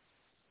Yates,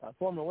 a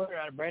former winner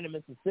out of Brandon,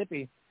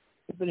 Mississippi,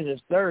 he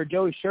finishes third.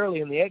 Joey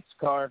Shirley in the X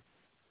car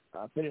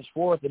finished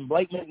fourth, and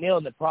Blake McNeil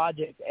in the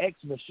Project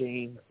X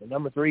machine, the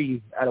number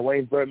 3 out of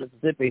Waynesboro,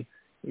 Mississippi,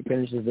 he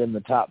finishes in the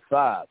top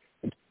 5.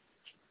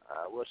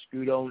 We'll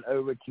scoot on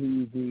over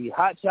to the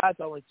Hot Shots.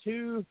 Only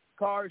 2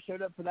 cars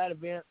showed up for that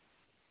event.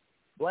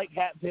 Blake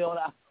Hatfield,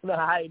 I don't know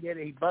how he did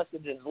it. He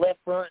busted his left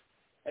front.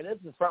 And this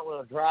is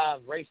front-wheel drive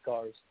race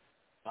cars.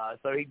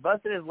 So he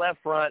busted his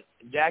left front,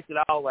 jacked it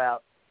all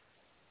out.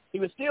 He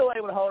was still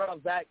able to hold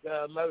on Zach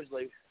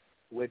Mosley,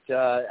 which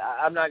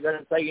I'm not going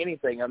to say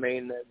anything. I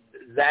mean,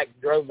 Zach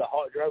drove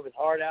his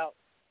heart out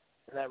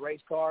in that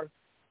race car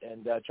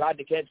and tried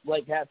to catch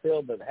Blake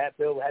Hatfield, but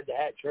Hatfield had the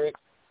hat trick.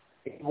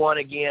 He won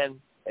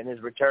again in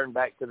his return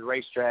back to the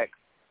racetrack.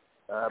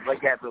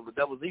 Blake Hatfield, the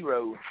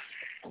 00,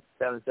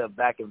 found himself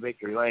back in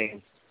victory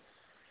lane.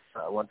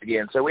 once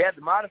again. So we had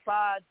the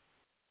modified.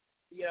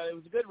 You know, it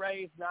was a good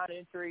race, 9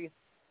 entries.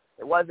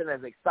 It wasn't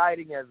as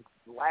exciting as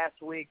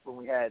last week when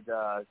we had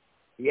the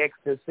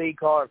X2C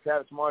car of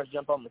Travis Marsh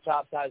jump on the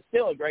top side.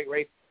 Still a great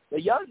race.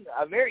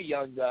 A very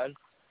young gun.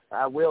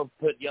 I will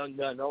put young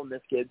gun on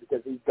this kid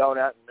because he's gone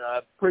out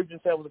and proved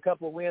himself with a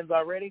couple of wins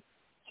already.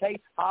 Chase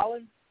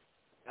Holland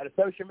out of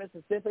Socia,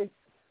 Mississippi.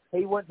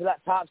 He went to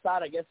that top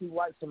side. I guess he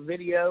watched some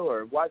video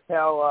or watched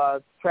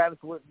how Travis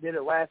did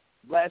it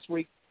last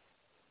week.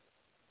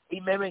 He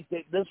mimicked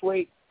it this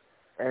week.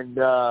 And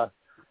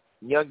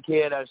young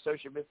kid out of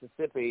Socia,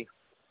 Mississippi,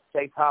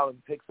 Chase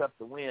Holland picks up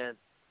the win,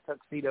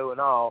 tuxedo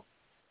and all.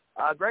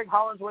 Greg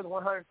Hollinsworth,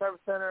 100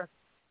 Service Center,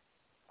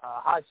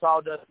 High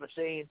Sawdust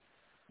Machine,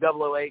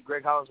 008.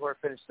 Greg Hollinsworth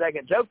finished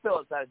second. Joe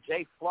Phillips out of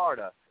Jay,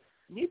 Florida.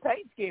 New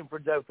paint scheme for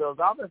Joe Phillips.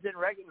 I almost didn't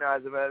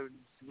recognize him.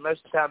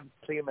 Most of the time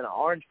I see him in an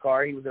orange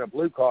car. He was in a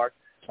blue car,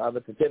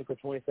 but the typical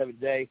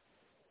 27J.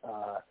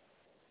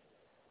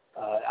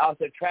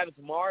 Also, Travis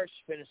Marsh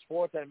finished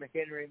fourth out of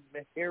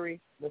McHenry,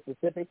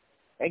 Mississippi.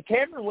 And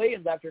Cameron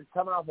Williams, after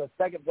coming off a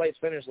second-place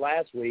finish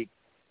last week,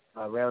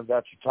 rounds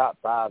out your top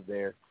 5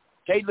 there.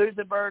 Jay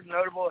Lusenberg,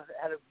 notable,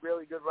 had a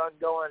really good run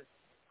going,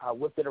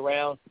 whipped it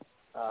around,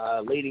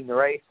 leading the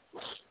race.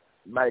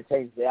 Might have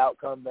changed the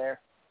outcome there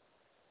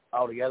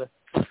altogether.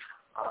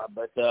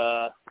 But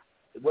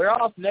we're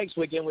off next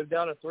weekend. We've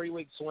done a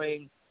 3-week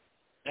swing,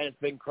 and it's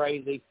been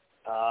crazy.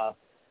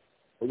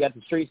 We got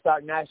the Street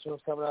Stock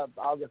Nationals coming up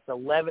August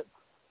 11th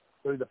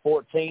through the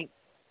 14th.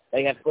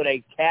 They have put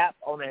a cap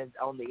on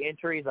the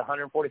entries,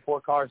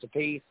 144 cars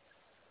apiece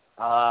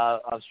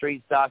of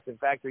street stocks and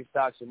factory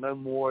stocks, and no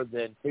more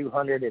than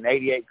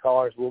 288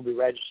 cars will be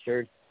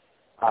registered.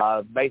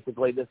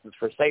 Basically, this is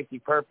for safety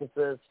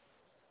purposes,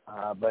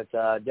 but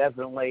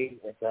definitely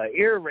it's an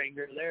ear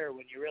ringer there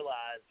when you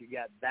realize you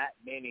got that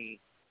many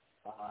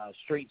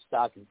street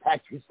stock and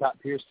factory stock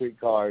Pure Street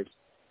cars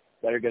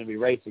that are going to be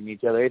racing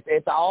each other. It's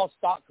an all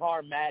stock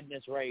car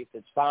madness race.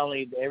 It's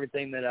finally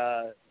everything that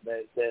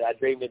I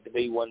dreamed it to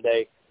be one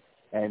day,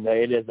 and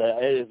it is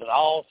an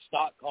all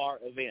stock car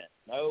event.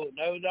 No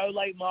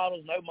late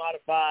models, no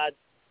modified.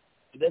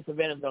 This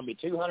event is going to be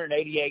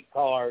 288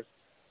 cars,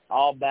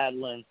 all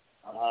battling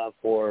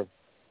for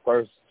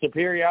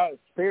superiority.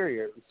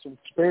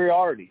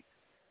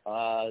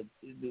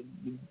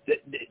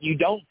 You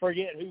don't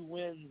forget who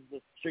wins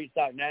the Street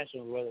Stock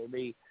Nationals, whether it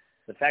be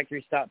the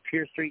Factory Stock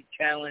Pure Street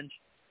Challenge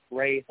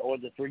race or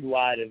the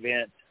 3-wide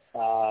event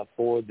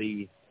for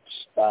the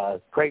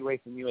Crate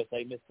Racing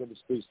USA Mississippi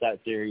Street Stock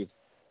Series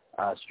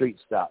Street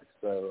Stock.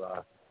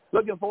 So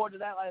looking forward to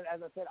that.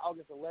 As I said,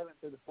 August 11th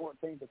through the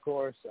 14th, of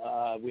course.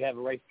 We have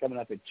a race coming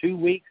up in 2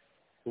 weeks,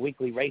 the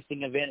weekly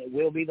racing event. It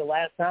will be the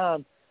last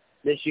time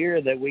this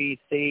year that we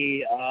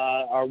see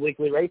our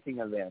weekly racing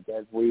event.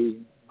 As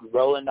we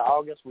roll into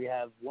August, we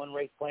have one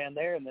race planned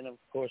there, and then, of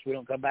course, we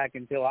don't come back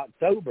until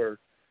October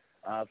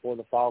for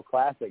the Fall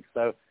Classic.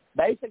 So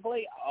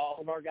basically, all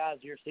of our guys,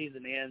 your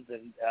season ends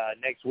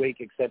next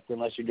week, except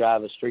unless you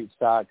drive a street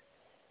stock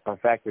or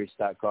factory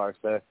stock car.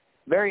 So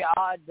very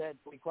odd that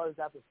we closed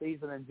out the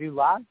season in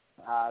July.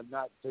 I'm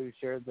not too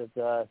sure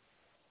that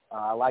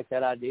I like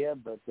that idea,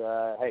 but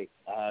hey,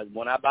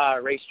 when I buy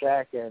a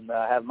racetrack and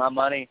have my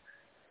money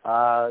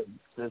to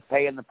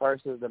pay in the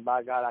purses, then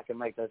by God, I can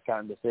make those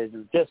kind of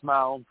decisions. Just my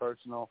own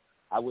personal.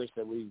 I wish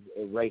that we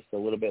raced a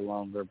little bit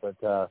longer, but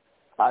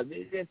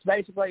it's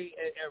basically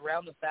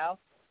around the South.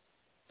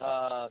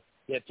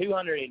 You have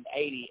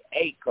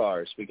 288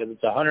 cars because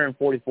it's a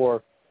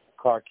 144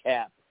 car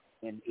cap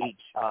in each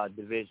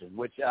division,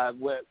 which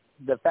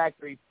the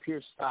factory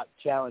pure stock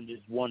challenge is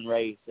one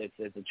race.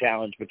 It's a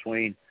challenge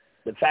between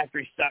the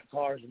factory stock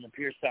cars and the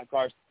pure stock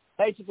cars.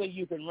 Basically,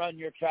 you can run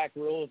your track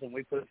rules, and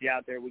we put you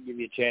out there. We give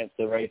you a chance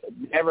to race.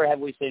 Never have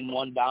we seen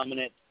one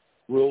dominant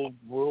rule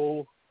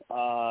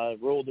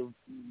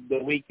the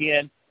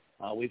weekend.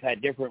 We've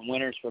had different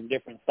winners from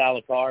different style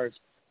of cars,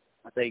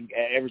 I think,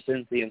 ever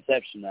since the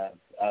inception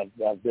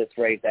of this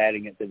race,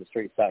 adding it to the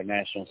Street Stock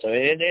National. So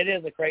it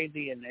is a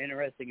crazy and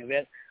interesting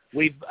event.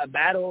 We've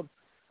battled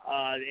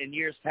in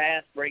years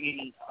past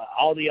bringing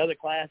all the other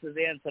classes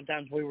in.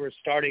 Sometimes we were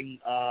starting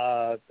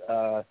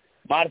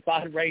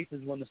modified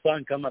races when the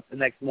sun come up the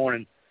next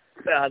morning.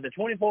 The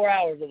 24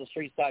 hours of the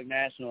Street Stock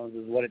Nationals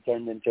is what it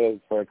turned into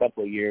for a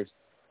couple of years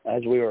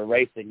as we were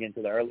racing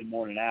into the early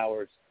morning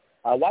hours,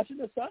 watching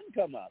the sun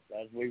come up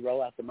as we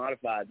roll out the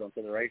modifieds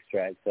onto the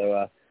racetrack.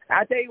 So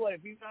I tell you what,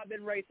 if you've not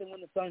been racing when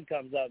the sun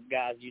comes up,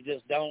 guys, you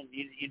just don't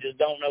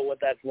know what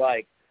that's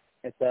like.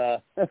 It's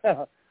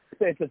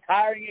it's a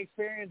tiring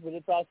experience, but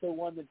it's also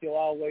one that you'll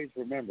always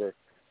remember.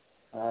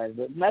 But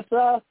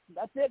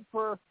that's it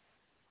for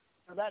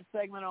that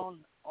segment on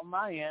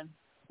my end.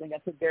 I think I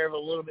took care of it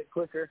a little bit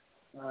quicker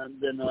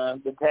than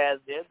Taz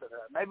did, but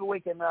maybe we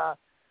can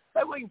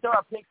throw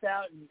our picks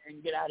out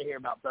and get out of here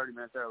about 30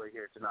 minutes early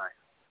here tonight.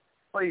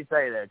 What do you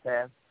say there,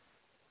 Taz?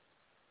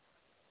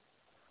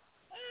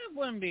 It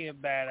wouldn't be a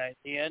bad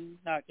idea,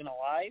 not going to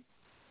lie.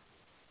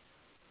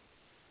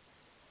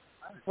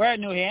 We're at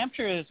New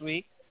Hampshire this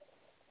week.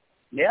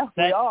 Yeah,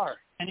 we are.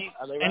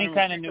 Any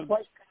kind of new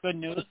good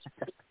news?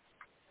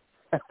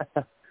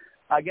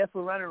 I guess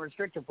we're running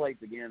restrictor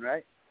plates again,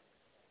 right?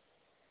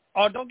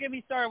 Oh, don't get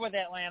me started with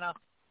Atlanta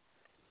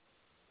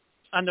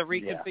on the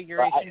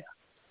reconfiguration.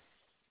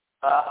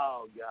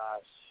 Yeah.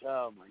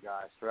 Oh my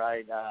gosh,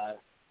 right.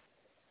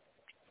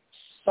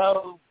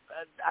 So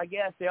I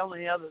guess the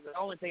only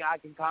thing I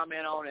can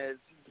comment on is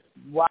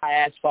why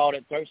asphalt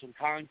it, throw some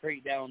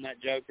concrete down on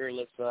that joker.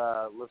 Let's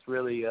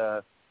really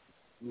I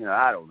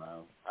don't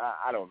know.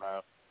 I don't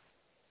know.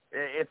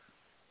 If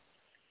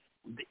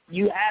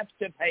you have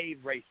to pave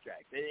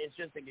racetracks, it's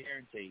just a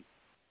guarantee.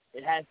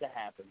 It has to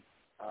happen.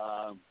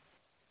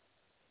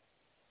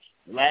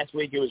 Last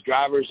week it was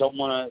drivers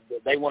want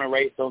to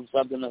race on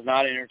something that's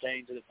not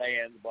entertaining to the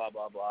fans. Blah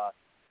blah blah.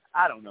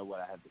 I don't know what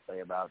I have to say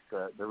about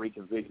the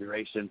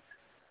reconfiguration.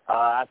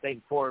 I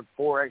think for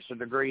 4 extra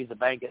degrees, the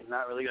bank is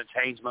not really going to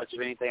change much of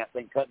anything. I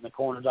think cutting the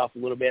corners off a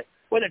little bit.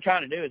 What they're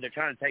trying to do is they're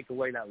trying to take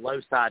away that low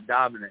side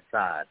dominant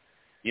side.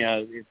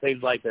 It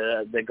seems like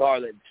the car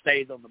that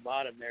stays on the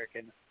bottom there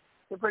can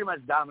pretty much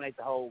dominate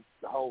the whole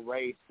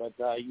race. But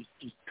you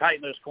just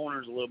tighten those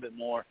corners a little bit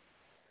more.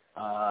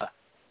 No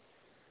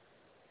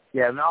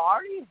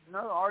Artie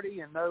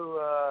and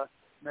no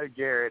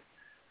Jared.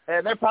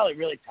 And they're probably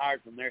really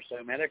tired from their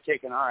show, man. They're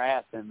kicking our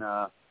ass in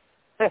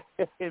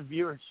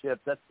viewership,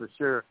 that's for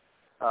sure.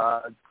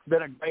 It's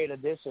been a great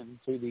addition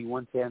to the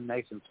 110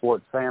 Nation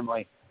Sports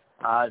family.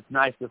 It's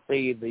nice to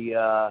see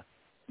that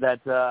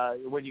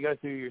when you go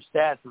through your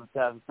stats and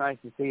stuff, it's nice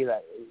to see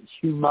that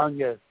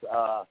humongous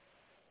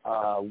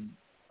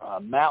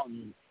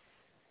mountain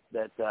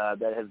that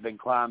has been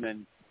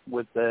climbing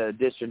with the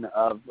addition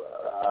of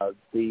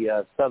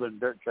the Southern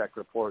Dirt Track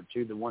Report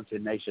to the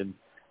 110 Nation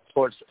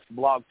Sports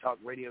Blog Talk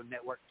Radio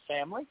Network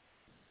family.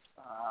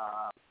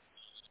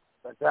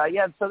 So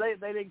they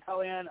didn't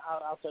call in.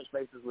 I'll touch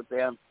bases with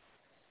them.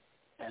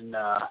 And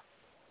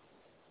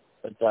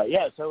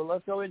so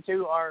let's go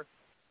into our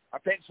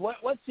picks.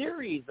 What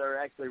series are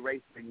actually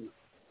racing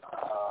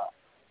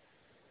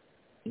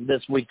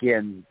this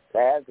weekend,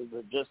 Taz? Is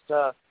it just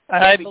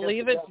I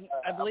believe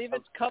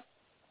it's Cup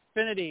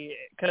Xfinity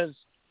because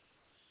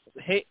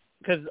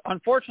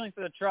unfortunately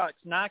for the trucks,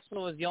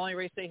 Knoxville is the only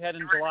race they had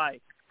in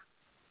July.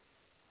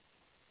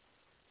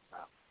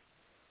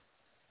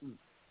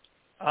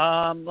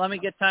 Let me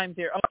get times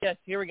here. Oh, yes,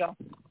 here we go.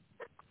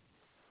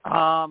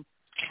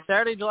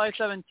 Saturday, July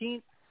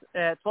 17th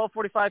at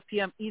 12:45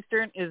 p.m.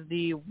 Eastern is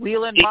the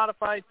Whelen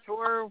Modified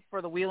Tour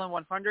for the Whelen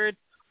 100,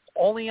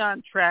 only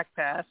on Track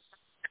Pass.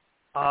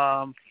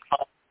 NASCAR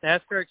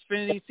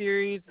Xfinity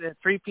Series at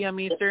 3 p.m.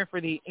 Eastern for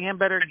the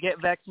Ambetter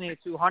Get Vaccinated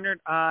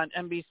 200 on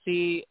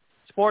NBC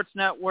Sports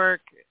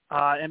Network,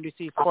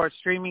 NBC Sports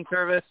Streaming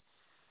Service,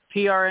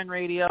 PRN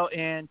Radio,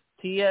 and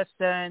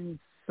TSN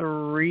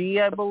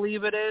 3, I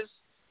believe it is.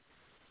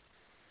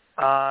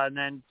 And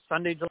then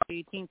Sunday,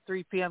 July 18th,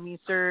 3 p.m.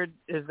 Eastern,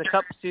 is the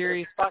Cup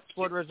Series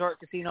Foxwood Resort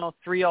Casino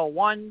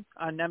 301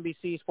 on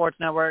NBC Sports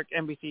Network,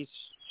 NBC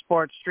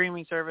Sports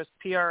Streaming Service,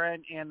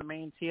 PRN, and the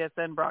main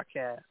TSN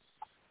broadcast.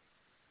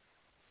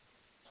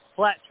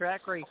 Flat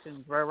track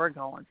racing is where we're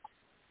going.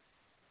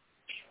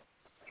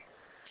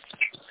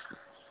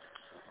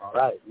 All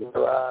right.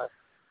 So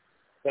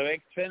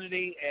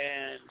Xfinity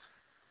and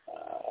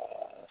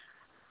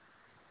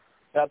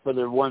Cup are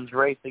the ones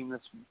racing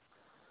this.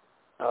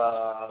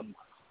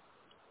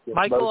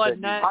 Michael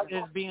Annett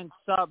is being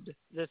subbed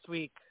this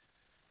week.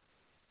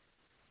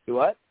 Do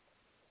what?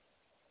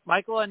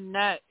 Michael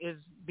Annett is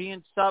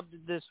being subbed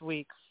this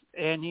week,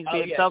 and he's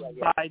being subbed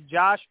by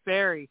Josh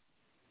Berry.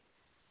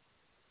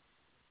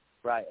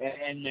 Right,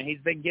 and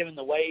he's been given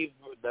the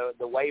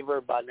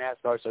waiver by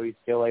NASCAR, so he's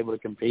still able to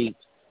compete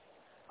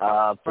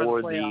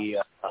for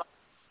the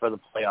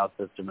playoff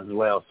system as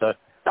well. So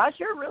not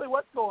sure really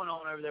what's going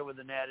on over there with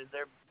Annett. Has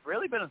there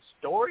really been a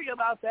story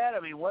about that? I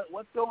mean,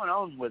 what's going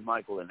on with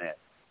Michael Annett?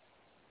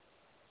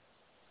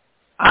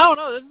 I don't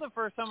know. This is the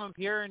first time I'm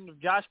hearing of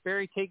Josh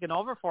Berry taking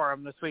over for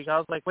him this week. I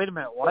was like, wait a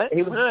minute, what?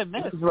 What did I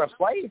miss?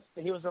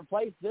 He was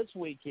replaced this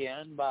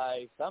weekend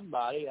by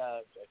somebody.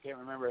 I can't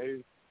remember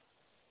who.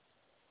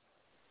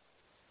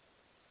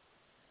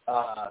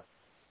 So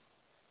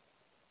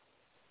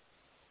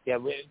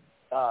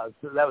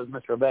that was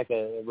Miss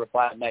Rebecca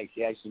replying next.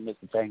 She actually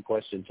missed the same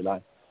question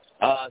tonight.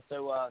 I'm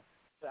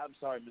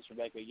sorry, Miss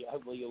Rebecca.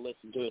 Hopefully you'll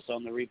listen to us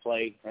on the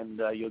replay and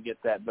you'll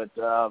get that. But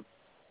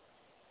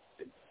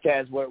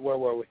Chaz, where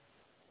were we?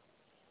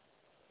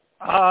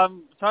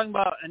 Talking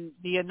about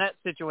the Annett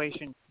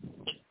situation.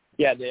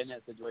 Yeah, the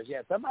Annett situation.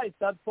 Yeah, somebody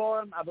subbed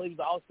for him. I believe it's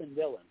Austin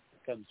Dillon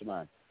comes to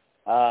mind.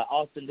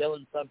 Austin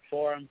Dillon subbed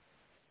for him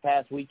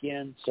past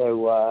weekend.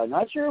 So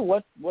not sure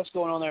what's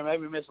going on there.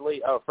 Maybe Miss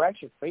Lee. Oh,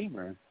 fractured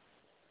femur.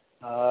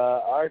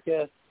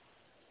 Arca.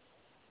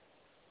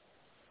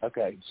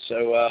 Okay,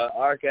 so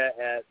Arca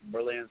at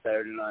Berlin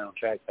Saturday night on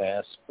Track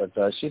Pass, but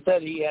she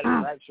said he had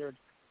a fractured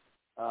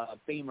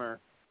femur,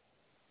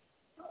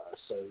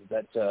 so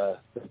that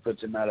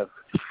puts him out of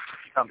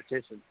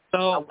competition.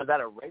 So was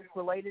that a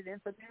race-related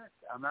incident?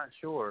 I'm not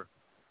sure.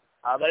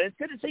 But it's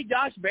good to see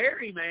Josh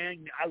Berry,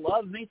 man. I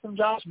love me some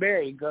Josh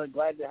Berry.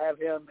 Glad to have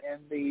him in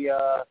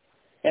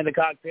the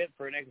cockpit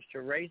for an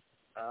extra race.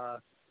 The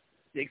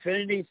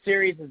Xfinity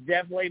Series has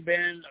definitely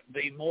been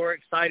the more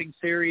exciting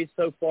series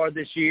so far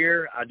this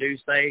year. I do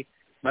say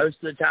most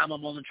of the time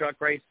I'm on the truck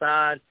race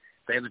side,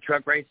 saying the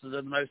truck races are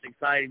the most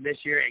exciting this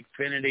year.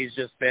 Xfinity's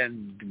just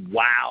been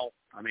wow.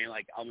 I mean,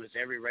 like almost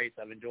every race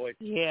I've enjoyed.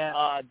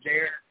 Yeah.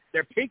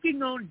 They're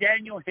picking on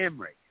Daniel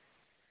Hemrick.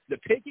 The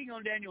picking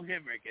on Daniel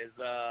Hemrick is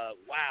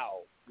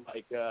wow.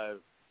 Like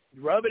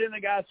rub it in the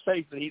guy's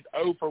face that he's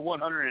 0 for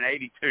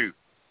 182.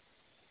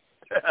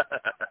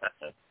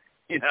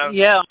 You know?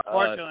 Yeah,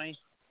 unfortunately.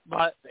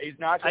 But he's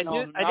knocking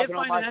I did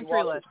find an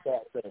entry list.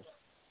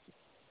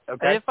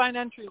 Okay. I did find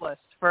entry list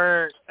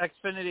for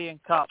Xfinity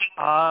and Cup.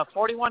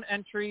 41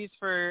 entries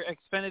for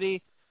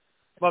Xfinity,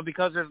 but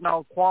because there's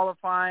no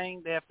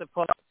qualifying, they have to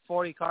put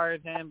 40 cars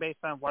in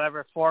based on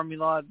whatever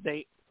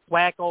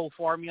wacko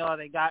formula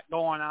they got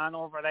going on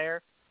over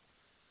there.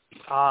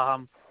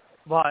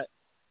 But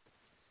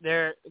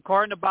there,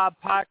 according to Bob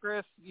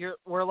Pockris,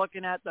 we're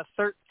looking at the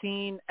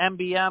 13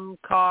 MBM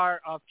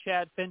car of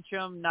Chad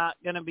Fincham not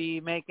going to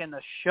be making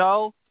the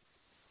show.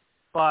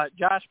 But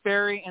Josh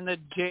Berry in the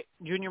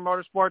Junior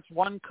Motorsports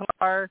 1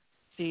 car.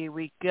 See,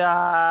 we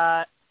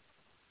got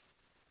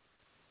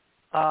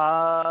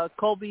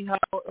Colby.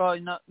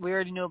 We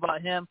already knew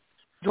about him.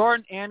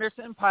 Jordan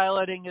Anderson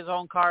piloting his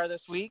own car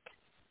this week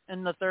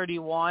in the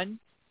 31.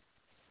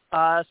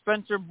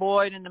 Spencer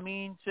Boyd in the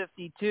Mean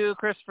 52.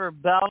 Christopher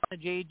Bell in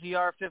the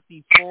JGR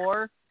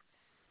 54.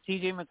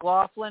 TJ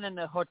McLaughlin in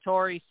the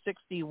Hattori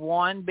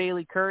 61.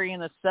 Bailey Curry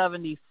in the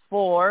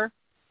 74.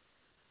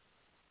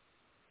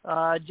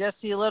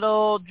 Jesse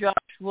Little, Josh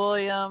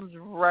Williams,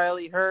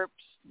 Riley Herbst,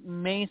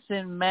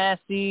 Mason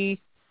Massey,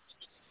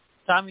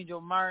 Tommy Joe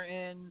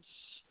Martins,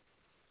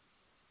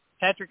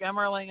 Patrick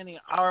Emmerling in the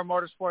Our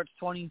Motorsports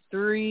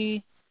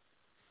 23.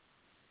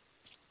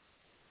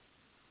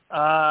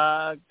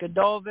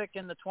 Godovic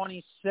in the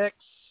 26,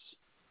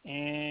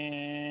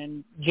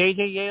 and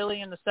J.J.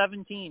 Yaley in the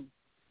 17.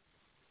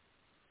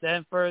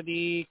 Then for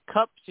the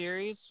Cup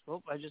Series,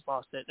 I just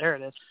lost it. There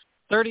it is.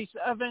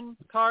 37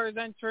 cars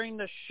entering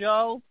the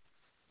show.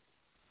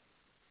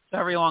 So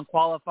everyone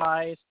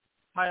qualifies.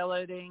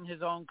 Piloting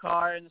his own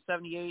car in the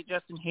 78,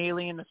 Justin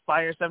Haley in the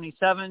Spire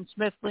 77,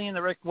 Smith Lee in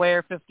the Rick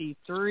Ware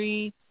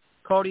 53,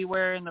 Cody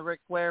Ware in the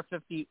Rick Ware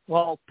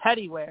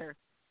Petty Ware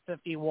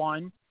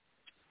 51.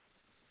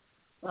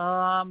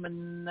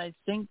 And I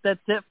think that's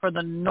it for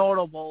the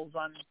notables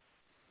on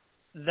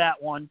that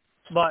one.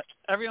 But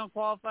everyone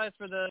qualifies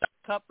for the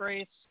Cup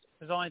race.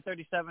 There's only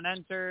 37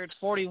 entered.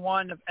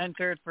 41 have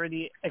entered for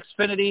the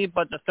Xfinity,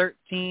 but the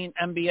 13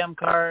 MBM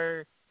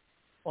car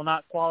will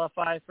not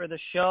qualify for the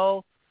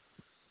show.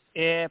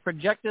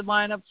 Projected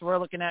lineups, we're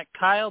looking at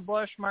Kyle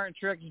Busch, Martin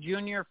Truex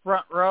Jr.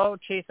 front row,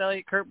 Chase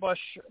Elliott, Kurt Busch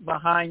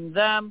behind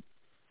them.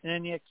 And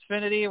in the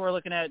Xfinity, we're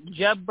looking at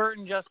Jeb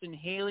Burton, Justin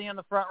Haley on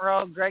the front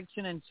row,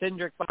 Gregson and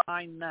Cindric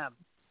behind them.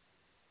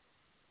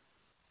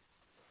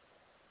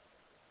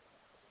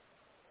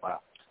 Wow.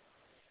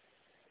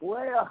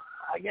 Well,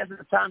 I guess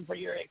it's time for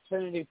your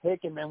Xfinity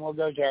pick, and then we'll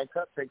go to our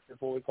Cup picks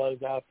before we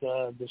close out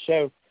the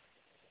show.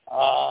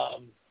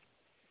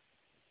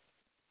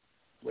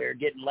 We're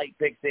getting late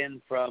picks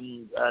in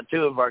from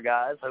two of our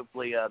guys.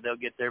 Hopefully they'll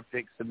get their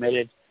picks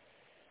submitted.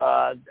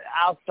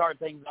 I'll start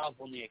things off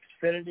on the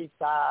Xfinity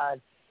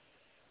side.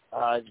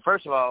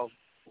 First of all,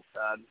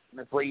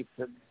 Ms. Lee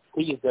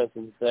teased us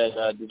and said,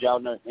 did y'all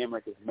know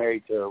Hemrick is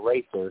married to a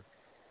racer?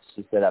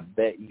 She said, I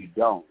bet you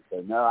don't.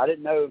 So, no, I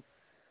didn't know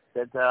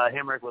that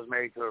Hemrick was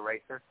married to a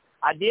racer.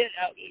 I did,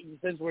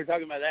 since we're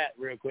talking about that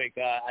real quick,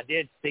 I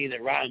did see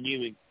that Ryan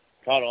Newman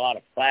caught a lot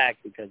of flack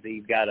because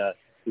he's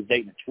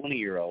dating a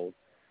 20-year-old.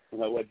 You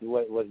know,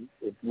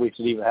 if we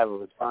should even have a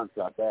response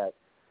about that.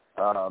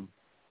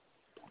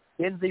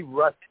 Kenzie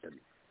Ruston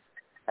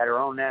had her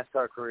own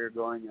NASCAR career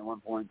going at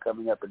one point,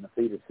 coming up in the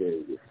feeder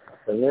series.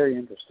 So very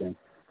interesting.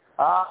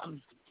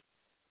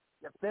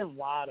 It's been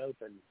wide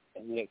open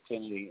in the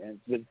Xfinity, and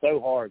it's been so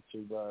hard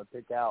to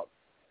pick out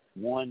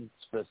one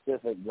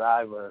specific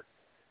driver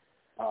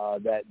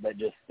that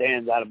just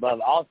stands out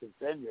above. Austin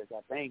Cindric, I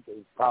think,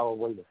 is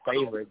probably the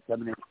favorite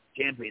coming in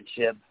the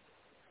championship.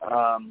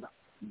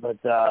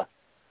 But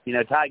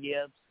Ty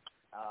Gibbs,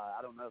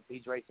 I don't know if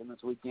he's racing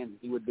this weekend.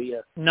 He would be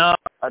he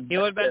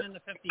would have been in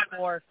the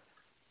 54.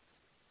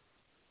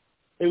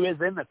 Who is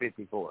in the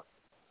 54?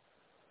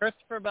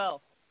 Christopher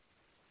Bell.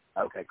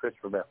 Okay,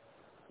 Christopher Bell.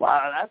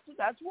 Wow,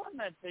 that's one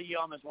that you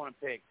almost want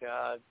to pick.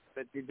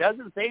 But it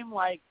doesn't seem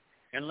like,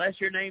 unless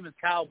your name is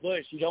Kyle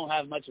Busch, you don't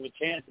have much of a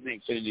chance in the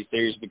Xfinity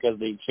Series because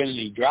the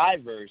Xfinity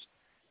drivers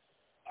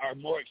are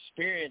more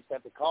experienced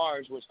at the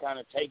cars, which kind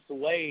of takes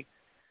away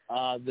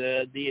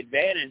the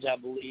advantage, I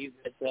believe,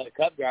 that the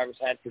Cup drivers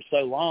had for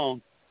so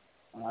long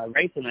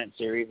racing that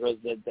series, was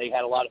that they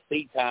had a lot of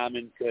seat time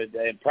and could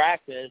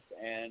practice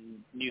and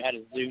knew how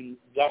to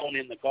zone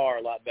in the car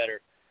a lot better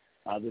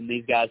than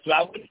these guys. So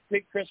I would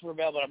pick Christopher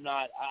Bell, but I'm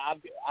not.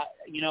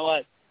 You know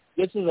what?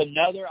 This is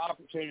another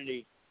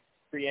opportunity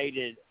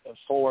created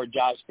for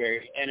Josh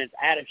Berry, and it's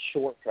at a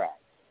short track.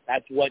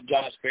 That's what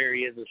Josh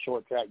Berry is, a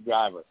short track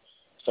driver.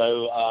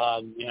 So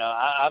I'm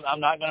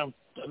not gonna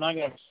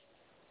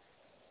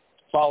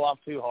fall off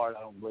too hard.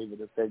 I don't believe it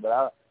this thing, but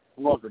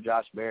I'm going for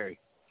Josh Berry.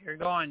 You're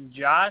going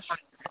Josh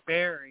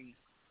Berry.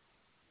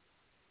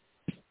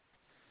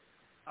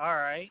 All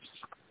right.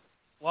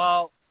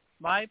 Well,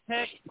 my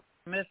pick,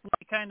 Miss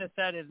Lee kind of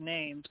said his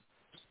name.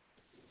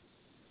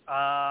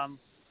 I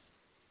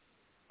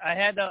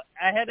had to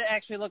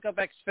actually look up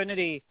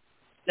Xfinity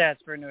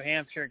stats for New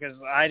Hampshire because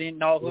I didn't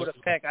know who to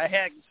pick. I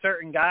had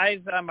certain guys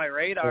on my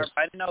radar, but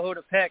I didn't know who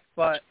to pick.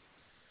 But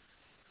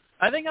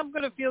I think I'm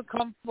going to feel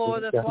comfortable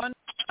with this one.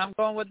 I'm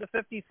going with the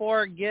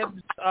 54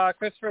 Gibbs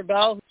Christopher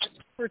Bell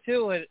for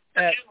 2 at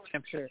New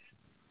Hampshire.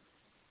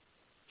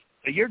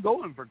 So you're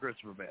going for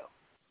Christopher Bell.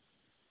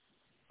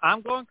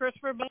 I'm going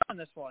Christopher Bell on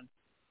this one.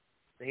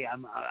 See,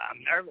 I'm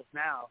nervous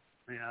now.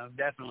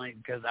 Definitely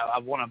because I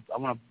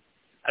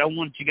don't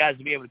want you guys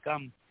to be able to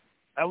come.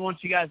 I don't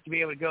want you guys to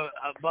be able to go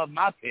above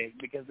my pick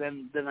because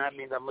then that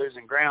means I'm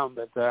losing ground.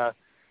 But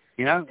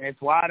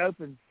it's wide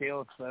open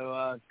still.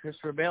 So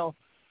Christopher Bell,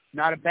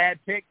 not a bad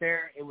pick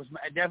there. It was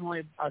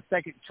definitely a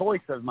second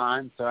choice of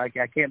mine. So I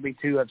can't be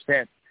too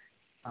upset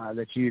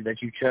that you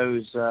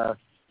chose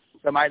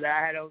somebody that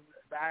I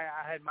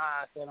had my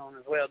eye set on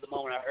as well the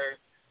moment I heard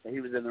that he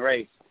was in the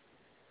race.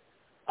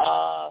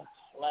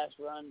 Last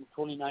run,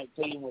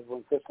 2019, was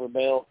when Christopher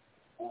Bell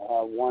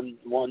won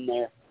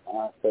there.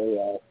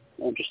 So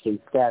interesting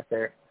stat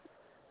there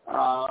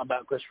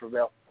about Christopher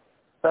Bell.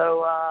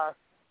 So,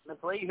 Miss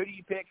Lee, who do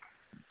you pick?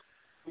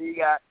 Who you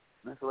got?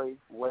 Miss Lee,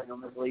 waiting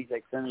on Miss Lee's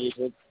Xfinity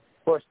pick.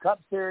 Of course,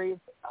 Cup Series.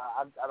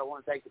 I don't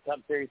want to take the Cup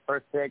Series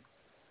first pick.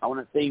 I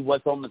want to see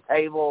what's on the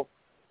table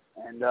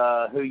and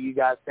who you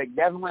guys pick.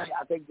 Definitely,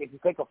 I think if you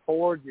pick a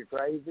Ford, you're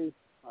crazy.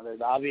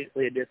 There's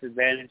obviously a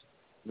disadvantage.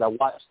 I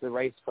watched the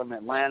race from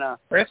Atlanta.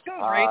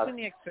 Briscoe's racing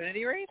the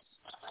Xfinity race?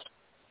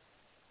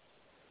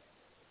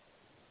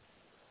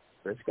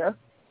 Briscoe?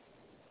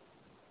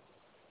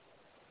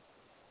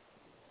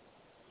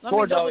 Let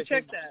me double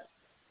check that.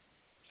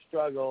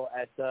 Struggle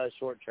at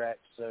short tracks,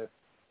 so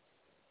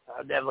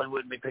I definitely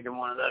wouldn't be picking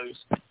one of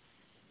those.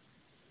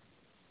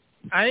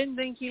 I didn't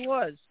think he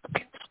was.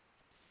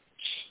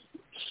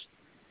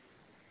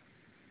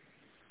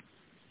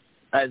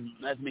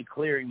 That's me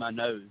clearing my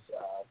nose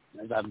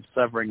as I'm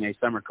suffering a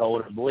summer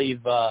cold. I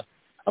believe the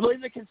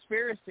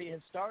conspiracy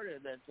has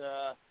started.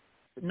 That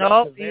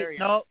no,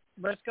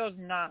 Briscoe's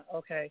not.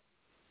 Okay.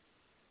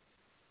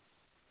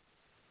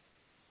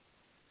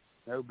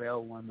 No,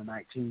 Bell won the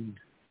 19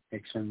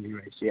 Xfinity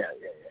race. Yeah.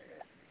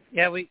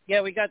 Yeah, we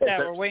got that.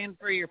 We're waiting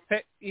for your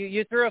pick.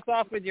 You threw us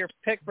off with your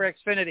pick for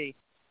Xfinity.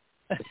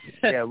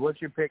 Yeah,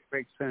 what's your pick for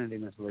Xfinity,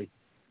 Miss Lee?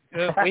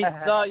 We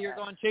saw you're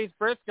going Chase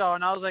Briscoe,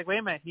 and I was like, wait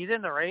a minute, he's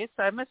in the race?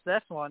 I missed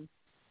this one.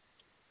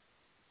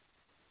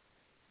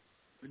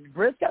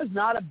 Briscoe's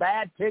not a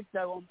bad pick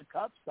though on the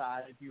Cup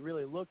side if you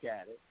really look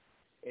at it.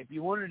 If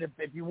you wanted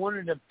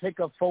to pick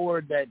a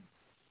Ford that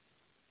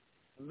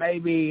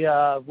maybe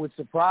would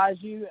surprise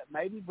you,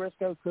 maybe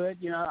Briscoe could.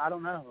 I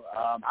don't know.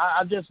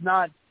 I'm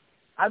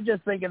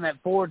just thinking that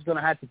Ford's going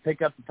to have to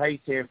pick up the pace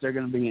here if they're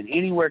going to be in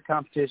anywhere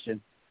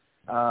competition.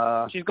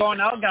 She's going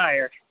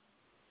Allgaier.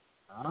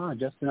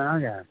 Justin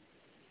Allgaier.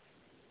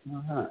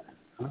 All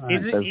right.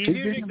 He's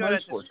usually good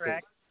at this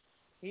track.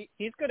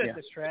 He's good at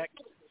this track.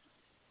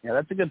 Yeah,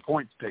 that's a good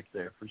points pick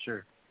there for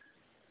sure.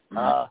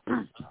 I'm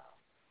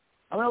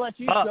going to let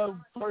you go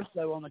first,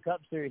 though, on the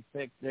Cup Series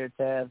pick there,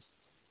 Taz.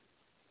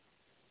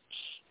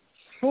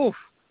 Oof.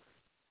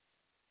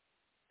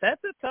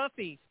 That's a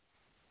toughie.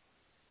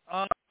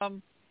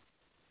 I'm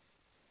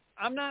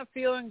not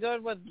feeling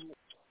good with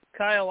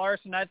Kyle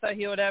Larson. I thought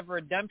he would have a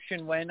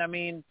redemption win. I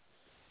mean,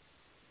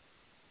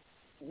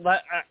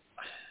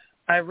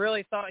 I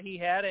really thought he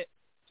had it.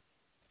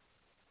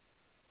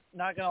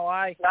 Not gonna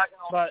lie,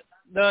 but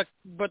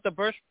the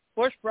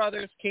Busch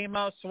brothers came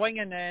out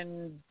swinging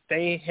and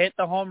they hit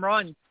the home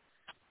run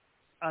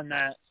on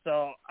that,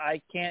 so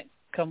I can't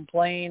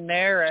complain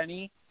there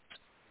any.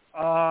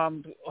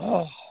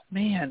 Oh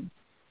man,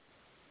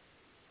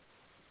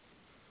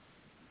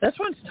 this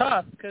one's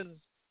tough because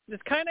this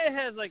kind of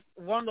has like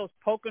one of those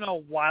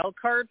Pocono wild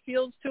card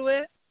feels to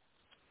it,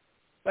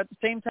 but at the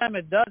same time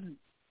it doesn't.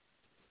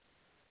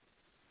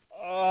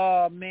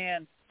 Oh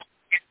man.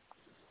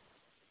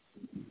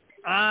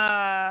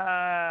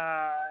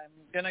 I'm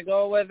going to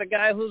go with a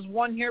guy who's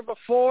won here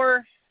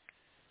before.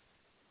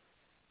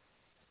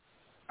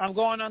 I'm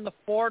going on the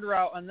Ford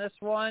route on this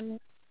one.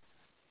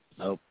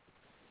 Nope.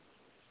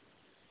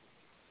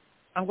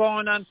 I'm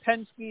going on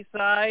Penske's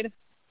side.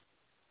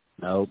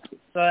 Nope.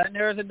 So that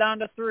narrows it down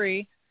to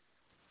 3.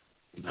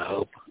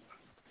 Nope.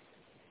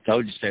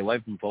 Told you stay away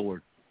from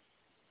Ford.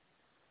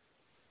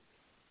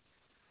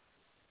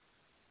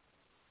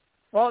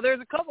 Well,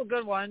 there's a couple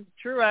good ones.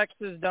 Truex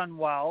has done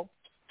well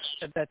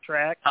at that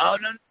track. Oh,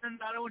 no, I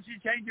don't want you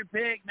to change your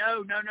pick.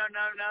 No.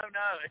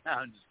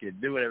 I'm just kidding.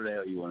 Do whatever the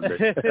hell you want to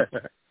do.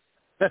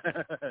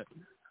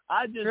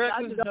 I just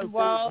done know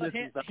well.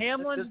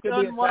 Hamlin's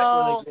done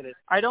well.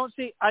 I don't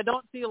see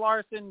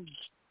Larson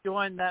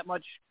doing that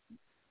much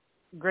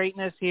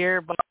greatness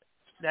here, but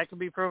that could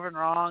be proven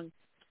wrong.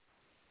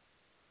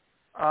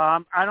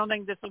 I don't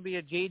think this will be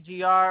a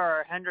JGR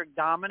or a Hendrick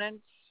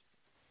dominance.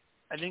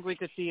 I think we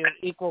could see an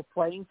equal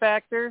playing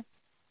factor.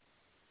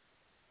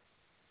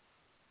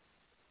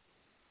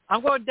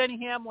 I'm going Denny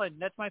Hamlin.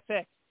 That's my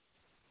pick.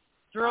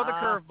 Throw the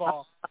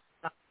curveball.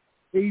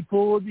 He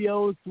pulled the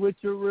old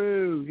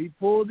switcheroo.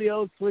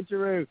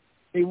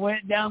 He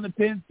went down the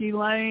Penske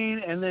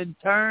lane and then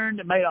turned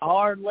and made a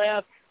hard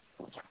left.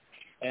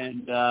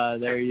 And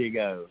there you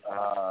go.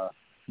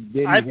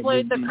 I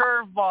played the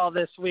curveball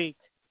this week.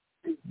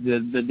 The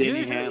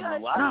Denny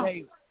Hamlin. Well,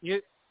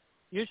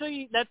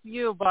 usually that's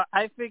you, but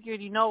I figured,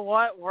 you know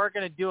what? We're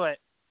going to do it.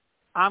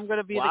 I'm going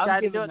to be the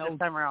guy to do it this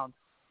time around.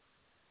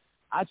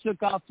 I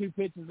took off 2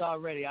 pitches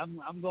already.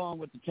 I'm going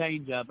with the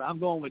changeup. I'm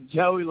going with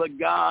Joey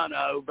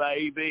Logano,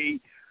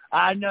 baby.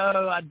 I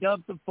know I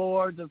dumped the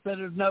Fords. I said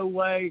there's no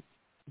way.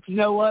 But you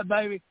know what,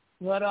 baby?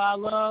 What do I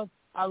love?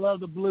 I love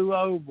the blue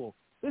oval.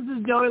 This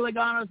is Joey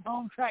Logano's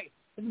home track.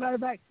 As a matter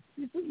of fact,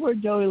 this is where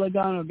Joey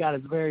Logano got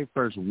his very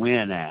first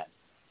win at.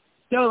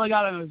 Joey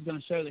Logano is going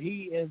to show that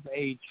he is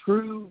a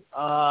true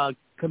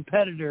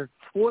competitor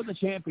for the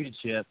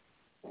championship.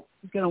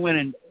 He's going to win,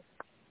 and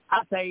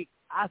I say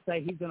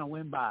he's going to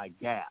win by a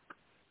gap.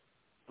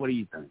 What do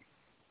you think?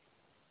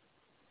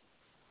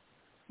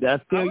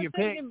 That's still your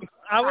pick.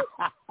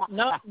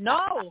 No,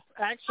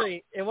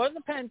 actually, it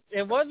wasn't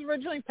It was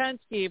originally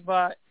Penske,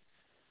 but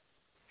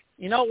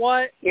you know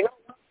what?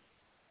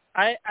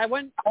 I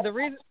went.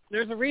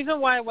 There's a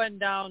reason why I went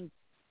down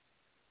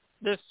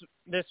this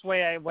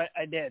way.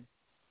 I did,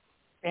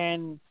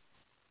 and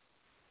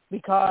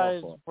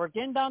because we're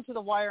getting down to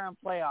the wire on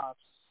playoffs.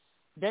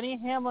 Denny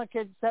Hamlin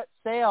could set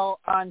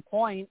sail on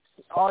points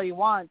all he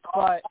wants,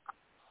 but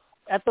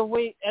at the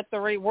rate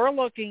we're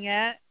looking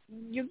at,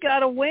 you got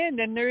to win,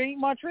 and there ain't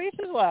much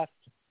races left.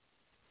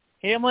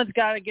 Hamlin's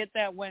got to get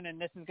that win,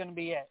 and this is going to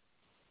be it.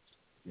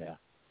 Yeah,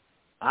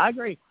 I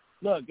agree.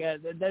 Look,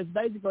 that's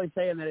basically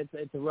saying that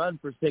it's a run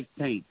for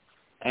 16th,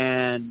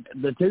 and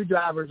the 2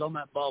 drivers on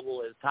that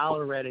bubble is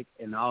Tyler Reddick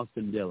and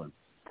Austin Dillon.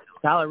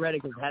 Tyler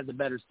Reddick has had the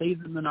better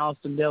season than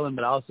Austin Dillon,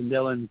 but Austin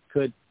Dillon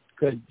could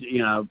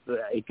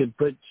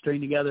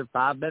string together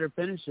 5 better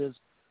finishes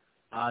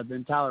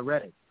than Tyler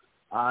Reddick.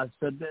 So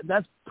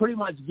that's pretty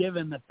much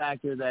given the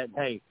factor that,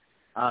 hey,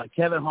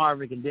 Kevin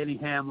Harvick and Denny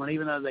Hamlin,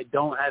 even though they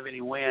don't have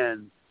any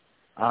wins,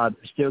 they're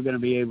still going to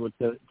be able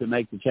to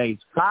make the chase.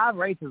 5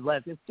 races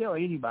left. It's still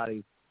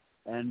anybody's.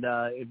 And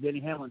if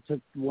Denny Hamlin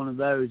took one of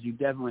those, you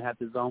definitely have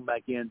to zone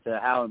back into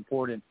how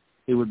important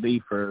it would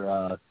be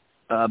for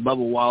Bubba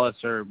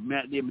Wallace or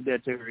Matt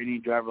DiBenedetto or any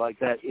driver like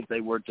that if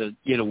they were to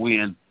get a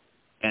win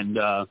and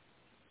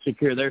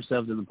secure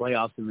themselves in the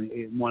playoffs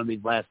in one of these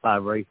last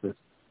 5 races.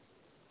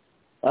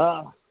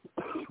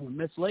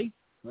 Miss Lee,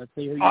 let's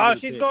see who you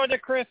she's going to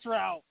Chris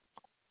route.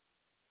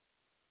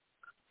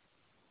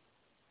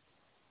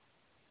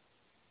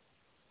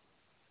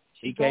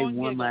 TK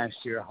won last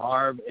year.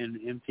 Harv and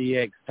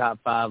MTX top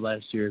 5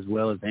 last year as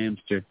well as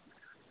Hamster.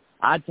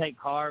 I'd take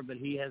Harv, but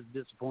he has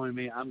disappointed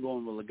me. I'm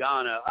going with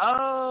Logano.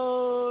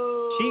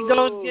 Oh! She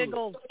goes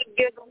Giggles.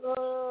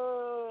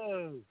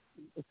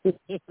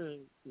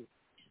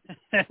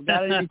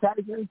 Got any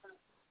takers?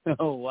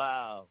 Oh,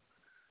 wow.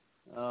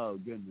 Oh,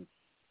 goodness.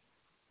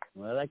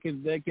 Well, that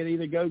could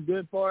either go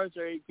good for us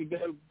or it could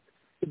go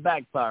to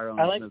backfire on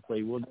us.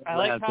 I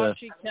like how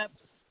she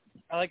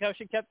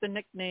kept the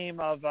nickname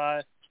of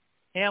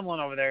Hamlin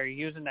over there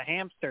using the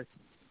hamster.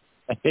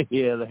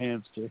 Yeah, the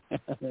hamster.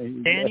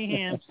 Danny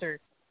Hamster.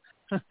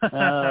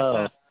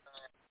 Oh.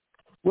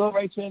 Well,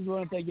 Ray fans, we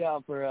want to thank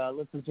y'all for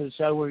listening to the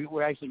show.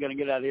 We're actually going to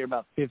get out of here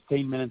about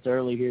 15 minutes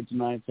early here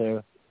tonight,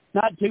 so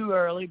not too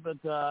early, but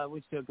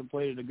we still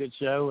completed a good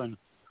show. And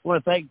I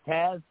want to thank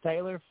Taz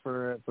Taylor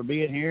for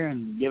being here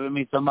and giving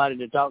me somebody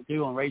to talk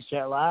to on Race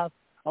Chat Live.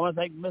 I want to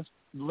thank Miss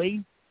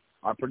Lee,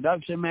 our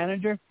production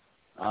manager,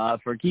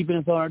 for keeping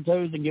us on our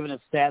toes and giving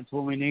us stats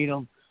when we need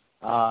them.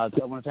 So I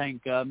want to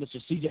thank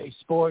Mr. CJ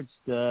Sports,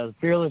 the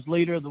fearless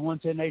leader of the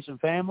 110 Nation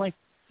family.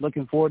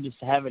 Looking forward to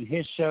having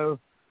his show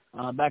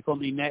back on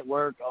the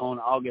network on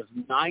August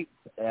 9th.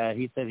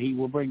 He said he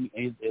will bring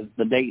is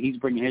the date he's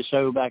bringing his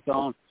show back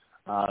on.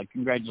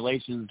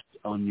 Congratulations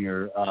on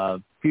your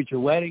future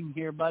wedding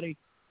here, buddy.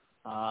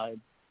 I'm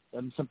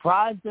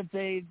surprised that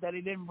he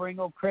didn't bring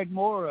old Craig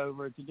Moore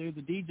over to do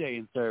the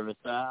DJing service.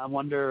 I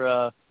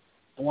wonder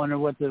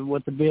what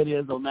the bid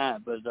is on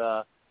that,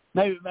 but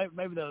maybe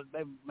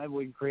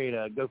we can create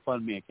a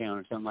GoFundMe account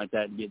or something like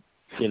that and get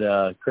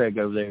Craig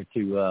over there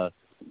to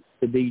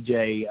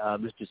DJ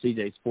Mr.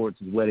 CJ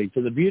Sports' wedding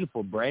to the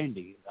beautiful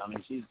Brandy. I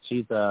mean,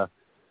 she's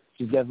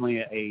definitely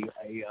a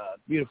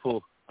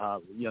beautiful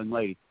young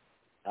lady.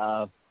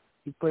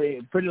 She's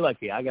pretty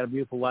lucky. I got a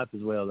beautiful wife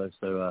as well, though,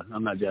 so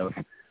I'm not jealous.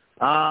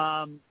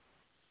 Want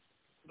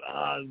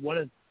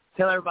to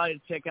tell everybody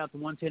to check out the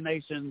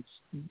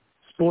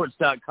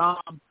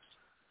 110nationsports.com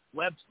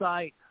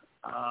website.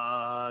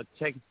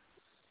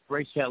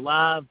 Race Chat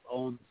Live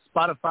on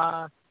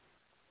Spotify,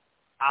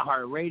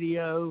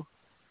 iHeartRadio,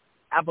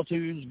 Apple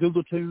Tunes,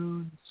 Google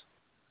Tunes,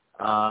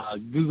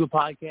 Google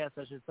Podcasts,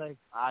 I should say,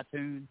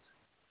 iTunes,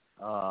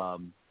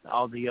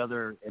 all the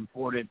other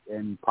important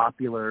and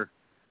popular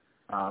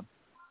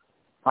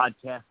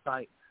podcast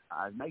sites.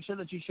 Make sure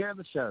that you share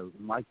the show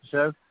and like the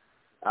show.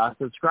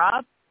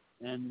 Subscribe,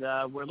 and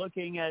we're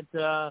looking at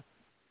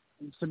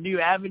some new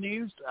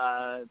avenues.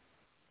 I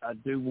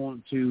do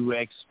want to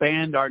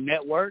expand our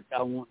network.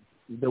 I want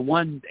the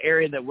one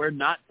area that we're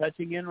not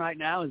touching in right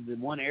now is the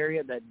one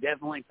area that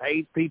definitely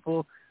pays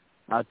people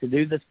to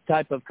do this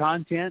type of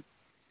content,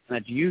 and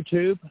that's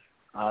YouTube.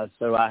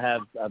 So I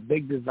have a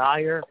big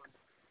desire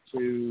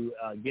to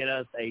get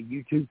us a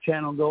YouTube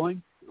channel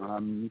going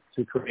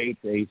to create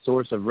a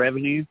source of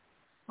revenue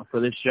for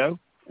this show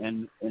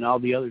and all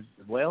the others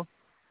as well.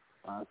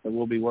 So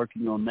we'll be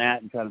working on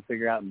that and trying to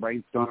figure out and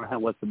brainstorm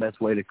out what's the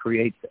best way to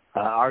create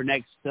our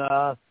next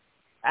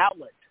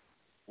outlet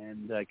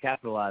and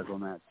capitalize on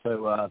that.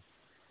 So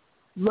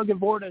looking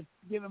forward to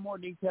giving more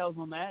details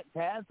on that.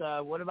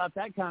 Taz, what about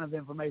that kind of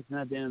information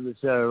at the end of the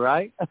show,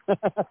 right?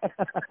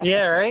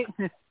 Yeah, right?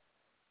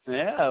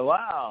 Yeah,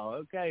 wow.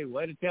 Okay,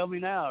 way to tell me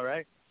now,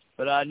 right?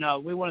 But no,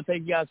 we want to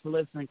thank you guys for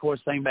listening. Of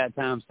course, same bat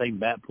time, same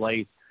bat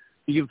place.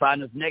 You can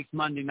find us next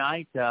Monday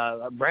night.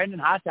 Brandon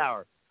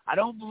Hightower. I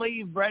don't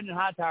believe Brandon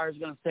Hightower is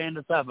going to stand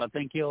us up. I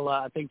think he'll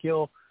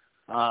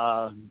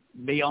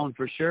be on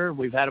for sure.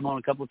 We've had him on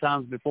a couple of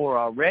times before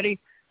already.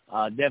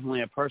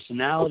 Definitely a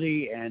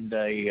personality and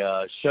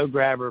a show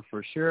grabber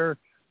for sure.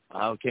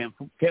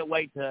 Can't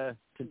wait to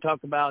talk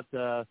about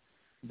the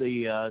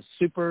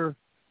super.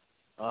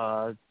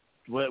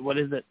 What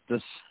is it?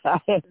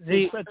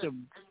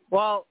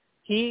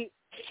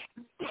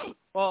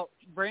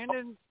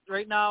 Brandon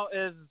right now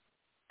is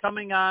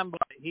coming on,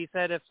 but he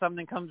said if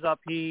something comes up,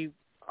 he'll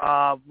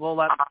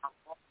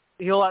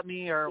let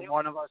me or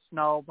one of us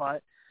know.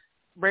 But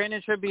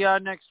Brandon should be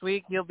on next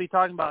week. He'll be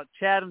talking about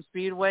Chatham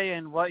Speedway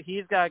and what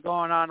he's got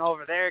going on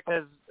over there,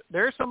 because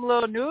there's some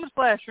little news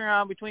flashing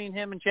around between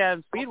him and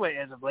Chatham Speedway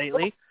as of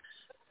lately.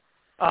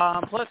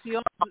 Plus, he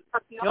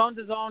owns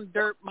his own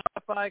dirt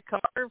modified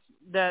car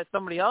that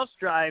somebody else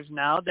drives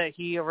now that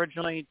he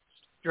originally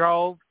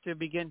drove to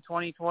begin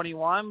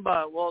 2021.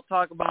 But we'll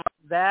talk about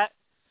that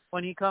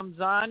when he comes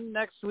on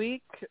next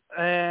week.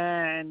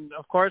 And,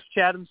 of course,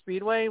 Chatham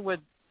Speedway with,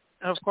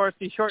 of course,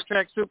 the Short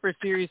Track Super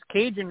Series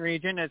Cajun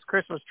region, as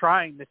Chris was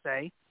trying to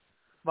say.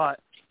 But,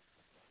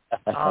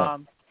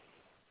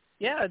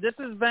 yeah, this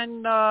has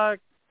been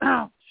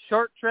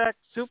Short Track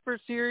Super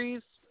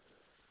Series.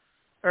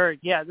 This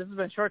has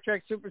been Short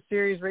Track Super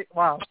Series.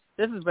 Wow,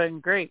 this has been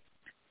great.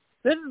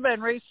 This has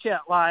been Race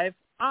Chat Live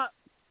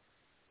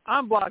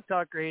on Blog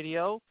Talk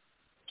Radio.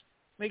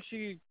 Make sure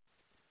you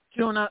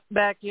tune up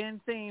back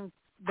in, same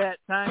that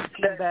time,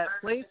 same that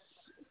place.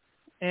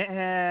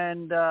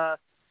 And I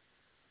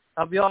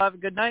hope you all have a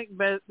good night.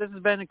 But this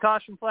has been the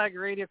Caution Flag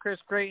Radio. Chris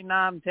Creighton,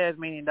 I'm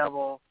Tasmanian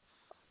Devil.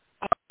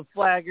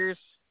 Flaggers,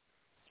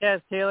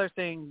 Taz Taylor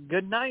saying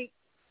good night.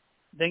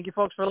 Thank you,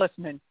 folks, for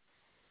listening.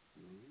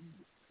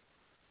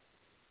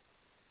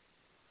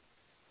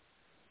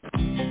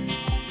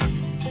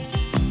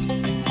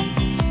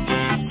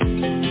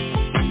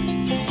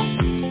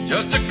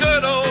 Just a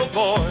good old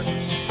boy,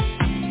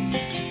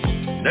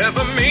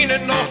 never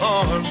meaning no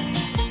harm.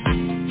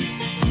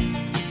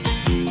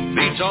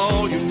 Beats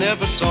all you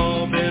never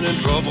saw, been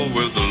in trouble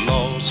with the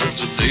law since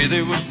the day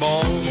they was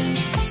born.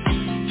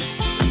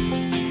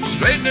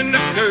 Straightening the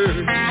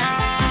curve,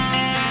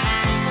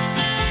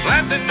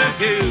 flattening the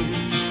hills.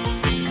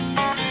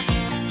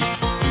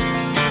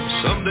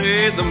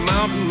 Someday the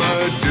mountain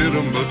might get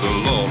 'em, but the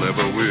law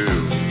never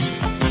will.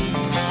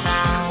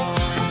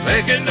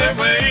 Making their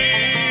way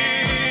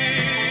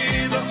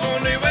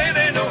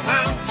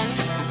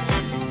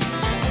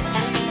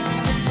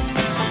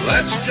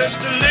that's just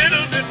a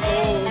little bit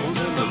more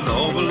than the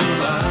law will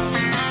allow.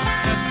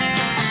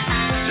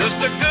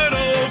 Just a good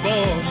old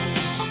boy,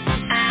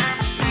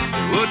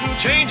 wouldn't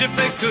change if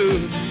they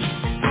could.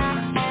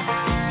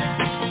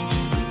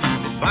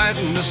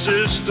 Fighting the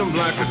system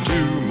like a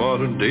true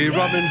modern day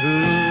Robin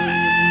Hood.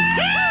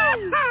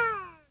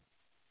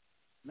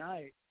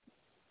 Night.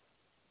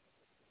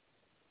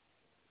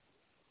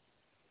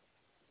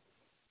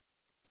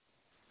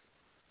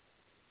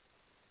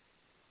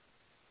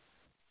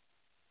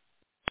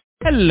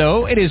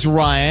 Hello, it is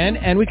Ryan,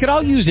 and we could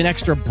all use an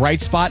extra bright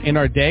spot in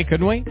our day,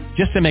 couldn't we?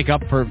 Just to make up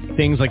for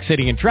things like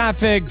sitting in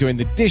traffic, doing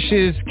the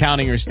dishes,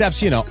 counting your steps,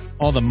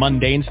 all the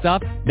mundane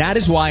stuff. That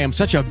is why I'm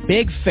such a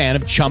big fan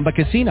of Chumba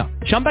Casino.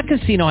 Chumba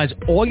Casino has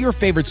all your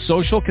favorite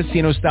social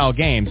casino-style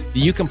games that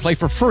you can play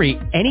for free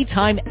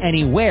anytime,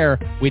 anywhere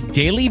with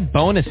daily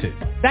bonuses.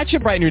 That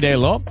should brighten your day a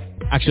little.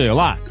 Actually, a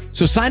lot.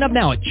 So sign up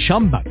now at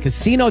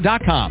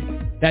ChumbaCasino.com.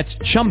 That's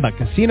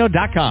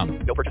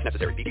ChumbaCasino.com. No purchase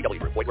necessary. VGW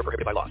Group. Void where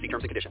prohibited by law. See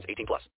terms and conditions. 18+.